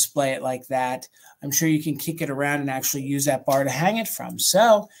and display it like that. I'm sure you can kick it around and actually use that bar to hang it from.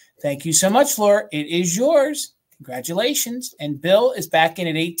 So thank you so much, Laura. It is yours. Congratulations. And Bill is back in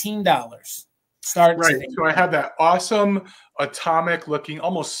at $18. Start right. today. So I have that awesome atomic looking,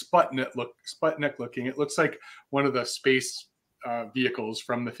 almost Sputnik looking. It looks like one of the space vehicles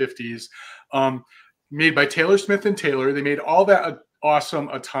from the 50s, made by Taylor Smith & Taylor. They made all that awesome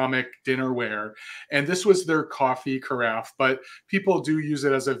atomic dinnerware, and this was their coffee carafe, but people do use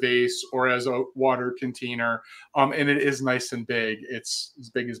it as a vase or as a water container, and it is nice and big. It's as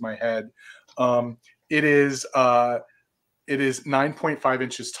big as my head. It is 9.5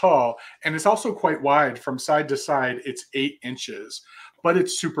 inches tall, and it's also quite wide from side to side. It's 8 inches, but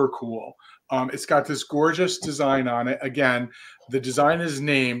it's super cool. It's got this gorgeous design on it. Again, the design is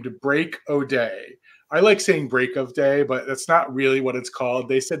named Break O Day. I like saying Break of Day, but that's not really what it's called.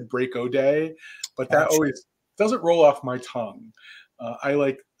 They said Break O Day, but that always doesn't roll off my tongue. I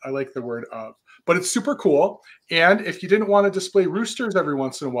like the word of, but it's super cool. And if you didn't want to display roosters every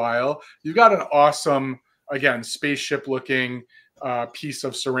once in a while, you've got an awesome, again, spaceship looking piece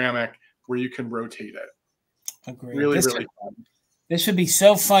of ceramic where you can rotate it. Agreed. Really fun. This would be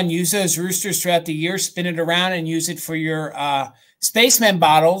so fun. Use those roosters throughout the year, spin it around and use it for your spaceman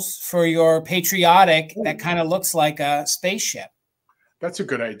bottles for your patriotic. That kind of looks like a spaceship. That's a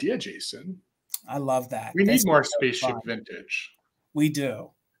good idea, Jason. I love that. We need more spaceship vintage. We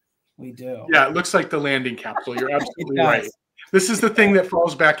do. We do. Yeah, it looks like the landing capsule. You're absolutely right. This is the thing that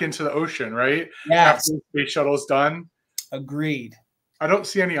falls back into the ocean, right? Yes. After the space shuttle's done. Agreed. I don't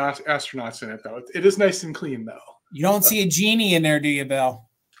see any astronauts in it, though. It is nice and clean, though. You don't see a genie in there, do you, Bill?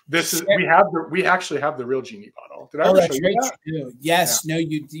 This is we actually have the real genie bottle. Did I ever show you that? Yes, yeah. No,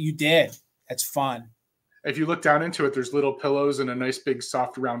 you did. That's fun. If you look down into it, there's little pillows and a nice big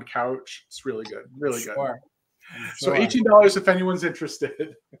soft round couch. It's really good. Really good. So $18 if anyone's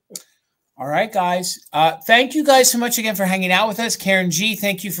interested. All right, guys. Thank you guys so much again for hanging out with us. Karen G,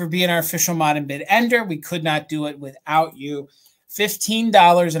 thank you for being our official Mod and Bid ender. We could not do it without you.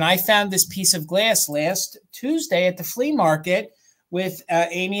 $15. And I found this piece of glass last Tuesday at the flea market with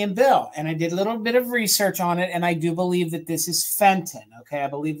Amy and Bill. And I did a little bit of research on it, and I do believe that this is Fenton. Okay, I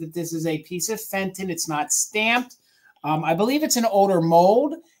believe that this is a piece of Fenton. It's not stamped. I believe it's an older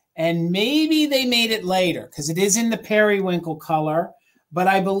mold, and maybe they made it later because it is in the periwinkle color. But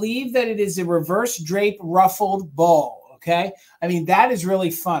I believe that it is a reverse drape ruffled bowl. Okay. I mean, that is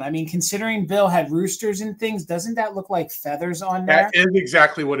really fun. I mean, considering Bill had roosters and things, doesn't that look like feathers on there? That is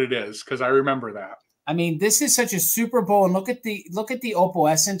exactly what it is, because I remember that. I mean, this is such a super bowl, and look at the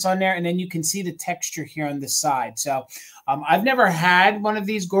opalescence on there, and then you can see the texture here on the side. So I've never had one of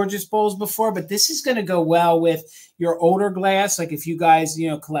these gorgeous bowls before, but this is going to go well with your older glass, like if you guys,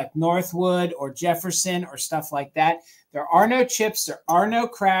 collect Northwood or Jefferson or stuff like that. There are no chips. There are no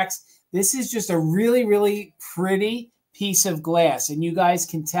cracks. This is just a really, really pretty piece of glass, and you guys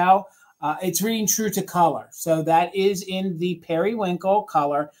can tell it's reading true to color. So that is in the periwinkle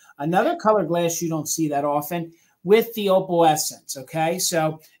color. Another color glass you don't see that often with the opalescence, okay?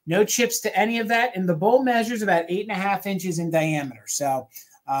 So no chips to any of that, and the bowl measures about 8.5 inches in diameter. So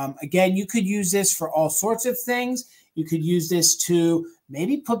again, you could use this for all sorts of things. You could use this to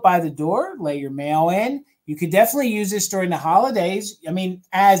maybe put by the door, lay your mail in. You could definitely use this during the holidays. I mean,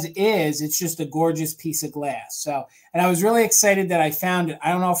 as is, it's just a gorgeous piece of glass. So, and I was really excited that I found it.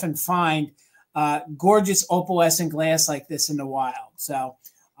 I don't often find gorgeous opalescent glass like this in the wild. So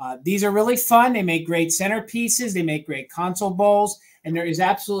these are really fun. They make great centerpieces. They make great console bowls. And there is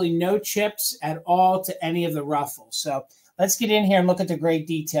absolutely no chips at all to any of the ruffles. So let's get in here and look at the great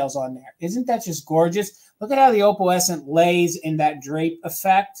details on there. Isn't that just gorgeous? Look at how the opalescent lays in that drape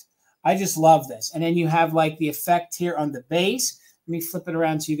effect. I just love this. And then you have like the effect here on the base. Let me flip it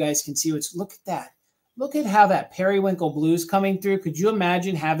around so you guys can see what's, look at that. Look at how that periwinkle blue is coming through. Could you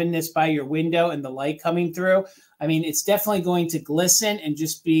imagine having this by your window and the light coming through? I mean, it's definitely going to glisten and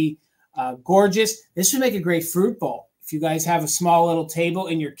just be gorgeous. This would make a great fruit bowl. If you guys have a small little table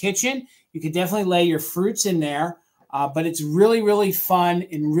in your kitchen, you could definitely lay your fruits in there. But it's really, really fun,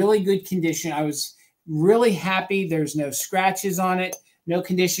 in really good condition. I was really happy. There's no scratches on it. No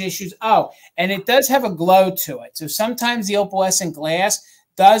condition issues. Oh, and it does have a glow to it. So sometimes the opalescent glass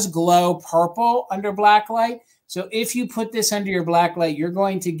does glow purple under black light. So if you put this under your black light, you're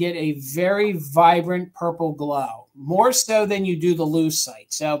going to get a very vibrant purple glow, more so than you do the lucite.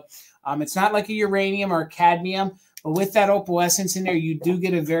 So it's not like a uranium or a cadmium, but with that opalescence in there, you do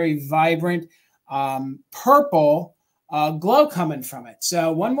get a very vibrant purple glow coming from it.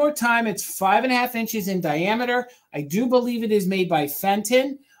 So one more time, it's 5.5 inches in diameter. I do believe it is made by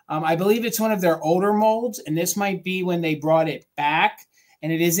Fenton. I believe it's one of their older molds, and this might be when they brought it back.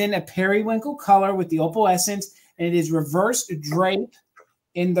 And it is in a periwinkle color with the opalescence, and it is reversed drape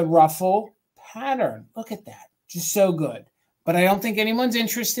in the ruffle pattern. Look at that. Just so good. But I don't think anyone's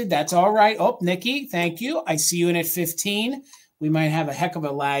interested. That's all right. Oh, Nikki, thank you. I see you in at 15. We might have a heck of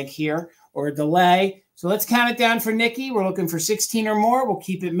a lag here or a delay. So let's count it down for Nikki. We're looking for 16 or more. We'll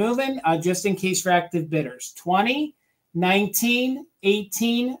keep it moving just in case for active bidders. 20, 19,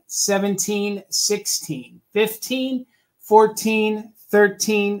 18, 17, 16, 15, 14,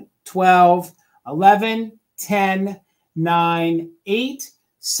 13, 12, 11, 10, 9, 8,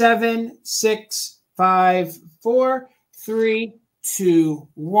 7, 6, 5, 4, 3, 2,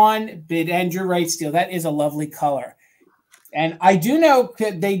 1. Bid end. You're right, Steele. That is a lovely color. And I do know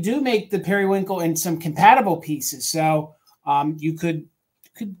they do make the periwinkle in some compatible pieces. So you could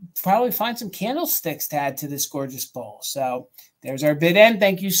probably find some candlesticks to add to this gorgeous bowl. So there's our bid end.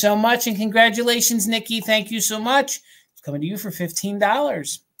 Thank you so much. And congratulations, Nikki. Thank you so much. It's coming to you for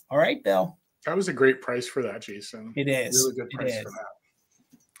 $15. All right, Bill. That was a great price for that, Jason. It is. Really good price for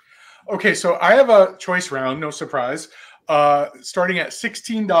that. Okay, so I have a choice round, no surprise. Starting at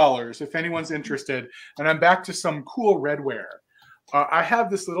 $16 if anyone's interested, and I'm back to some cool redware. I have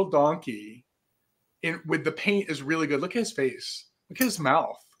this little donkey with the paint is really good. Look at his face. Look at his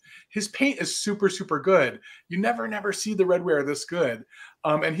mouth. His paint is super, super good. You never see the redware this good.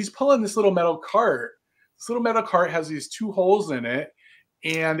 And he's pulling this little metal cart. This little metal cart has these 2 holes in it,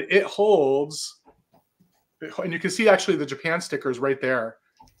 and it holds, and you can see actually the Japan stickers right there.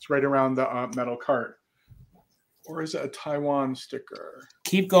 It's right around the metal cart. Or is it a Taiwan sticker?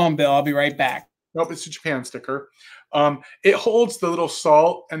 Keep going, Bill. I'll be right back. Nope, it's a Japan sticker. It holds the little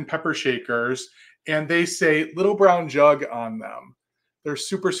salt and pepper shakers, and they say Little Brown Jug on them. They're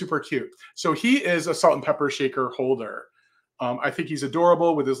super, super cute. So he is a salt and pepper shaker holder. I think he's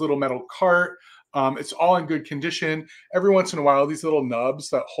adorable with his little metal cart. It's all in good condition. Every once in a while, these little nubs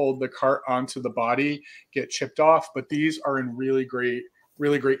that hold the cart onto the body get chipped off, but these are in really great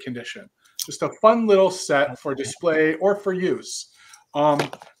condition. Just a fun little set for display or for use.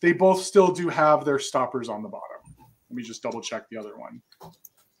 They both still do have their stoppers on the bottom. Let me just double check the other one.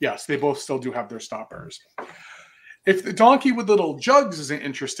 Yes, they both still do have their stoppers. If the donkey with little jugs isn't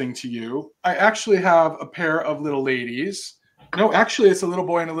interesting to you, I actually have a pair of little ladies. No, actually, it's a little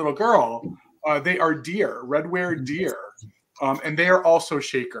boy and a little girl. They are deer, red-ware deer, and they are also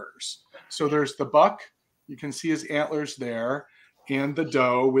shakers. So there's the buck. You can see his antlers there, and the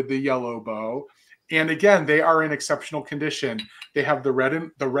doe with the yellow bow. And again, they are in exceptional condition. They have the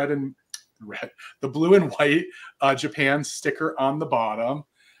blue and white Japan sticker on the bottom,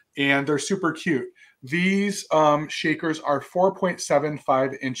 and they're super cute. These shakers are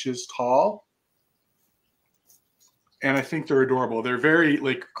 4.75 inches tall, and I think they're adorable. They're very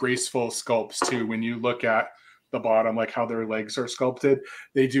like graceful sculpts too. When you look at the bottom, like how their legs are sculpted,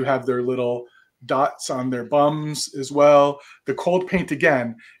 they do have their little dots on their bums as well. The cold paint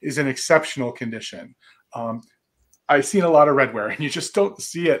again is in exceptional condition. I've seen a lot of red wear, and you just don't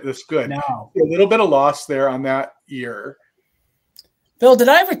see it this good. No. A little bit of loss there on that ear. Bill, did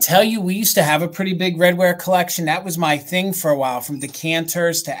I ever tell you we used to have a pretty big redware collection? That was my thing for a while, from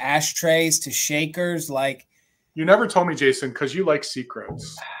decanters to ashtrays to shakers. Like, you never told me, Jason, because you like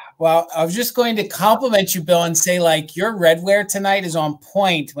secrets. Well, I was just going to compliment you, Bill, and say, like, your redware tonight is on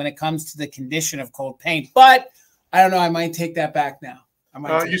point when it comes to the condition of cold paint. But I don't know. I might take that back now.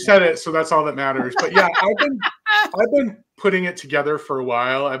 You said it, so that's all that matters. But yeah, I've been putting it together for a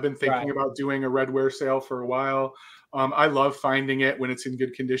while. I've been thinking about doing a redware sale for a while. I love finding it when it's in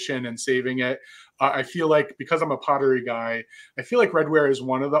good condition and saving it. I feel like, because I'm a pottery guy, I feel like redware is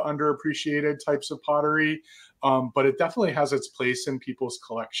one of the underappreciated types of pottery, but it definitely has its place in people's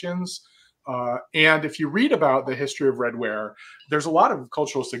collections. And if you read about the history of redware, there's a lot of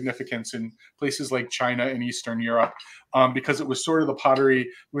cultural significance in places like China and Eastern Europe, because it was sort of the pottery, it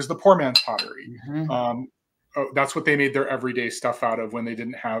was the poor man's pottery. That's what they made their everyday stuff out of when they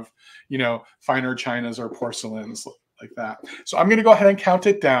didn't have, you know, finer chinas or porcelains like that. So I'm going to go ahead and count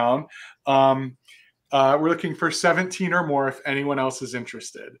it down. We're looking for 17 or more if anyone else is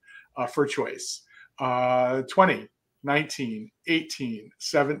interested for choice. 20, 19, 18,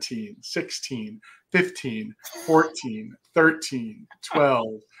 17, 16, 15, 14, 13, 12,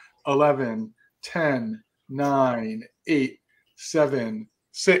 11, 10, 9, 8, 7,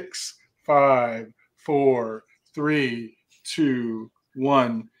 6, 5, 4, 3, 2,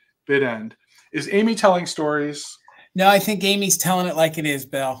 1. Bid end. Is Amy telling stories? No, I think Amy's telling it like it is,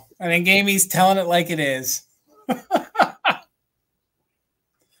 Bill. I think Amy's telling it like it is.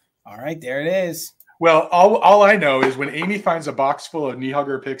 All right, there it is. Well, all I know is when Amy finds a box full of knee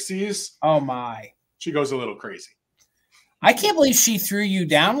hugger pixies, oh my, she goes a little crazy. I can't believe she threw you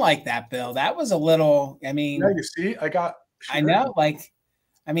down like that, Bill. That was a little, I mean. Yeah, you see, I know, like,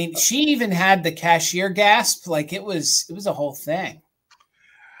 I mean, she even had the cashier gasp. Like, it was a whole thing.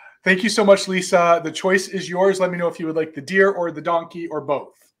 Thank you so much, Lisa. The choice is yours. Let me know if you would like the deer or the donkey or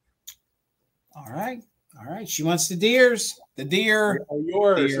both. All right. All right. She wants the deers. The deer. Oh,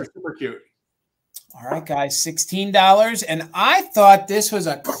 yours. They're super cute. All right, guys, $16. And I thought this was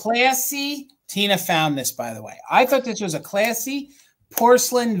a classy, Tina found this, by the way. I thought this was a classy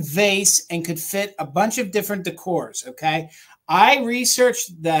porcelain vase and could fit a bunch of different decors, okay? I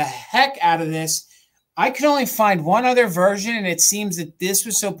researched the heck out of this. I could only find one other version, and it seems that this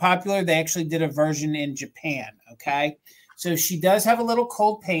was so popular, they actually did a version in Japan, okay? So she does have a little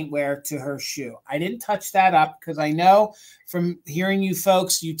cold paint wear to her shoe. I didn't touch that up because I know from hearing you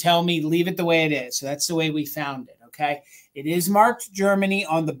folks, you tell me leave it the way it is. So that's the way we found it, okay? It is marked Germany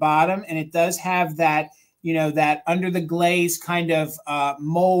on the bottom, and it does have that, you know, that under the glaze kind of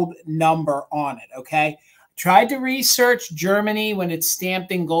mold number on it, okay? Tried to research Germany when it's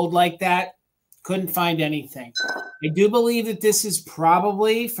stamped in gold like that. Couldn't find anything. I do believe that this is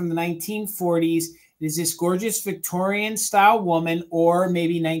probably from the 1940s. It is this gorgeous Victorian-style woman, or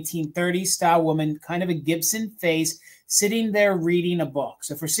maybe 1930s-style woman, kind of a Gibson face, sitting there reading a book.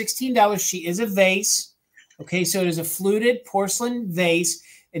 So for $16, she is a vase. Okay, so it is a fluted porcelain vase,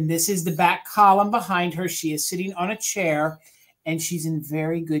 and this is the back column behind her. She is sitting on a chair, and she's in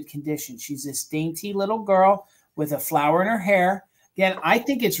very good condition. She's this dainty little girl with a flower in her hair. Again, I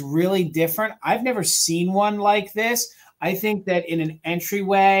think it's really different. I've never seen one like this. I think that in an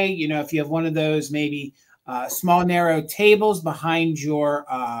entryway, you know, if you have one of those maybe small, narrow tables behind your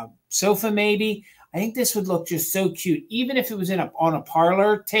sofa maybe, I think this would look just so cute. Even if it was on a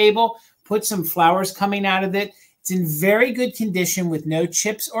parlor table, put some flowers coming out of it. It's in very good condition with no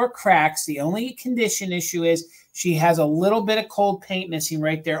chips or cracks. The only condition issue is she has a little bit of cold paint missing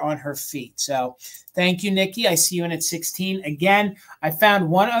right there on her feet. So thank you, Nikki. I see you in at 16. Again, I found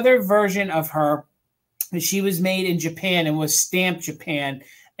one other version of her. She was made in Japan and was stamped Japan,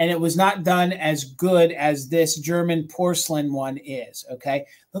 and it was not done as good as this German porcelain one is, okay?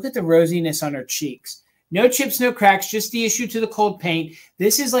 Look at the rosiness on her cheeks. No chips, no cracks, just the issue to the cold paint.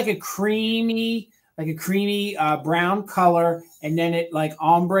 This is like a creamy brown color, and then it like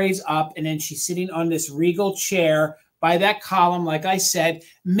ombres up, and then she's sitting on this regal chair by that column. Like I said,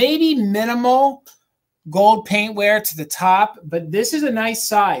 maybe minimal gold paint wear to the top, but this is a nice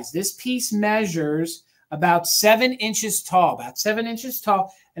size. This piece measures about 7 inches tall,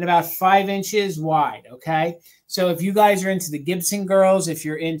 and about 5 inches wide, okay? So if you guys are into the Gibson girls, if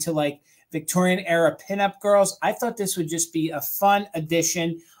you're into like Victorian era pinup girls, I thought this would just be a fun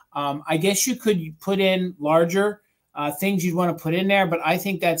addition. I guess you could put in larger things you'd want to put in there, but I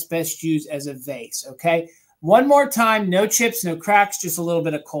think that's best used as a vase, okay? One more time, no chips, no cracks, just a little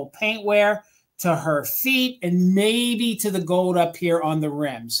bit of cold paint wear to her feet and maybe to the gold up here on the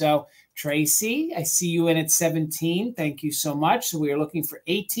rim. So Tracy, I see you in at 17. Thank you so much. So we are looking for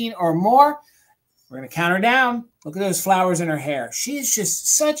 18 or more. We're going to count her down. Look at those flowers in her hair. She is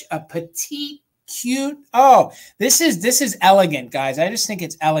just such a petite, cute. Oh, this is elegant, guys. I just think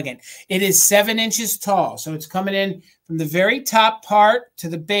it's elegant. It is 7 inches tall. So it's coming in from the very top part to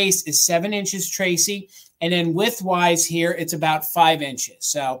the base is 7 inches, Tracy. And then width-wise here, it's about 5 inches.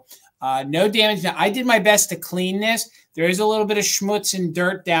 So no damage. Now, I did my best to clean this. There is a little bit of schmutz and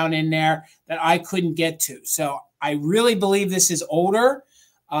dirt down in there that I couldn't get to. So I really believe this is older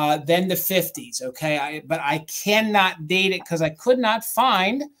than the 50s, okay? But I cannot date it because I could not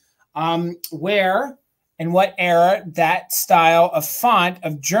find where and what era that style of font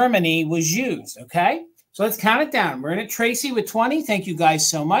of Germany was used, okay? So let's count it down. We're in at Tracy with 20. Thank you guys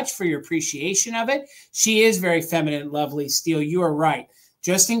so much for your appreciation of it. She is very feminine, lovely, Steele. You are right.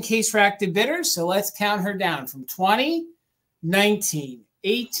 Just in case for active bidders. So let's count her down from 20, 19,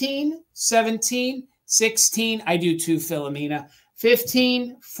 18, 17, 16. I do too, Philomena.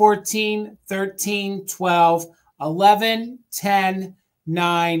 15, 14, 13, 12, 11, 10,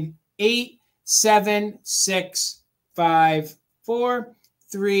 9, 8, 7, 6, 5, 4,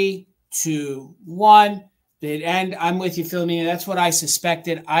 3, 2, 1. Bid end. I'm with you, Philomena. That's what I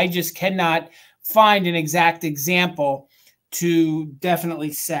suspected. I just cannot find an exact example to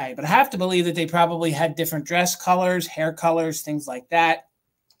definitely say. But I have to believe that they probably had different dress colors, hair colors, things like that.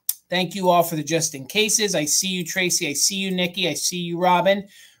 Thank you all for the just in cases. I see you, Tracy. I see you, Nikki. I see you, Robin.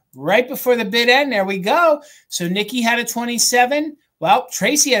 Right before the bid end, there we go. So Nikki had a 27. Well,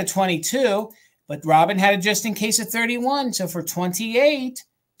 Tracy had a 22, but Robin had a just in case of 31. So for 28,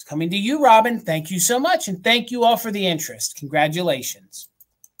 it's coming to you, Robin. Thank you so much. And thank you all for the interest. Congratulations.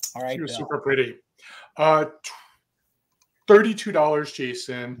 All right. You're Bill. super pretty. $32,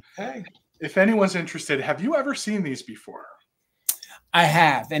 Jason. Okay. If anyone's interested, have you ever seen these before? I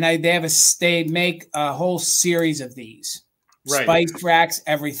have, and they make a whole series of these. Right. Spice racks,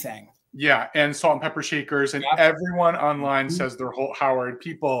 everything. Yeah, and salt and pepper shakers, and everyone online says they're Holt Howard.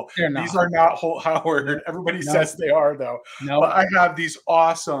 People, these are not Holt Howard. Everybody says they are, though. But I have these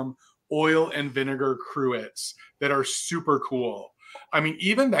awesome oil and vinegar cruets that are super cool. I mean,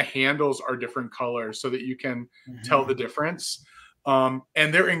 even the handles are different colors so that you can tell the difference. And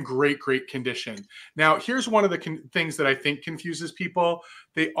they're in great, great condition. Now, here's one of the things that I think confuses people.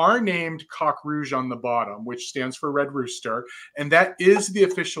 They are named Coq Rouge on the bottom, which stands for Red Rooster. And that is the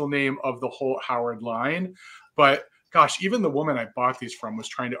official name of the Holt Howard line. But gosh, even the woman I bought these from was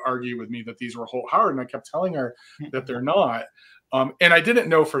trying to argue with me that these were Holt Howard. And I kept telling her that they're not. And I didn't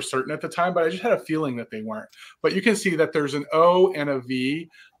know for certain at the time, but I just had a feeling that they weren't. But you can see that there's an O and a V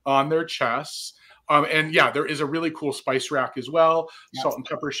on their chests. And yeah, there is a really cool spice rack as well, salt and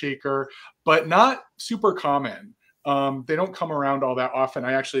pepper shaker, but not super common. They don't come around all that often.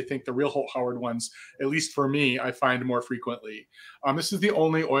 I actually think the real Holt Howard ones, at least for me, I find more frequently. This is the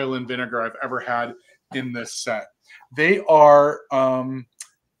only oil and vinegar I've ever had in this set. They are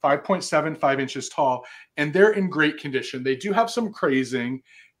 5.7, 5 inches tall, and they're in great condition. They do have some crazing,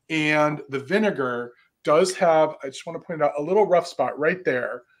 and the vinegar does have, I just want to point out, a little rough spot right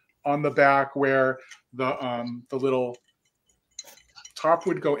there on the back where the little top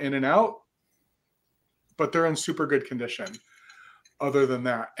would go in and out, but they're in super good condition other than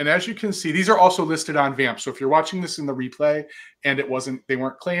that. And as you can see, these are also listed on Vamp. So if you're watching this in the replay and they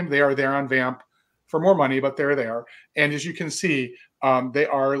weren't claimed, they are there on Vamp for more money, but they're there. And as you can see, they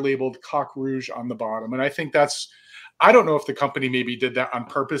are labeled Coq Rouge on the bottom. And I think I don't know if the company maybe did that on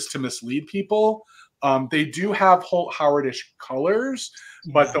purpose to mislead people. They do have Holt Howard-ish colors,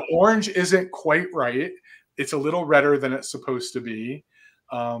 but the orange isn't quite right. It's a little redder than it's supposed to be.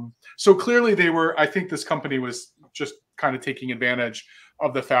 So clearly I think this company was just kind of taking advantage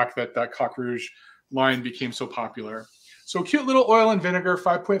of the fact that that Coq Rouge line became so popular. So cute little oil and vinegar,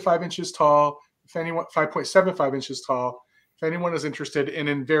 5.5 inches tall. If anyone, 5.75 inches tall. If anyone is interested and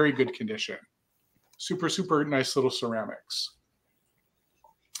in very good condition. Super, super nice little ceramics.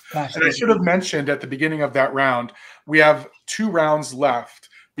 Gosh, and I should have mentioned at the beginning of that round, we have 2 rounds left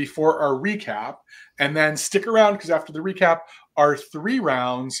before our recap. And then stick around because after the recap are 3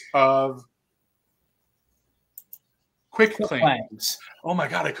 rounds of quick claims. Oh my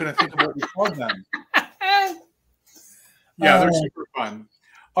God, I couldn't think of what we called them. Yeah, they're super fun.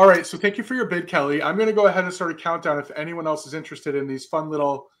 All right, so thank you for your bid, Kelly. I'm going to go ahead and start a countdown if anyone else is interested in these fun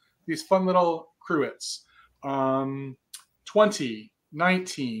little cruets. 20,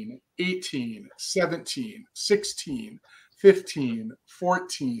 19, 18, 17, 16, 15,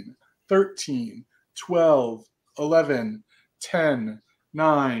 14, 13, 12, 11, 10,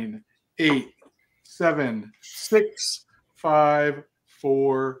 9, 8, 7, 6, 5,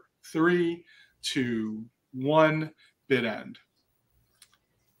 4, 3, 2, 1. Bid end.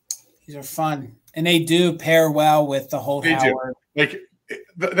 These are fun, and they do pair well with the Holt Howard. Like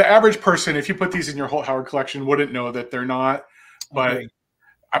the average person, if you put these in your Holt Howard collection, wouldn't know that they're not. But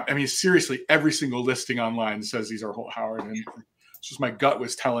I mean, seriously, every single listing online says these are Holt Howard, and it's just my gut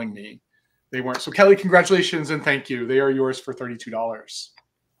was telling me they weren't. So Kelly, congratulations and thank you. They are yours for $32.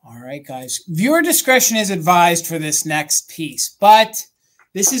 All right, guys. Viewer discretion is advised for this next piece, but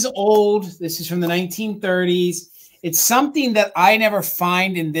this is old. This is from the 1930s. It's something that I never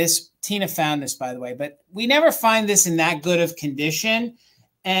find in this. Tina found this, by the way, but we never find this in that good of condition.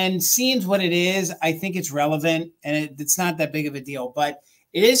 And seeing what it is, I think it's relevant, and it's not that big of a deal, but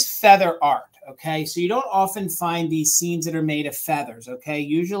it is feather art, okay? So you don't often find these scenes that are made of feathers, okay?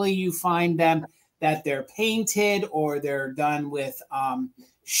 Usually you find them that they're painted or they're done with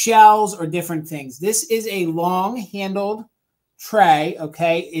shells or different things. This is a long-handled tray,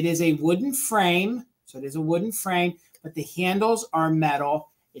 okay? It is a wooden frame. So it is a wooden frame, but the handles are metal.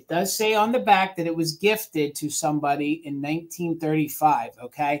 It does say on the back that it was gifted to somebody in 1935,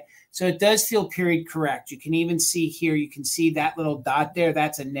 okay? So it does feel period correct. You can even see here, you can see that little dot there.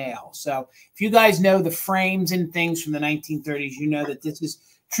 That's a nail. So if you guys know the frames and things from the 1930s, you know that this is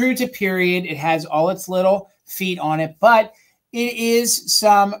true to period. It has all its little feet on it, but it is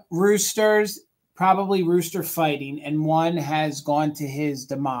some roosters, probably rooster fighting, and one has gone to his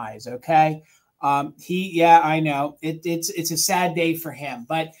demise, okay? Yeah, I know it's a sad day for him,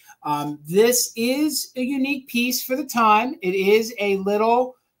 but this is a unique piece for the time. It is a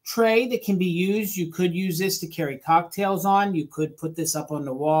little tray that can be used. You could use this to carry cocktails on. You could put this up on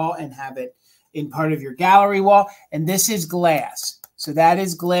the wall and have it in part of your gallery wall. And this is glass. So that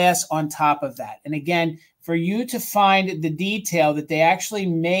is glass on top of that. And again, for you to find the detail that they actually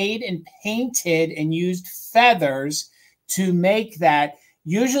made and painted and used feathers to make that.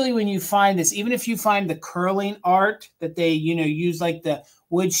 Usually when you find this, even if you find the curling art that they, use like the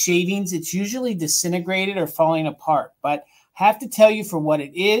wood shavings, it's usually disintegrated or falling apart. But I have to tell you for what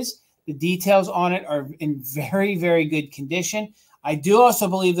it is, the details on it are in very, very good condition. I do also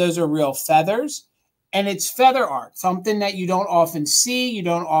believe those are real feathers, and it's feather art, something that you don't often see, you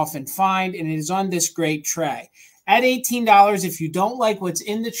don't often find, and it is on this great tray. At $18, if you don't like what's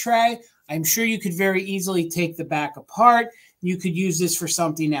in the tray, I'm sure you could very easily take the back apart. You could use this for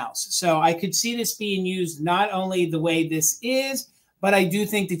something else. So I could see this being used not only the way this is, but I do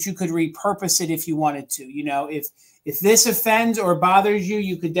think that you could repurpose it if you wanted to. If this offends or bothers you,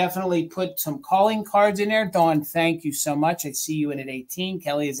 you could definitely put some calling cards in there. Dawn, thank you so much. I see you in at 18.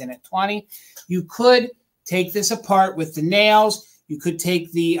 Kelly is in at 20. You could take this apart with the nails. You could take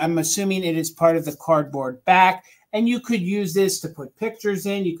I'm assuming it is part of the cardboard back, and you could use this to put pictures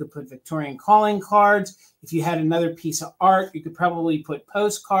in. You could put Victorian calling cards. If you had another piece of art, you could probably put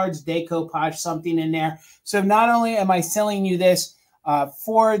postcards, decoupage, something in there. So not only am I selling you this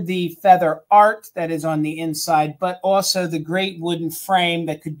for the feather art that is on the inside, but also the great wooden frame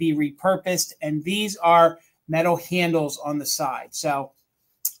that could be repurposed. And these are metal handles on the side. So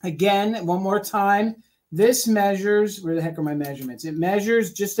again, one more time, this measures, where the heck are my measurements? It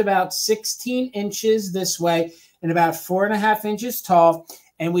measures just about 16 inches this way and about 4.5 inches tall.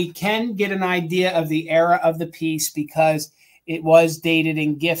 And we can get an idea of the era of the piece because it was dated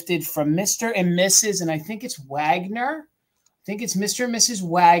and gifted from Mr. and Mrs. and I think it's Wagner. I think it's Mr. and Mrs.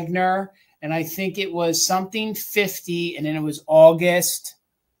 Wagner. And I think it was something 50. And then it was August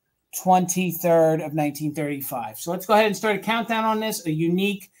 23rd of 1935. So let's go ahead and start a countdown on this. A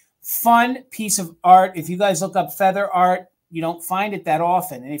unique, fun piece of art. If you guys look up feather art, you don't find it that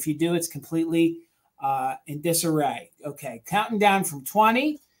often. And if you do, it's completely in disarray. Okay, counting down from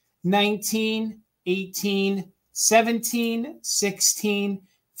 20, 19, 18, 17, 16,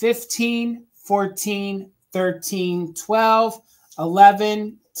 15, 14, 13, 12,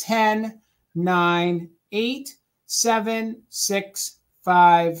 11, 10, 9, 8, 7, 6,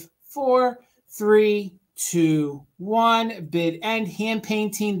 5, 4, 3, 2, 1. Bid end. Hand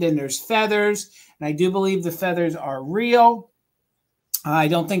painting. Then there's feathers. And I do believe the feathers are real. I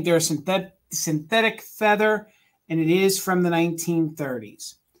don't think they're a synthetic feather. And it is from the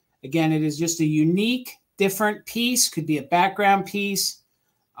 1930s. Again, it is just a unique, different piece. Could be a background piece.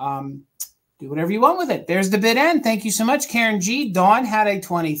 Do whatever you want with it. There's the bid end. Thank you so much, Karen G. Dawn had a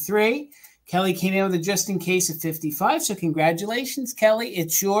 23. Kelly came in with a just in case of 55. So congratulations, Kelly.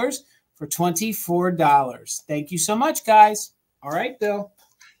 It's yours for $24. Thank you so much, guys. All right, Bill.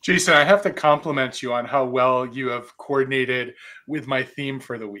 Jason, I have to compliment you on how well you have coordinated with my theme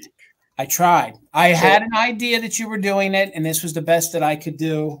for the week. I tried. I had an idea that you were doing it, and this was the best that I could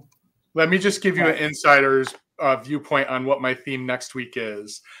do. Let me just give you an insider's viewpoint on what my theme next week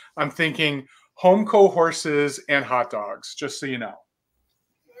is. I'm thinking Homeco horses and hot dogs, just so you know.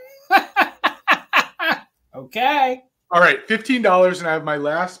 Okay. All right, $15, and I have my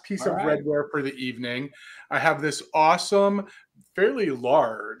last piece of redware for the evening. I have this awesome, fairly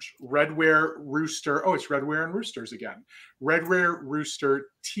large redware rooster. Oh, it's redware and roosters again. Redware rooster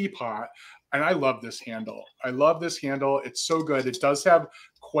teapot. And I love this handle. I love this handle. It's so good. It does have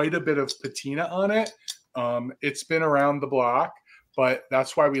quite a bit of patina on it. It's been around the block, but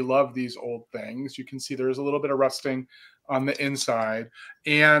that's why we love these old things. You can see there's a little bit of rusting on the inside.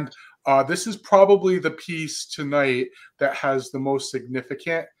 And this is probably the piece tonight that has the most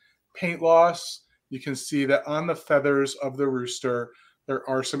significant paint loss. You can see that on the feathers of the rooster, there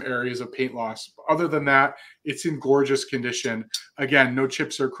are some areas of paint loss. Other than that, it's in gorgeous condition. Again, no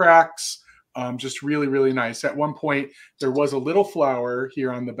chips or cracks, just really, really nice. At one point, there was a little flower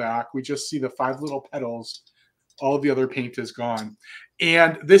here on the back. We just see the 5 little petals. All of the other paint is gone.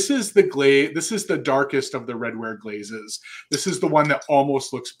 And this is the glaze. This is the darkest of the redware glazes. This is the one that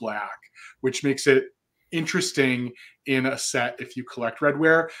almost looks black, which makes it interesting in a set if you collect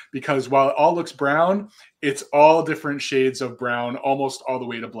redware, because while it all looks brown, it's all different shades of brown, almost all the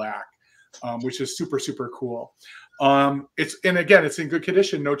way to black, which is super, super cool. And again, it's in good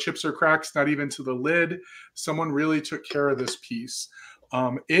condition, no chips or cracks, not even to the lid. Someone really took care of this piece.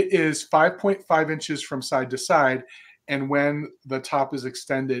 It is 5.5 inches from side to side, and when the top is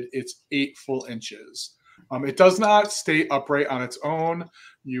extended, it's 8 full inches. It does not stay upright on its own.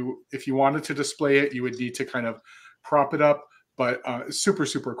 If you wanted to display it, you would need to kind of prop it up, but super,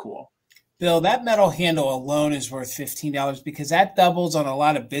 super cool. Bill, that metal handle alone is worth $15 because that doubles on a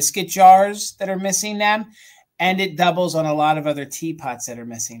lot of biscuit jars that are missing them, and it doubles on a lot of other teapots that are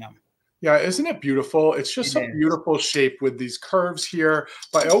missing them. Yeah, isn't it beautiful? It's just a beautiful shape with these curves here,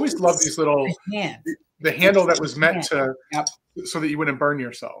 but I always love these little, the handle that was meant to, so that you wouldn't burn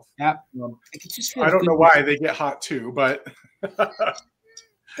yourself. Yep. I don't know why they get hot too, but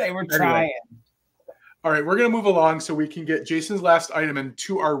they were trying. Anyway. All right, we're going to move along so we can get Jason's last item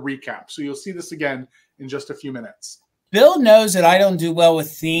into our recap. So you'll see this again in just a few minutes. Bill knows that I don't do well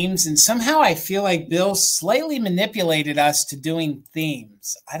with themes, and somehow I feel like Bill slightly manipulated us to doing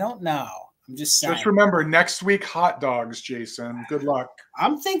themes. I don't know. I'm just saying. Just remember, next week, hot dogs, Jason. Good luck.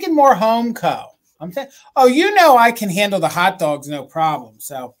 I'm thinking more Homeco. Oh, you know I can handle the hot dogs, no problem.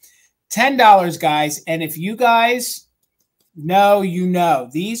 So $10, guys. And if you guys know, you know.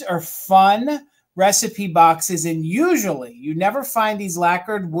 These are fun recipe boxes, and usually you never find these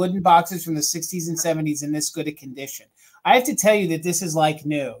lacquered wooden boxes from the 60s and 70s in this good a condition. I have to tell you that this is like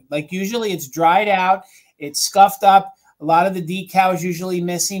new. Like usually it's dried out, it's scuffed up, a lot of the decals usually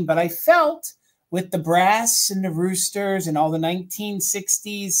missing, but I felt with the brass and the roosters and all the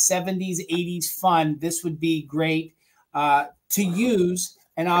 1960s, 70s, 80s fun, this would be great to use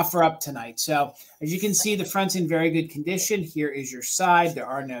and offer up tonight. So as you can see, the front's in very good condition. Here is your side. There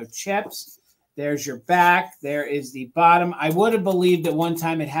are no chips. There's your back. There is the bottom. I would have believed at one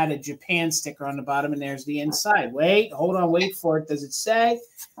time it had a Japan sticker on the bottom, and there's the inside. Wait, hold on, wait for it. Does it say?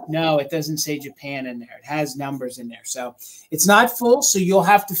 No, it doesn't say Japan in there. It has numbers in there. So it's not full, so you'll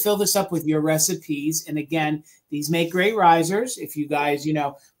have to fill this up with your recipes. And again, these make great risers. If you guys, you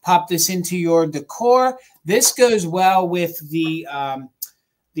know, pop this into your decor. This goes well with the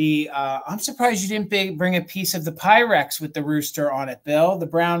I'm surprised you didn't bring a piece of the Pyrex with the rooster on it, Bill. The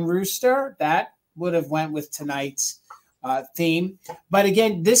brown rooster, that would have went with tonight's theme. But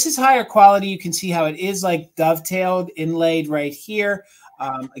again, this is higher quality. You can see how it is like dovetailed, inlaid right here.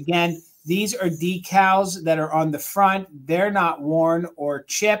 Again, these are decals that are on the front. They're not worn or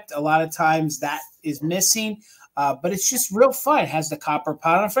chipped. A lot of times that is missing. But it's just real fun. It has the copper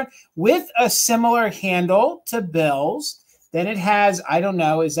pot on the front with a similar handle to Bill's. Then it has, I don't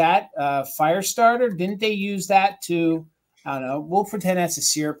know, is that a fire starter? Didn't they use that to, I don't know, we'll pretend that's a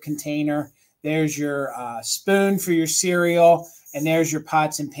syrup container. There's your spoon for your cereal. And there's your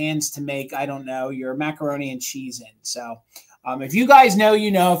pots and pans to make, I don't know, your macaroni and cheese in. So if you guys know,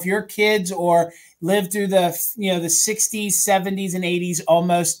 you know, if your kids or lived through the, you know, the 60s, 70s, and 80s,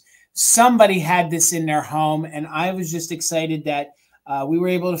 almost somebody had this in their home. And I was just excited that we were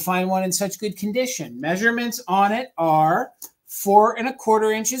able to find one in such good condition. Measurements on it are 4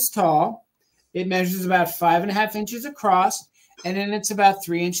 1/4 inches tall. It measures about 5 1/2 inches across, and then it's about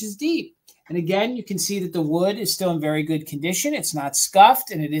 3 inches deep. And again, you can see that the wood is still in very good condition. It's not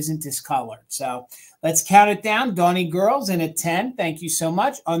scuffed and it isn't discolored. So let's count it down. Donnie Girls in at 10. Thank you so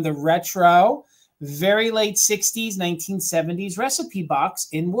much. On the retro, very late 60s, 1970s recipe box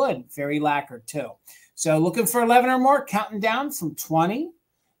in wood. Very lacquered too. So looking for 11 or more, counting down from 20,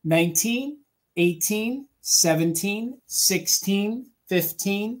 19, 18, 17, 16,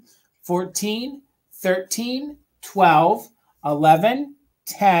 15, 14, 13, 12, 11,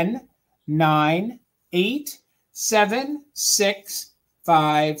 10, 9, 8, 7, 6,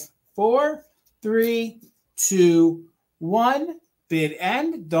 5, 4, 3, 2, 1. Bid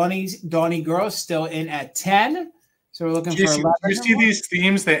end. Donnie Girl still in at 10. So we're looking for 11. Do you see these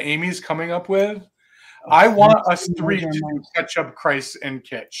themes that Amy's coming up with? I want us three to do Ketchup, Christ, and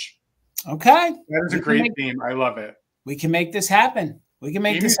Kitsch. Okay. That is a great theme. I love it. We can make this happen. We can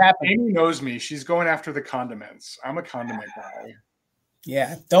make this happen. Amy knows me. She's going after the condiments. I'm a condiment guy.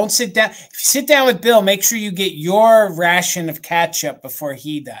 Yeah. Don't sit down. If you sit down with Bill, make sure you get your ration of ketchup before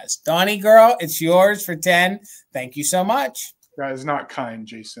he does. Donnie Girl, it's yours for 10. Thank you so much. That is not kind,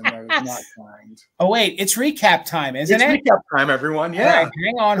 Jason. That is not kind. Oh, wait. It's recap time, isn't it? It's recap time, everyone. Yeah. All right,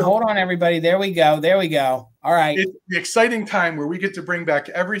 hang on. Hold on, everybody. There we go. There we go. All right. It's the exciting time where we get to bring back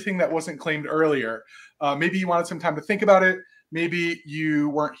everything that wasn't claimed earlier. Maybe you wanted some time to think about it. Maybe you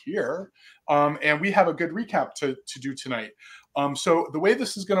weren't here. And we have a good recap to do tonight. So the way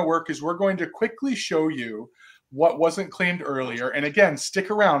this is going to work is we're going to quickly show you what wasn't claimed earlier. And again,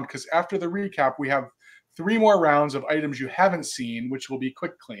 stick around because after the recap, we have 3 more rounds of items you haven't seen, which will be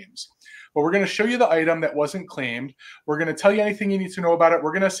quick claims. But we're going to show you the item that wasn't claimed. We're going to tell you anything you need to know about it.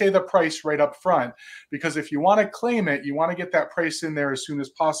 We're going to say the price right up front because if you want to claim it, you want to get that price in there as soon as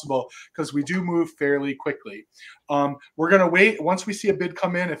possible because we do move fairly quickly. We're going to wait. Once we see a bid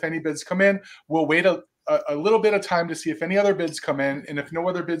come in, if any bids come in, we'll wait a little bit of time to see if any other bids come in. And if no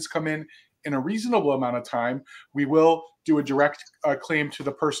other bids come in a reasonable amount of time, we will do a direct claim to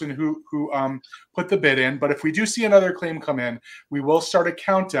the person who put the bid in. But if we do see another claim come in, we will start a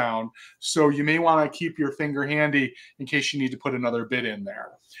countdown. So you may want to keep your finger handy in case you need to put another bid in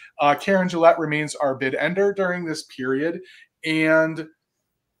there. Karen Gillette remains our bid ender during this period. And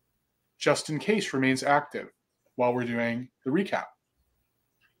just in case remains active while we're doing the recap.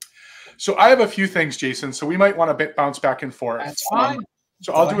 So I have a few things, Jason, so we might want to bounce back and forth. That's fine.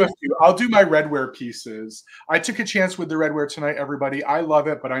 So I'll do a few. I'll do my redware pieces. I took a chance with the redware tonight, everybody. I love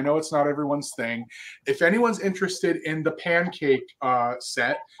it, but I know it's not everyone's thing. If anyone's interested in the pancake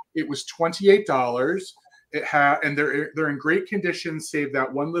set, it was $28. And they're in great condition, save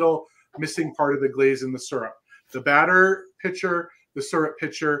that one little missing part of the glaze in the syrup. The batter pitcher, the syrup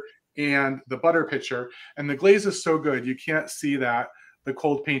pitcher, and the butter pitcher. And the glaze is so good, you can't see that. The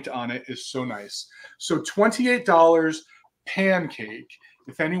cold paint on it is so nice. So $28 pancake,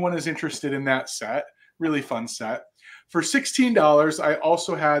 if anyone is interested in that set. Really fun set. For $16, I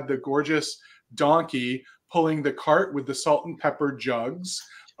also had the gorgeous donkey pulling the cart with the salt and pepper jugs.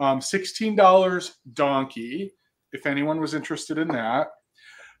 $16 donkey, if anyone was interested in that.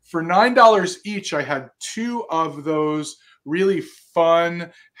 For $9 each, I had 2 of those really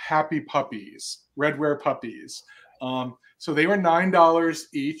fun happy puppies, redware puppies. So they were $9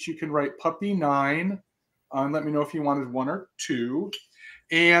 each. You can write puppy 9. Let me know if you wanted 1 or 2.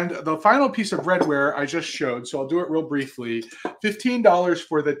 And the final piece of redware I just showed, so I'll do it real briefly, $15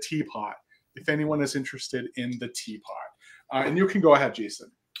 for the teapot, if anyone is interested in the teapot. And you can go ahead,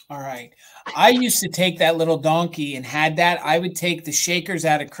 Jason. All right. I used to take that little donkey and had that. I would take the shakers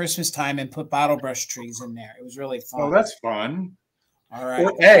out at Christmas time and put bottle brush trees in there. It was really fun. Oh, that's fun. All right.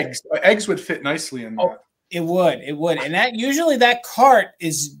 Or eggs. Eggs would fit nicely in there. Oh, it would. It would. And that usually that cart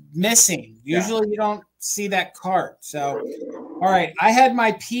is missing. Usually you don't see that cart. So, all right. I had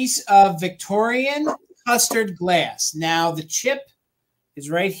my piece of Victorian custard glass. Now, the chip is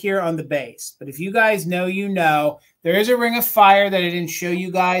right here on the base. But if you guys know, you know, there is a ring of fire that I didn't show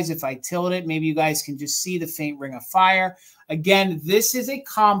you guys. If I tilt it, maybe you guys can just see the faint ring of fire. Again, this is a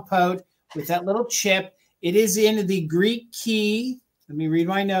compote with that little chip. It is in the Greek key. Let me read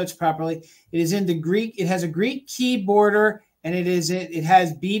my notes properly. It is in the Greek. It has a Greek key border, and it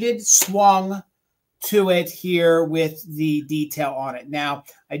has beaded swung to it here with the detail on it. Now,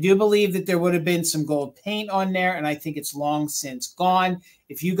 I do believe that there would have been some gold paint on there, and I think it's long since gone.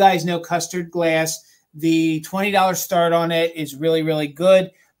 If you guys know custard glass, the $20 start on it is really, really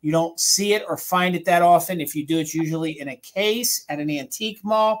good. You don't see it or find it that often. If you do, it's usually in a case at an antique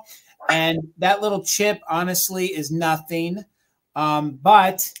mall. And that little chip, honestly, is nothing,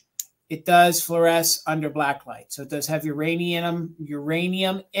 but it does fluoresce under black light. So it does have uranium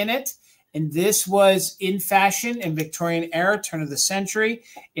in it. And this was in fashion in Victorian era, turn of the century.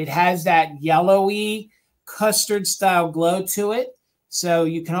 It has that yellowy custard style glow to it. So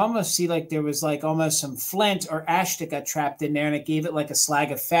you can almost see like there was like almost some flint or ash that got trapped in there, and it gave it like a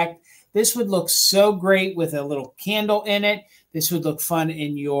slag effect. This would look so great with a little candle in it. This would look fun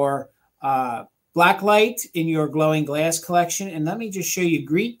in your black light, in your glowing glass collection. And let me just show you,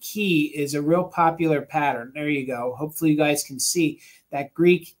 Greek key is a real popular pattern. There you go. Hopefully you guys can see that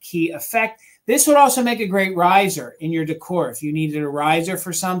Greek key effect. This would also make a great riser in your decor. If you needed a riser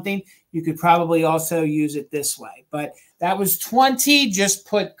for something, you could probably also use it this way. But that was 20. Just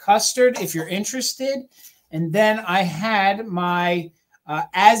put custard if you're interested. And then I had my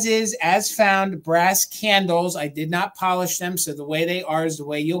as is, as found brass candles. I did not polish them, so the way they are is the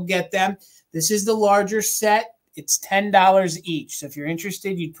way you'll get them. This is the larger set. It's $10 each. So if you're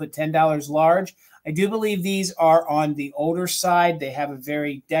interested, you'd put $10 large. I do believe these are on the older side. They have a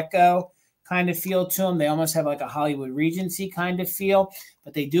very deco kind of feel to them. They almost have like a Hollywood Regency kind of feel,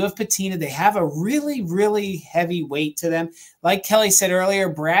 but they do have patina. They have a really, really heavy weight to them. Like Kelly said earlier,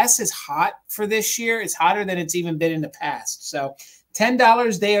 brass is hot for this year. It's hotter than it's even been in the past. So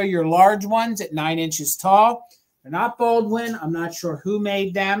 $10, they are your large ones at 9 inches tall. They're not Baldwin. I'm not sure who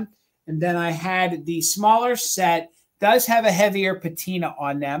made them. And then I had the smaller set, does have a heavier patina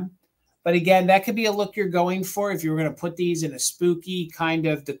on them. But again, that could be a look you're going for if you were going to put these in a spooky kind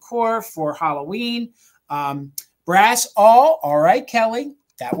of decor for Halloween. Brass all right, Kelly.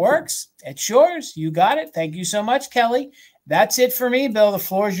 That works. It's yours. You got it. Thank you so much, Kelly. That's it for me, Bill. The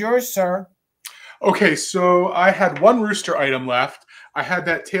floor is yours, sir. Okay, so I had one rooster item left. I had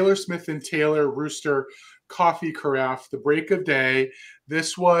that Taylor Smith and Taylor rooster coffee carafe, the break of day.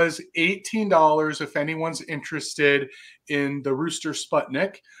 This was $18 if anyone's interested in the Rooster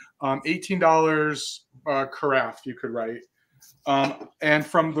Sputnik. $18 carafe, you could write. And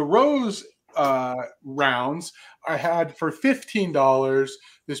from the rose rounds, I had for $15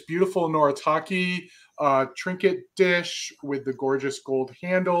 this beautiful Noritake trinket dish with the gorgeous gold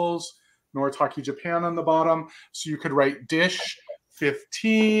handles, Noritake Japan on the bottom. So you could write dish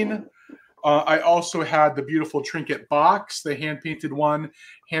 15. I also had the beautiful trinket box, the hand-painted one,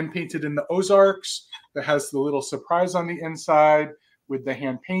 hand-painted in the Ozarks, that has the little surprise on the inside with the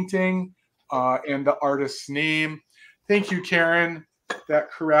hand painting and the artist's name. Thank you, Karen.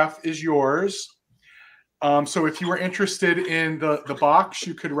 That carafe is yours. So if you were interested in the box,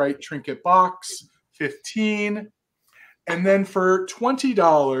 you could write trinket box 15. And then for $20,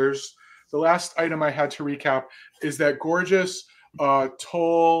 the last item I had to recap is that gorgeous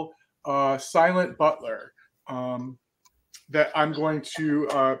Toll Silent Butler that I'm going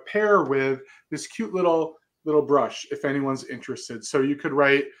to pair with this cute little brush if anyone's interested. So you could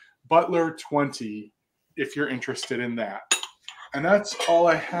write Butler 20 if you're interested in that. And that's all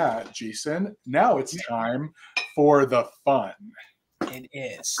I had, Jason. Now it's time for the fun. It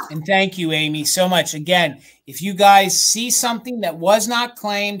is. And thank you, Amy, so much. Again, if you guys see something that was not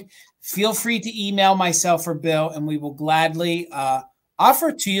claimed, feel free to email myself or Bill, and we will gladly offer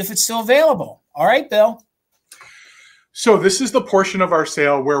it to you if it's still available. All right, Bill. So this is the portion of our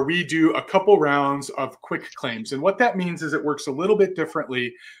sale where we do a couple rounds of quick claims. And what that means is it works a little bit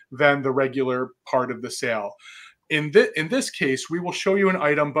differently than the regular part of the sale. In this case, we will show you an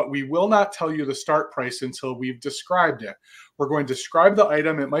item, but we will not tell you the start price until we've described it. We're going to describe the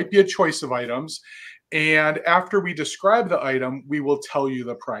item. It might be a choice of items. And after we describe the item, we will tell you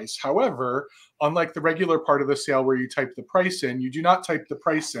the price. However, unlike the regular part of the sale where you type the price in, you do not type the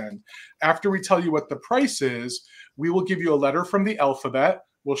price in. After we tell you what the price is, we will give you a letter from the alphabet.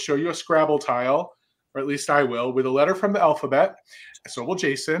 We'll show you a Scrabble tile, or at least I will, with a letter from the alphabet. So will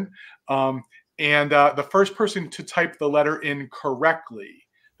Jason. And the first person to type the letter in correctly.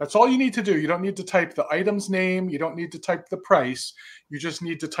 That's all you need to do. You don't need to type the item's name. You don't need to type the price. You just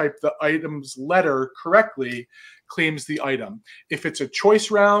need to type the item's letter correctly, claims the item. If it's a choice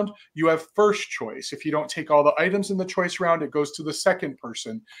round, you have first choice. If you don't take all the items in the choice round, it goes to the second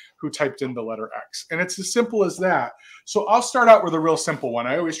person who typed in the letter X. And it's as simple as that. So I'll start out with a real simple one.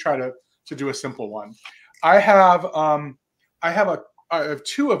 I always try to do a simple one. I have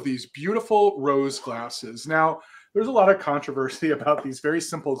two of these beautiful rose glasses. Now, there's a lot of controversy about these very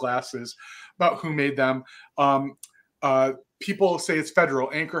simple glasses, about who made them. People say it's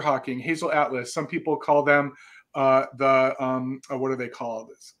Federal, Anchor Hawking, Hazel Atlas. Some people call them what are they called?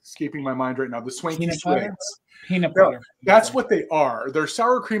 It's escaping my mind right now. The Swanky Swigs. Peanut butter. That's what they are. They're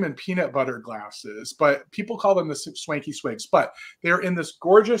sour cream and peanut butter glasses, but people call them the Swanky Swigs. But they're in this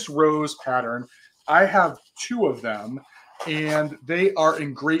gorgeous rose pattern. I have 2 of them, and they are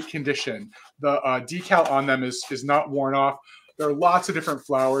in great condition. The decal on them is not worn off. There are lots of different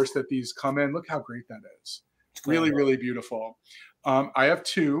flowers that these come in. Look how great that is. Really, really beautiful. I have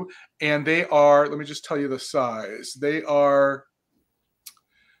 2, and they are, let me just tell you the size. They are,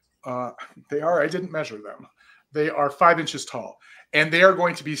 I didn't measure them. They are 5 inches tall, and they are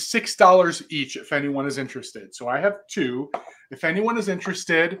going to be $6 each if anyone is interested. So I have 2. If anyone is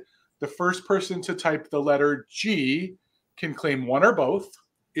interested, the first person to type the letter G can claim one or both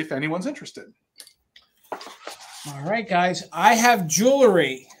if anyone's interested. All right, guys. I have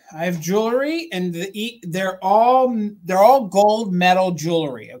jewelry. And they're all gold metal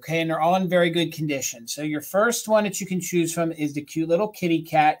jewelry, okay? And they're all in very good condition. So your first one that you can choose from is the cute little kitty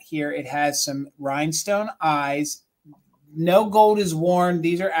cat here. It has some rhinestone eyes. No gold is worn.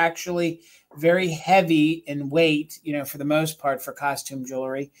 These are actually very heavy in weight, you know, for the most part for costume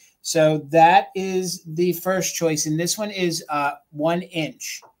jewelry. So that is the first choice. And this one is 1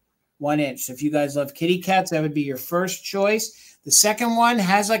 inch. 1 inch. So if you guys love kitty cats, that would be your first choice. The second one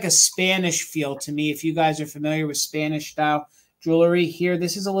has like a Spanish feel to me. If you guys are familiar with Spanish style jewelry here,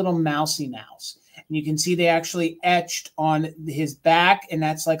 this is a little mousy mouse. And you can see they actually etched on his back, and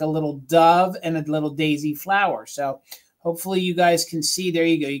that's like a little dove and a little daisy flower. So hopefully you guys can see. There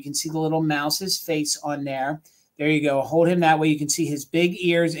you go. You can see the little mouse's face on there. There you go. Hold him that way. You can see his big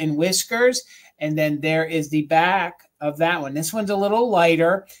ears and whiskers. And then there is the back of that one. This one's a little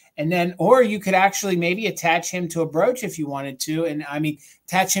lighter. And then, or you could actually maybe attach him to a brooch if you wanted to. And I mean,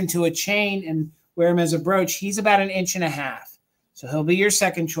 attach him to a chain and wear him as a brooch. He's about 1.5 inches. So he'll be your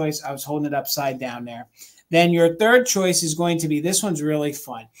second choice. I was holding it upside down there. Then your third choice is going to be, this one's really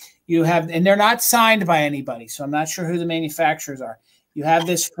fun. You have, and they're not signed by anybody, so I'm not sure who the manufacturers are. You have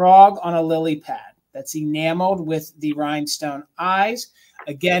this frog on a lily pad that's enameled with the rhinestone eyes.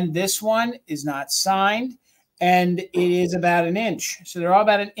 Again, this one is not signed, and it is about 1 inch. So they're all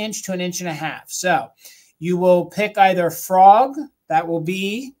about 1 inch to 1.5 inches. So you will pick either frog, that will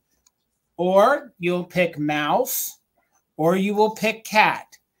be, or you'll pick mouse, or you will pick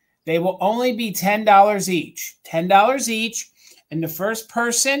cat. They will only be $10 each. $10 each. And the first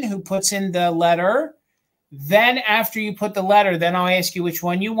person who puts in the letter, then after you put the letter, then I'll ask you which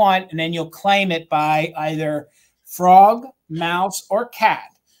one you want, and then you'll claim it by either frog, mouse, or cat.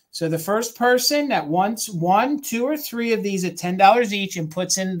 So the first person that wants 1, 2, or 3 of these at $10 each and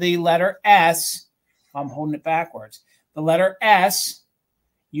puts in the letter S, I'm holding it backwards, the letter S,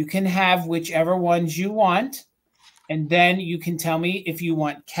 you can have whichever ones you want. And then you can tell me if you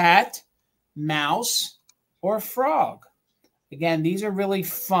want cat, mouse, or frog. Again, these are really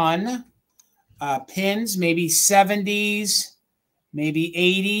fun pins, maybe 70s, maybe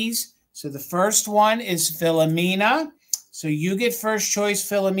 80s. So the first one is Philomena. So you get first choice,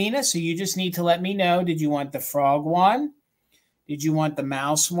 Philomena. So you just need to let me know, did you want the frog one? Did you want the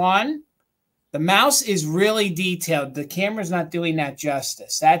mouse one? The mouse is really detailed. The camera's not doing that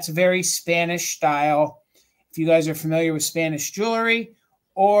justice. That's very Spanish style. If you guys are familiar with Spanish jewelry,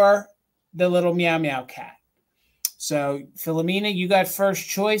 or the little meow meow cat. So Philomena, you got first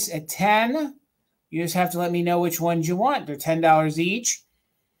choice at 10. You just have to let me know which ones you want. They're $10 each.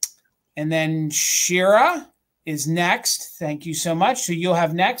 And then Shira is next. Thank you so much. So you'll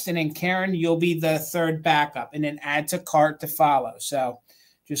have next. And then Karen, you'll be the third backup. And then add to cart to follow. So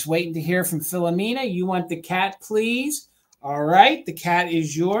just waiting to hear from Philomena. You want the cat, please? All right. The cat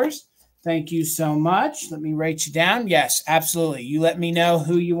is yours. Thank you so much. Let me write you down. Yes, absolutely. You let me know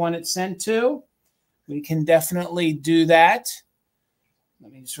who you want it sent to. We can definitely do that.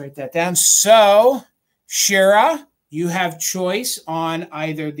 Let me just write that down. So, Shira, you have choice on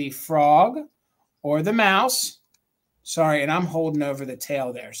either the frog or the mouse. Sorry, and I'm holding over the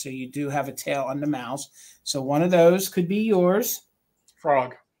tail there. So you do have a tail on the mouse. So one of those could be yours.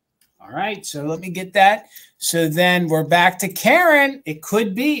 Frog. All right, so let me get that. So then we're back to Karen. It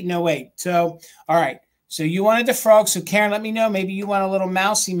could be, no, wait. So, all right. So you wanted the frog. So Karen, let me know. Maybe you want a little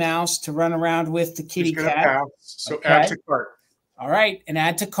mousy mouse to run around with the kitty cat. Pass. So okay. Add to cart. All right. And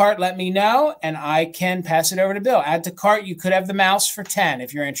add to cart, let me know. And I can pass it over to Bill. Add to cart. You could have the mouse for 10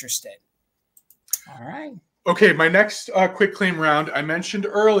 if you're interested. All right. Okay, my next quick claim round. I mentioned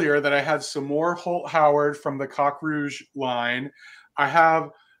earlier that I had some more Holt Howard from the Coq Rouge line. I have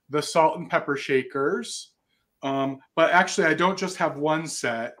the salt and pepper shakers. But actually, I don't just have one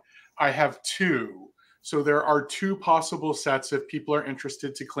set. I have two. So there are two possible sets if people are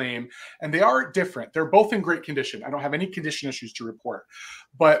interested to claim, and they are different. They're both in great condition. I don't have any condition issues to report.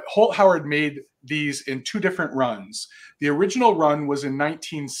 But Holt Howard made these in two different runs. The original run was in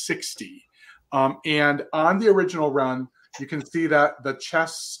 1960. And on the original run, you can see that the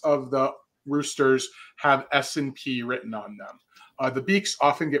chests of the roosters have S&P written on them. The beaks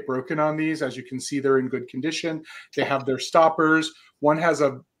often get broken on these. As you can see, they're in good condition. They have their stoppers. One has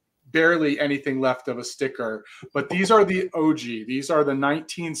barely anything left of a sticker, but these are the OG. These are the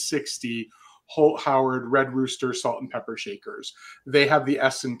 1960 Holt Howard Red Rooster salt and pepper shakers. They have the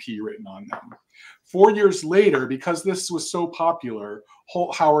S&P written on them. 4 years later, because this was so popular,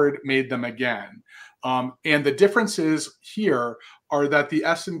 Holt Howard made them again. And the differences here are that the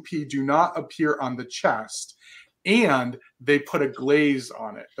S&P do not appear on the chest, and they put a glaze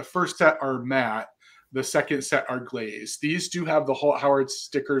on it. The first set are matte. The second set are glazed. These do have the Holt Howard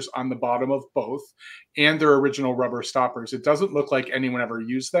stickers on the bottom of both and their original rubber stoppers. It doesn't look like anyone ever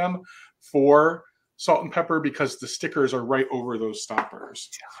used them for salt and pepper because the stickers are right over those stoppers.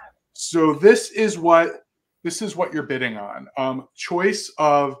 So this is what you're bidding on. Choice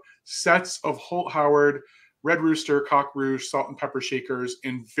of sets of Holt Howard Red Rooster, Coq Rouge, salt and pepper shakers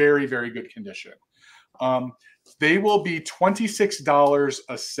in very, very good condition. They will be $26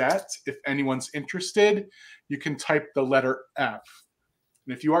 a set. If anyone's interested, you can type the letter F.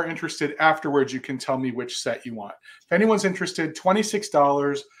 And if you are interested afterwards, you can tell me which set you want. If anyone's interested,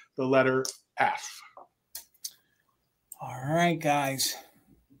 $26, the letter F. All right, guys.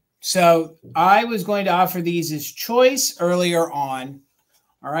 So I was going to offer these as choice earlier on.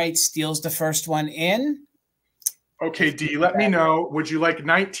 All right, Steele's the first one in. Okay, D, let me know. Would you like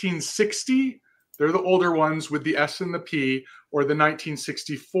 1960? They're the older ones with the S and the P, or the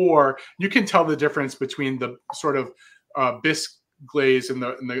 1964. You can tell the difference between the sort of bisque glaze and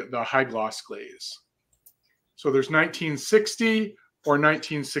the high gloss glaze. So there's 1960 or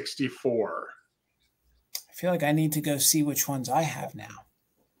 1964. I feel like I need to go see which ones I have now.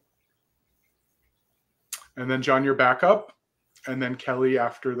 And then John, you're back up. And then Kelly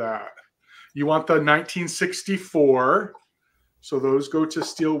after that. You want the 1964. So those go to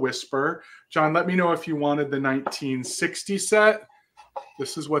Steel Whisper. John, let me know if you wanted the 1960 set.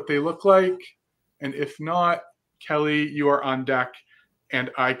 This is what they look like. And if not, Kelly, you are on deck, and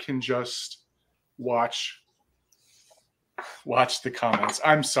I can just watch the comments.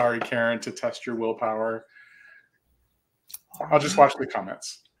 I'm sorry, Karen, to test your willpower. I'll just watch the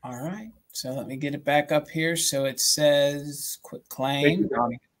comments. All right. So let me get it back up here. So it says quick claim.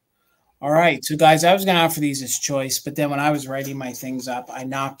 All right. So, guys, I was going to offer these as choice, but then when I was writing my things up, I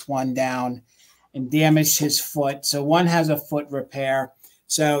knocked one down and damaged his foot. So one has a foot repair.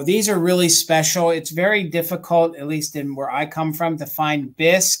 So these are really special. It's very difficult, at least in where I come from, to find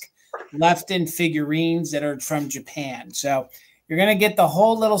bisque left-in figurines that are from Japan. So you're going to get the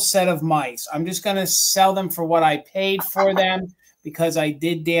whole little set of mice. I'm just going to sell them for what I paid for them, because I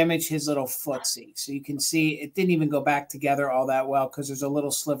did damage his little footsie. So you can see it didn't even go back together all that well because there's a little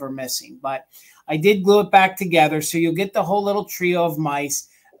sliver missing. But I did glue it back together. So you'll get the whole little trio of mice.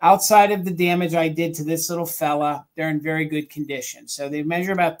 Outside of the damage I did to this little fella, they're in very good condition. So they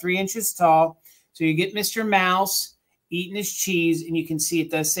measure about 3 inches tall. So you get Mr. Mouse eating his cheese, and you can see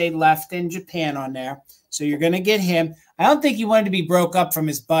it does say left in Japan on there. So you're going to get him. I don't think he wanted to be broke up from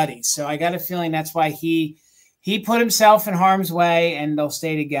his buddies. So I got a feeling that's why he put himself in harm's way, and they'll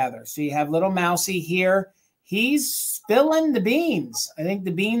stay together. So you have little Mousy here. He's spilling the beans. I think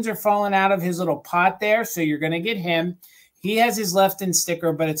the beans are falling out of his little pot there. So you're going to get him. He has his left-in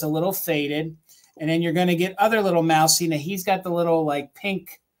sticker, but it's a little faded. And then you're going to get other little Mousy. Now he's got the little like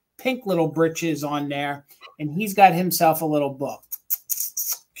pink little britches on there. And he's got himself a little book.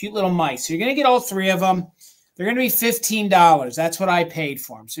 Cute little mice. So you're going to get all three of them. They're going to be $15. That's what I paid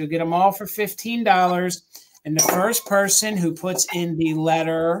for them. So you'll get them all for $15. And the first person who puts in the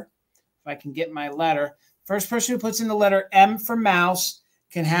letter, if I can get my letter, first person who puts in the letter M for mouse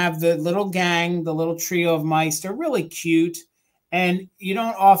can have the little gang, the little trio of mice. They're really cute. And you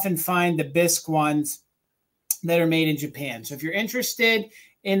don't often find the bisque ones that are made in Japan. So if you're interested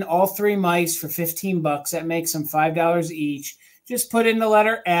in all three mice for $15, that makes them $5 each. Just put in the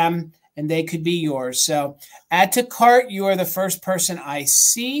letter M, and they could be yours. So add to cart. You are the first person I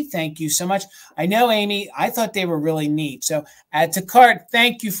see. Thank you so much. I know, Amy, I thought they were really neat. So add to cart.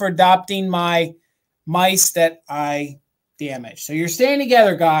 Thank you for adopting my mice that I damaged. So you're staying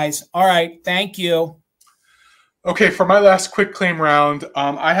together, guys. All right. Thank you. Okay, for my last quick claim round,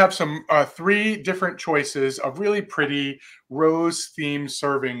 I have some 3 different choices of really pretty rose-themed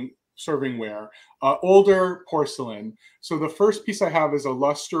serving servingware, older porcelain. So the first piece I have is a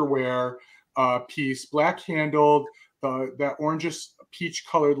lusterware piece, black handled, that orangish peach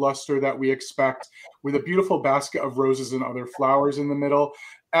colored luster that we expect, with a beautiful basket of roses and other flowers in the middle.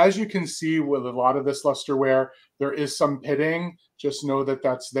 As you can see with a lot of this lusterware, there is some pitting. Just know that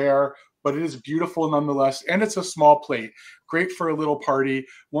that's there, but it is beautiful nonetheless. And it's a small plate, great for a little party,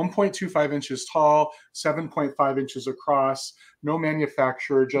 1.25 inches tall, 7.5 inches across, no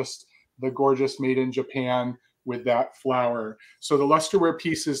manufacturer, just the gorgeous made in Japan with that flower. So the lusterware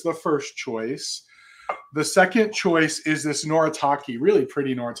piece is the first choice. The second choice is this Noritake, really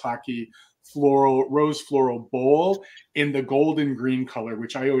pretty Noritake floral, rose floral bowl in the golden green color,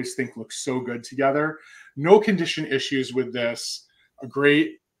 which I always think looks so good together. No condition issues with this. A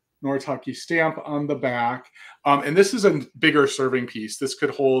great Noritake stamp on the back. And this is a bigger serving piece. This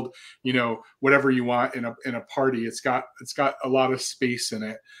could hold, you know, whatever you want in a party. It's got a lot of space in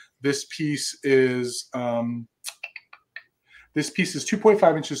it. This piece is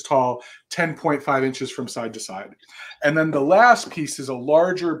 2.5 inches tall, 10.5 inches from side to side. And then the last piece is a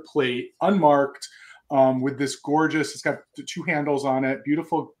larger plate, unmarked, with this gorgeous, it's got the two handles on it,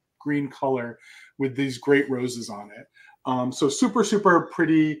 beautiful green color with these great roses on it. So super, super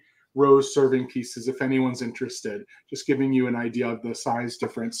pretty rose serving pieces if anyone's interested. Just giving you an idea of the size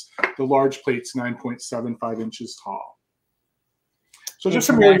difference. The large plate's 9.75 inches tall. So just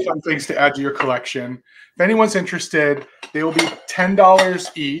some really fun things to add to your collection. If anyone's interested, they will be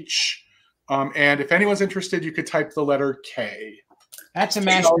 $10 each. And if anyone's interested, you could type the letter K. That's a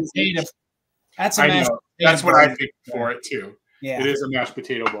mashed potato. That's a mashed potato. That's what I think for it too. Yeah. It is a mashed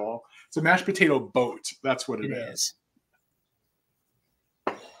potato bowl. It's a mashed potato boat. That's what it is.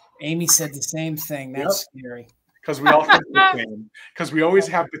 Amy said the same thing. That's scary. Because we all think the same. Because we always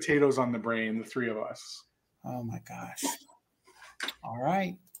have potatoes on the brain, the three of us. Oh my gosh. All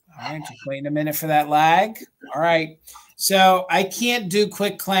right. All right. Just waiting a minute for that lag. All right. So I can't do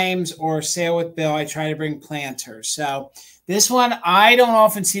quick claims or sale with Bill. I try to bring planters. So this one, I don't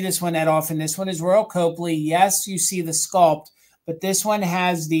often see this one that often. This one is Royal Copley. Yes, you see the sculpt, but this one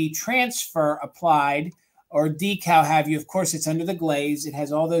has the transfer applied, or decal have you. Of course, it's under the glaze. It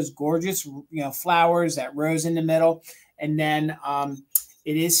has all those gorgeous, flowers, that rose in the middle. And then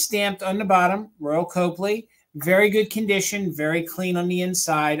it is stamped on the bottom, Royal Copley. Very good condition, very clean on the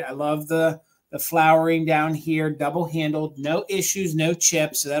inside. I love the flowering down here, double-handled, no issues, no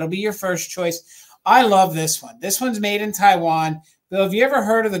chips. So that'll be your first choice. I love this one. This one's made in Taiwan. Bill, have you ever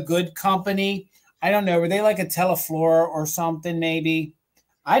heard of the Good Company? I don't know. Were they like a Teleflora or something maybe?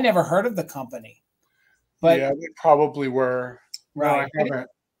 I never heard of the company. But yeah, they probably were. Right. No, I haven't.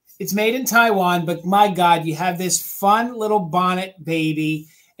 It's made in Taiwan, but my God, you have this fun little bonnet baby,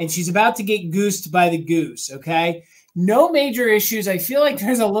 and she's about to get goosed by the goose, okay? No major issues. I feel like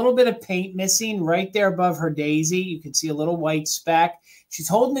there's a little bit of paint missing right there above her daisy. You can see a little white speck. She's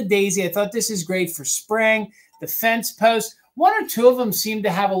holding the daisy. I thought this is great for spring. The fence posts, one or two of them seem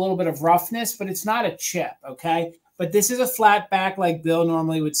to have a little bit of roughness, but it's not a chip, okay? But this is a flat back like Bill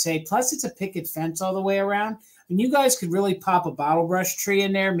normally would say. Plus, it's a picket fence all the way around. And you guys could really pop a bottle brush tree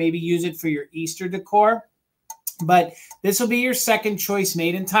in there, maybe use it for your Easter decor. But this will be your second choice,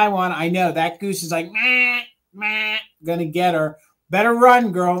 made in Taiwan. I know that goose is like, meh, meh, gonna get her. Better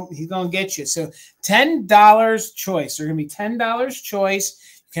run, girl. He's gonna get you. So $10 choice. They're gonna be $10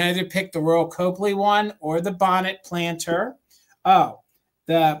 choice. You can either pick the Royal Copley one or the bonnet planter. Oh,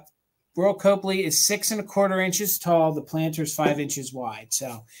 the Royal Copley is 6 1/4 inches tall. The planter is 5 inches wide.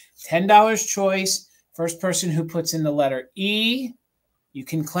 So $10 choice. First person who puts in the letter E, you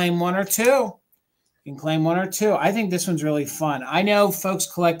can claim one or two. You can claim one or two. I think this one's really fun. I know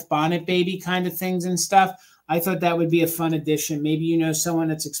folks collect bonnet baby kind of things and stuff. I thought that would be a fun addition. Maybe you know someone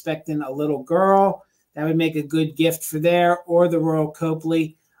that's expecting a little girl. That would make a good gift for there, or the Royal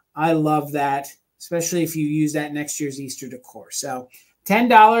Copley. I love that, especially if you use that next year's Easter decor. So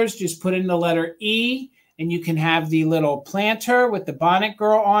 $10, just put in the letter E, and you can have the little planter with the bonnet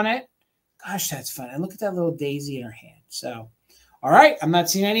girl on it. Gosh, that's fun. And look at that little daisy in her hand. So, all right, I'm not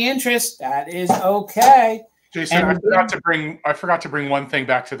seeing any interest. That is okay. Jason, I forgot to bring one thing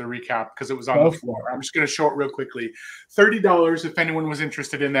back to the recap because it was on the floor. I'm just going to show it real quickly. $30 if anyone was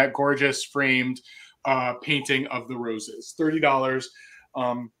interested in that gorgeous framed painting of the roses. $30.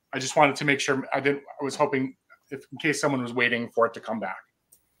 I just wanted to make sure I was hoping in case someone was waiting for it to come back.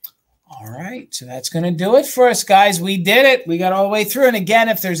 All right, so that's going to do it for us, guys. We did it. We got all the way through. And again,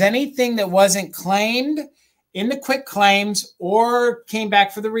 if there's anything that wasn't claimed in the quick claims or came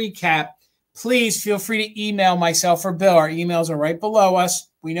back for the recap, please feel free to email myself or Bill. Our emails are right below us.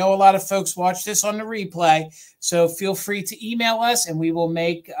 We know a lot of folks watch this on the replay, so feel free to email us, and we will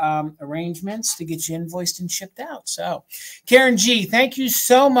make arrangements to get you invoiced and shipped out. So, Karen G., thank you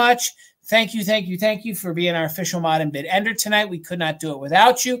so much. Thank you for being our official mod and bid ender tonight. We could not do it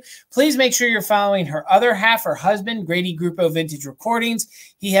without you. Please make sure you're following her other half, her husband, Grady Grupo Vintage Recordings.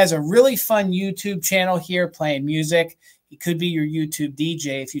 He has a really fun YouTube channel here playing music. He could be your YouTube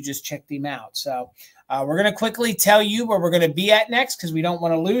DJ if you just checked him out. So we're going to quickly tell you where we're going to be at next because we don't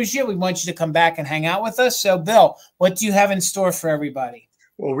want to lose you. We want you to come back and hang out with us. So, Bill, what do you have in store for everybody?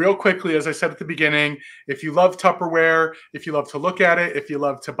 Well, real quickly, as I said at the beginning, if you love Tupperware, if you love to look at it, if you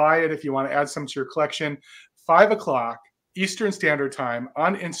love to buy it, if you want to add some to your collection, 5 o'clock Eastern Standard Time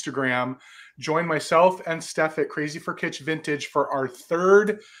on Instagram, join myself and Steph at Crazy for Kitsch Vintage for our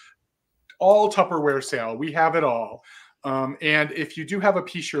 3rd all Tupperware sale. We have it all. And if you do have a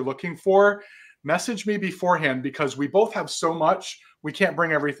piece you're looking for, message me beforehand because we both have so much. We can't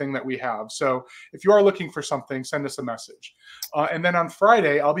bring everything that we have. So if you are looking for something, send us a message. And then on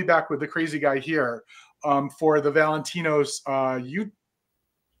Friday, I'll be back with the crazy guy here for the Valentino's YouTube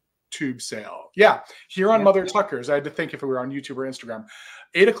sale. Yeah, here on Mother Tucker's. I had to think if we were on YouTube or Instagram.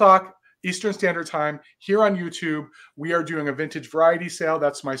 8 o'clock Eastern Standard Time here on YouTube. We are doing a vintage variety sale.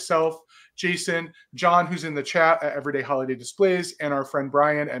 That's myself, Jason, John, who's in the chat at Everyday Holiday Displays, and our friend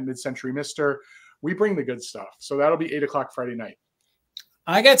Brian at Mid-Century Mister. We bring the good stuff. So that'll be 8 o'clock Friday night.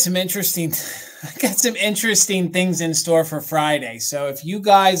 I got some interesting things in store for Friday. So if you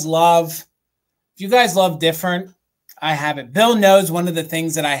guys love different, I have it. Bill knows one of the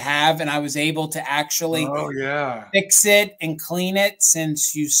things that I have, and I was able to actually fix it and clean it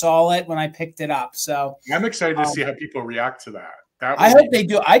since you saw it when I picked it up. So I'm excited to see how people react to that. I hope they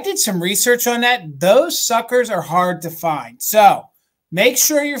do. I did some research on that. Those suckers are hard to find. So make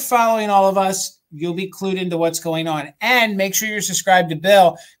sure you're following all of us. You'll be clued into what's going on. And make sure you're subscribed to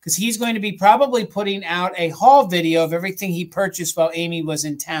Bill because he's going to be probably putting out a haul video of everything he purchased while Amy was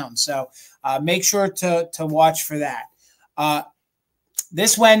in town. So make sure to watch for that.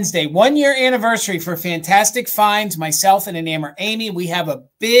 This Wednesday, 1-year anniversary for Fantastic Finds, myself and Enamour Amy. We have a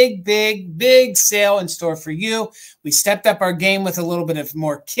big sale in store for you. We stepped up our game with a little bit of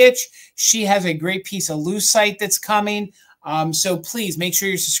more kitsch. She has a great piece of lucite that's coming. So please make sure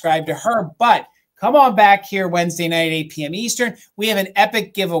you're subscribed to her. But come on back here Wednesday night, 8 p.m. Eastern. We have an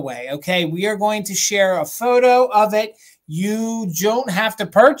epic giveaway, okay? We are going to share a photo of it. You don't have to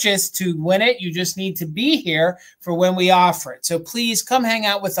purchase to win it. You just need to be here for when we offer it. So please come hang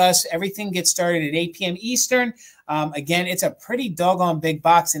out with us. Everything gets started at 8 p.m. Eastern. Again, it's a pretty doggone big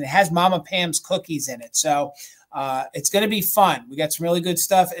box, and it has Mama Pam's cookies in it. So it's going to be fun. We got some really good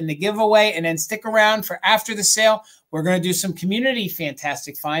stuff in the giveaway. And then stick around for after the sale. We're going to do some community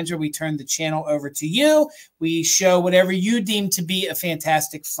Fantastic Finds where we turn the channel over to you. We show whatever you deem to be a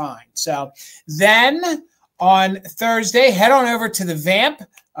fantastic find. So then on Thursday, head on over to the VAMP,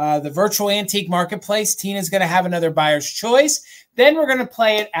 the virtual antique marketplace. Tina's going to have another buyer's choice. Then we're going to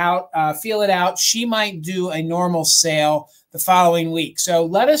play it out, feel it out. She might do a normal sale the following week. So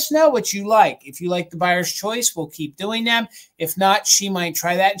let us know what you like. If you like the buyer's choice, we'll keep doing them. If not, she might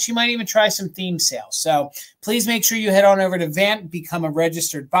try that. And she might even try some theme sales. So please make sure you head on over to VAMP, become a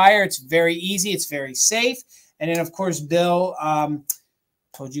registered buyer. It's very easy. It's very safe. And then, of course, Bill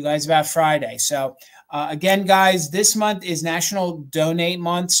told you guys about Friday. So again, guys, this month is National Donate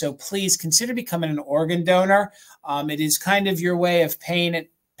Month. So please consider becoming an organ donor. It is kind of your way of paying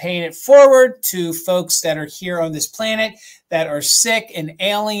it forward to folks that are here on this planet that are sick and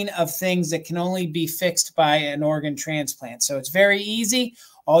ailing of things that can only be fixed by an organ transplant. So it's very easy.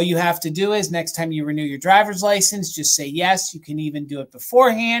 All you have to do is next time you renew your driver's license, just say yes. You can even do it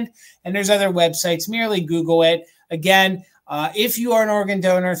beforehand. And there's other websites. Merely Google it. Again, if you are an organ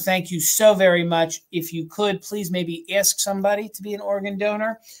donor, thank you so very much. If you could, please maybe ask somebody to be an organ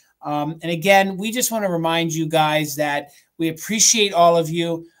donor. And again, we just want to remind you guys that we appreciate all of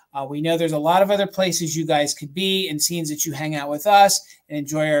you. We know there's a lot of other places you guys could be and scenes that you hang out with us and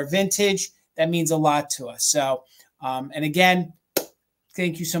enjoy our vintage. That means a lot to us. So, and again,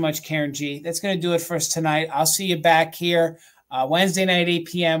 thank you so much, Karen G. That's going to do it for us tonight. I'll see you back here Wednesday night, 8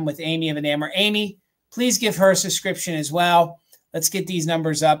 p.m. with Amy of Enamour Amy. Please give her a subscription as well. Let's get these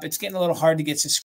numbers up. It's getting a little hard to get subscribers.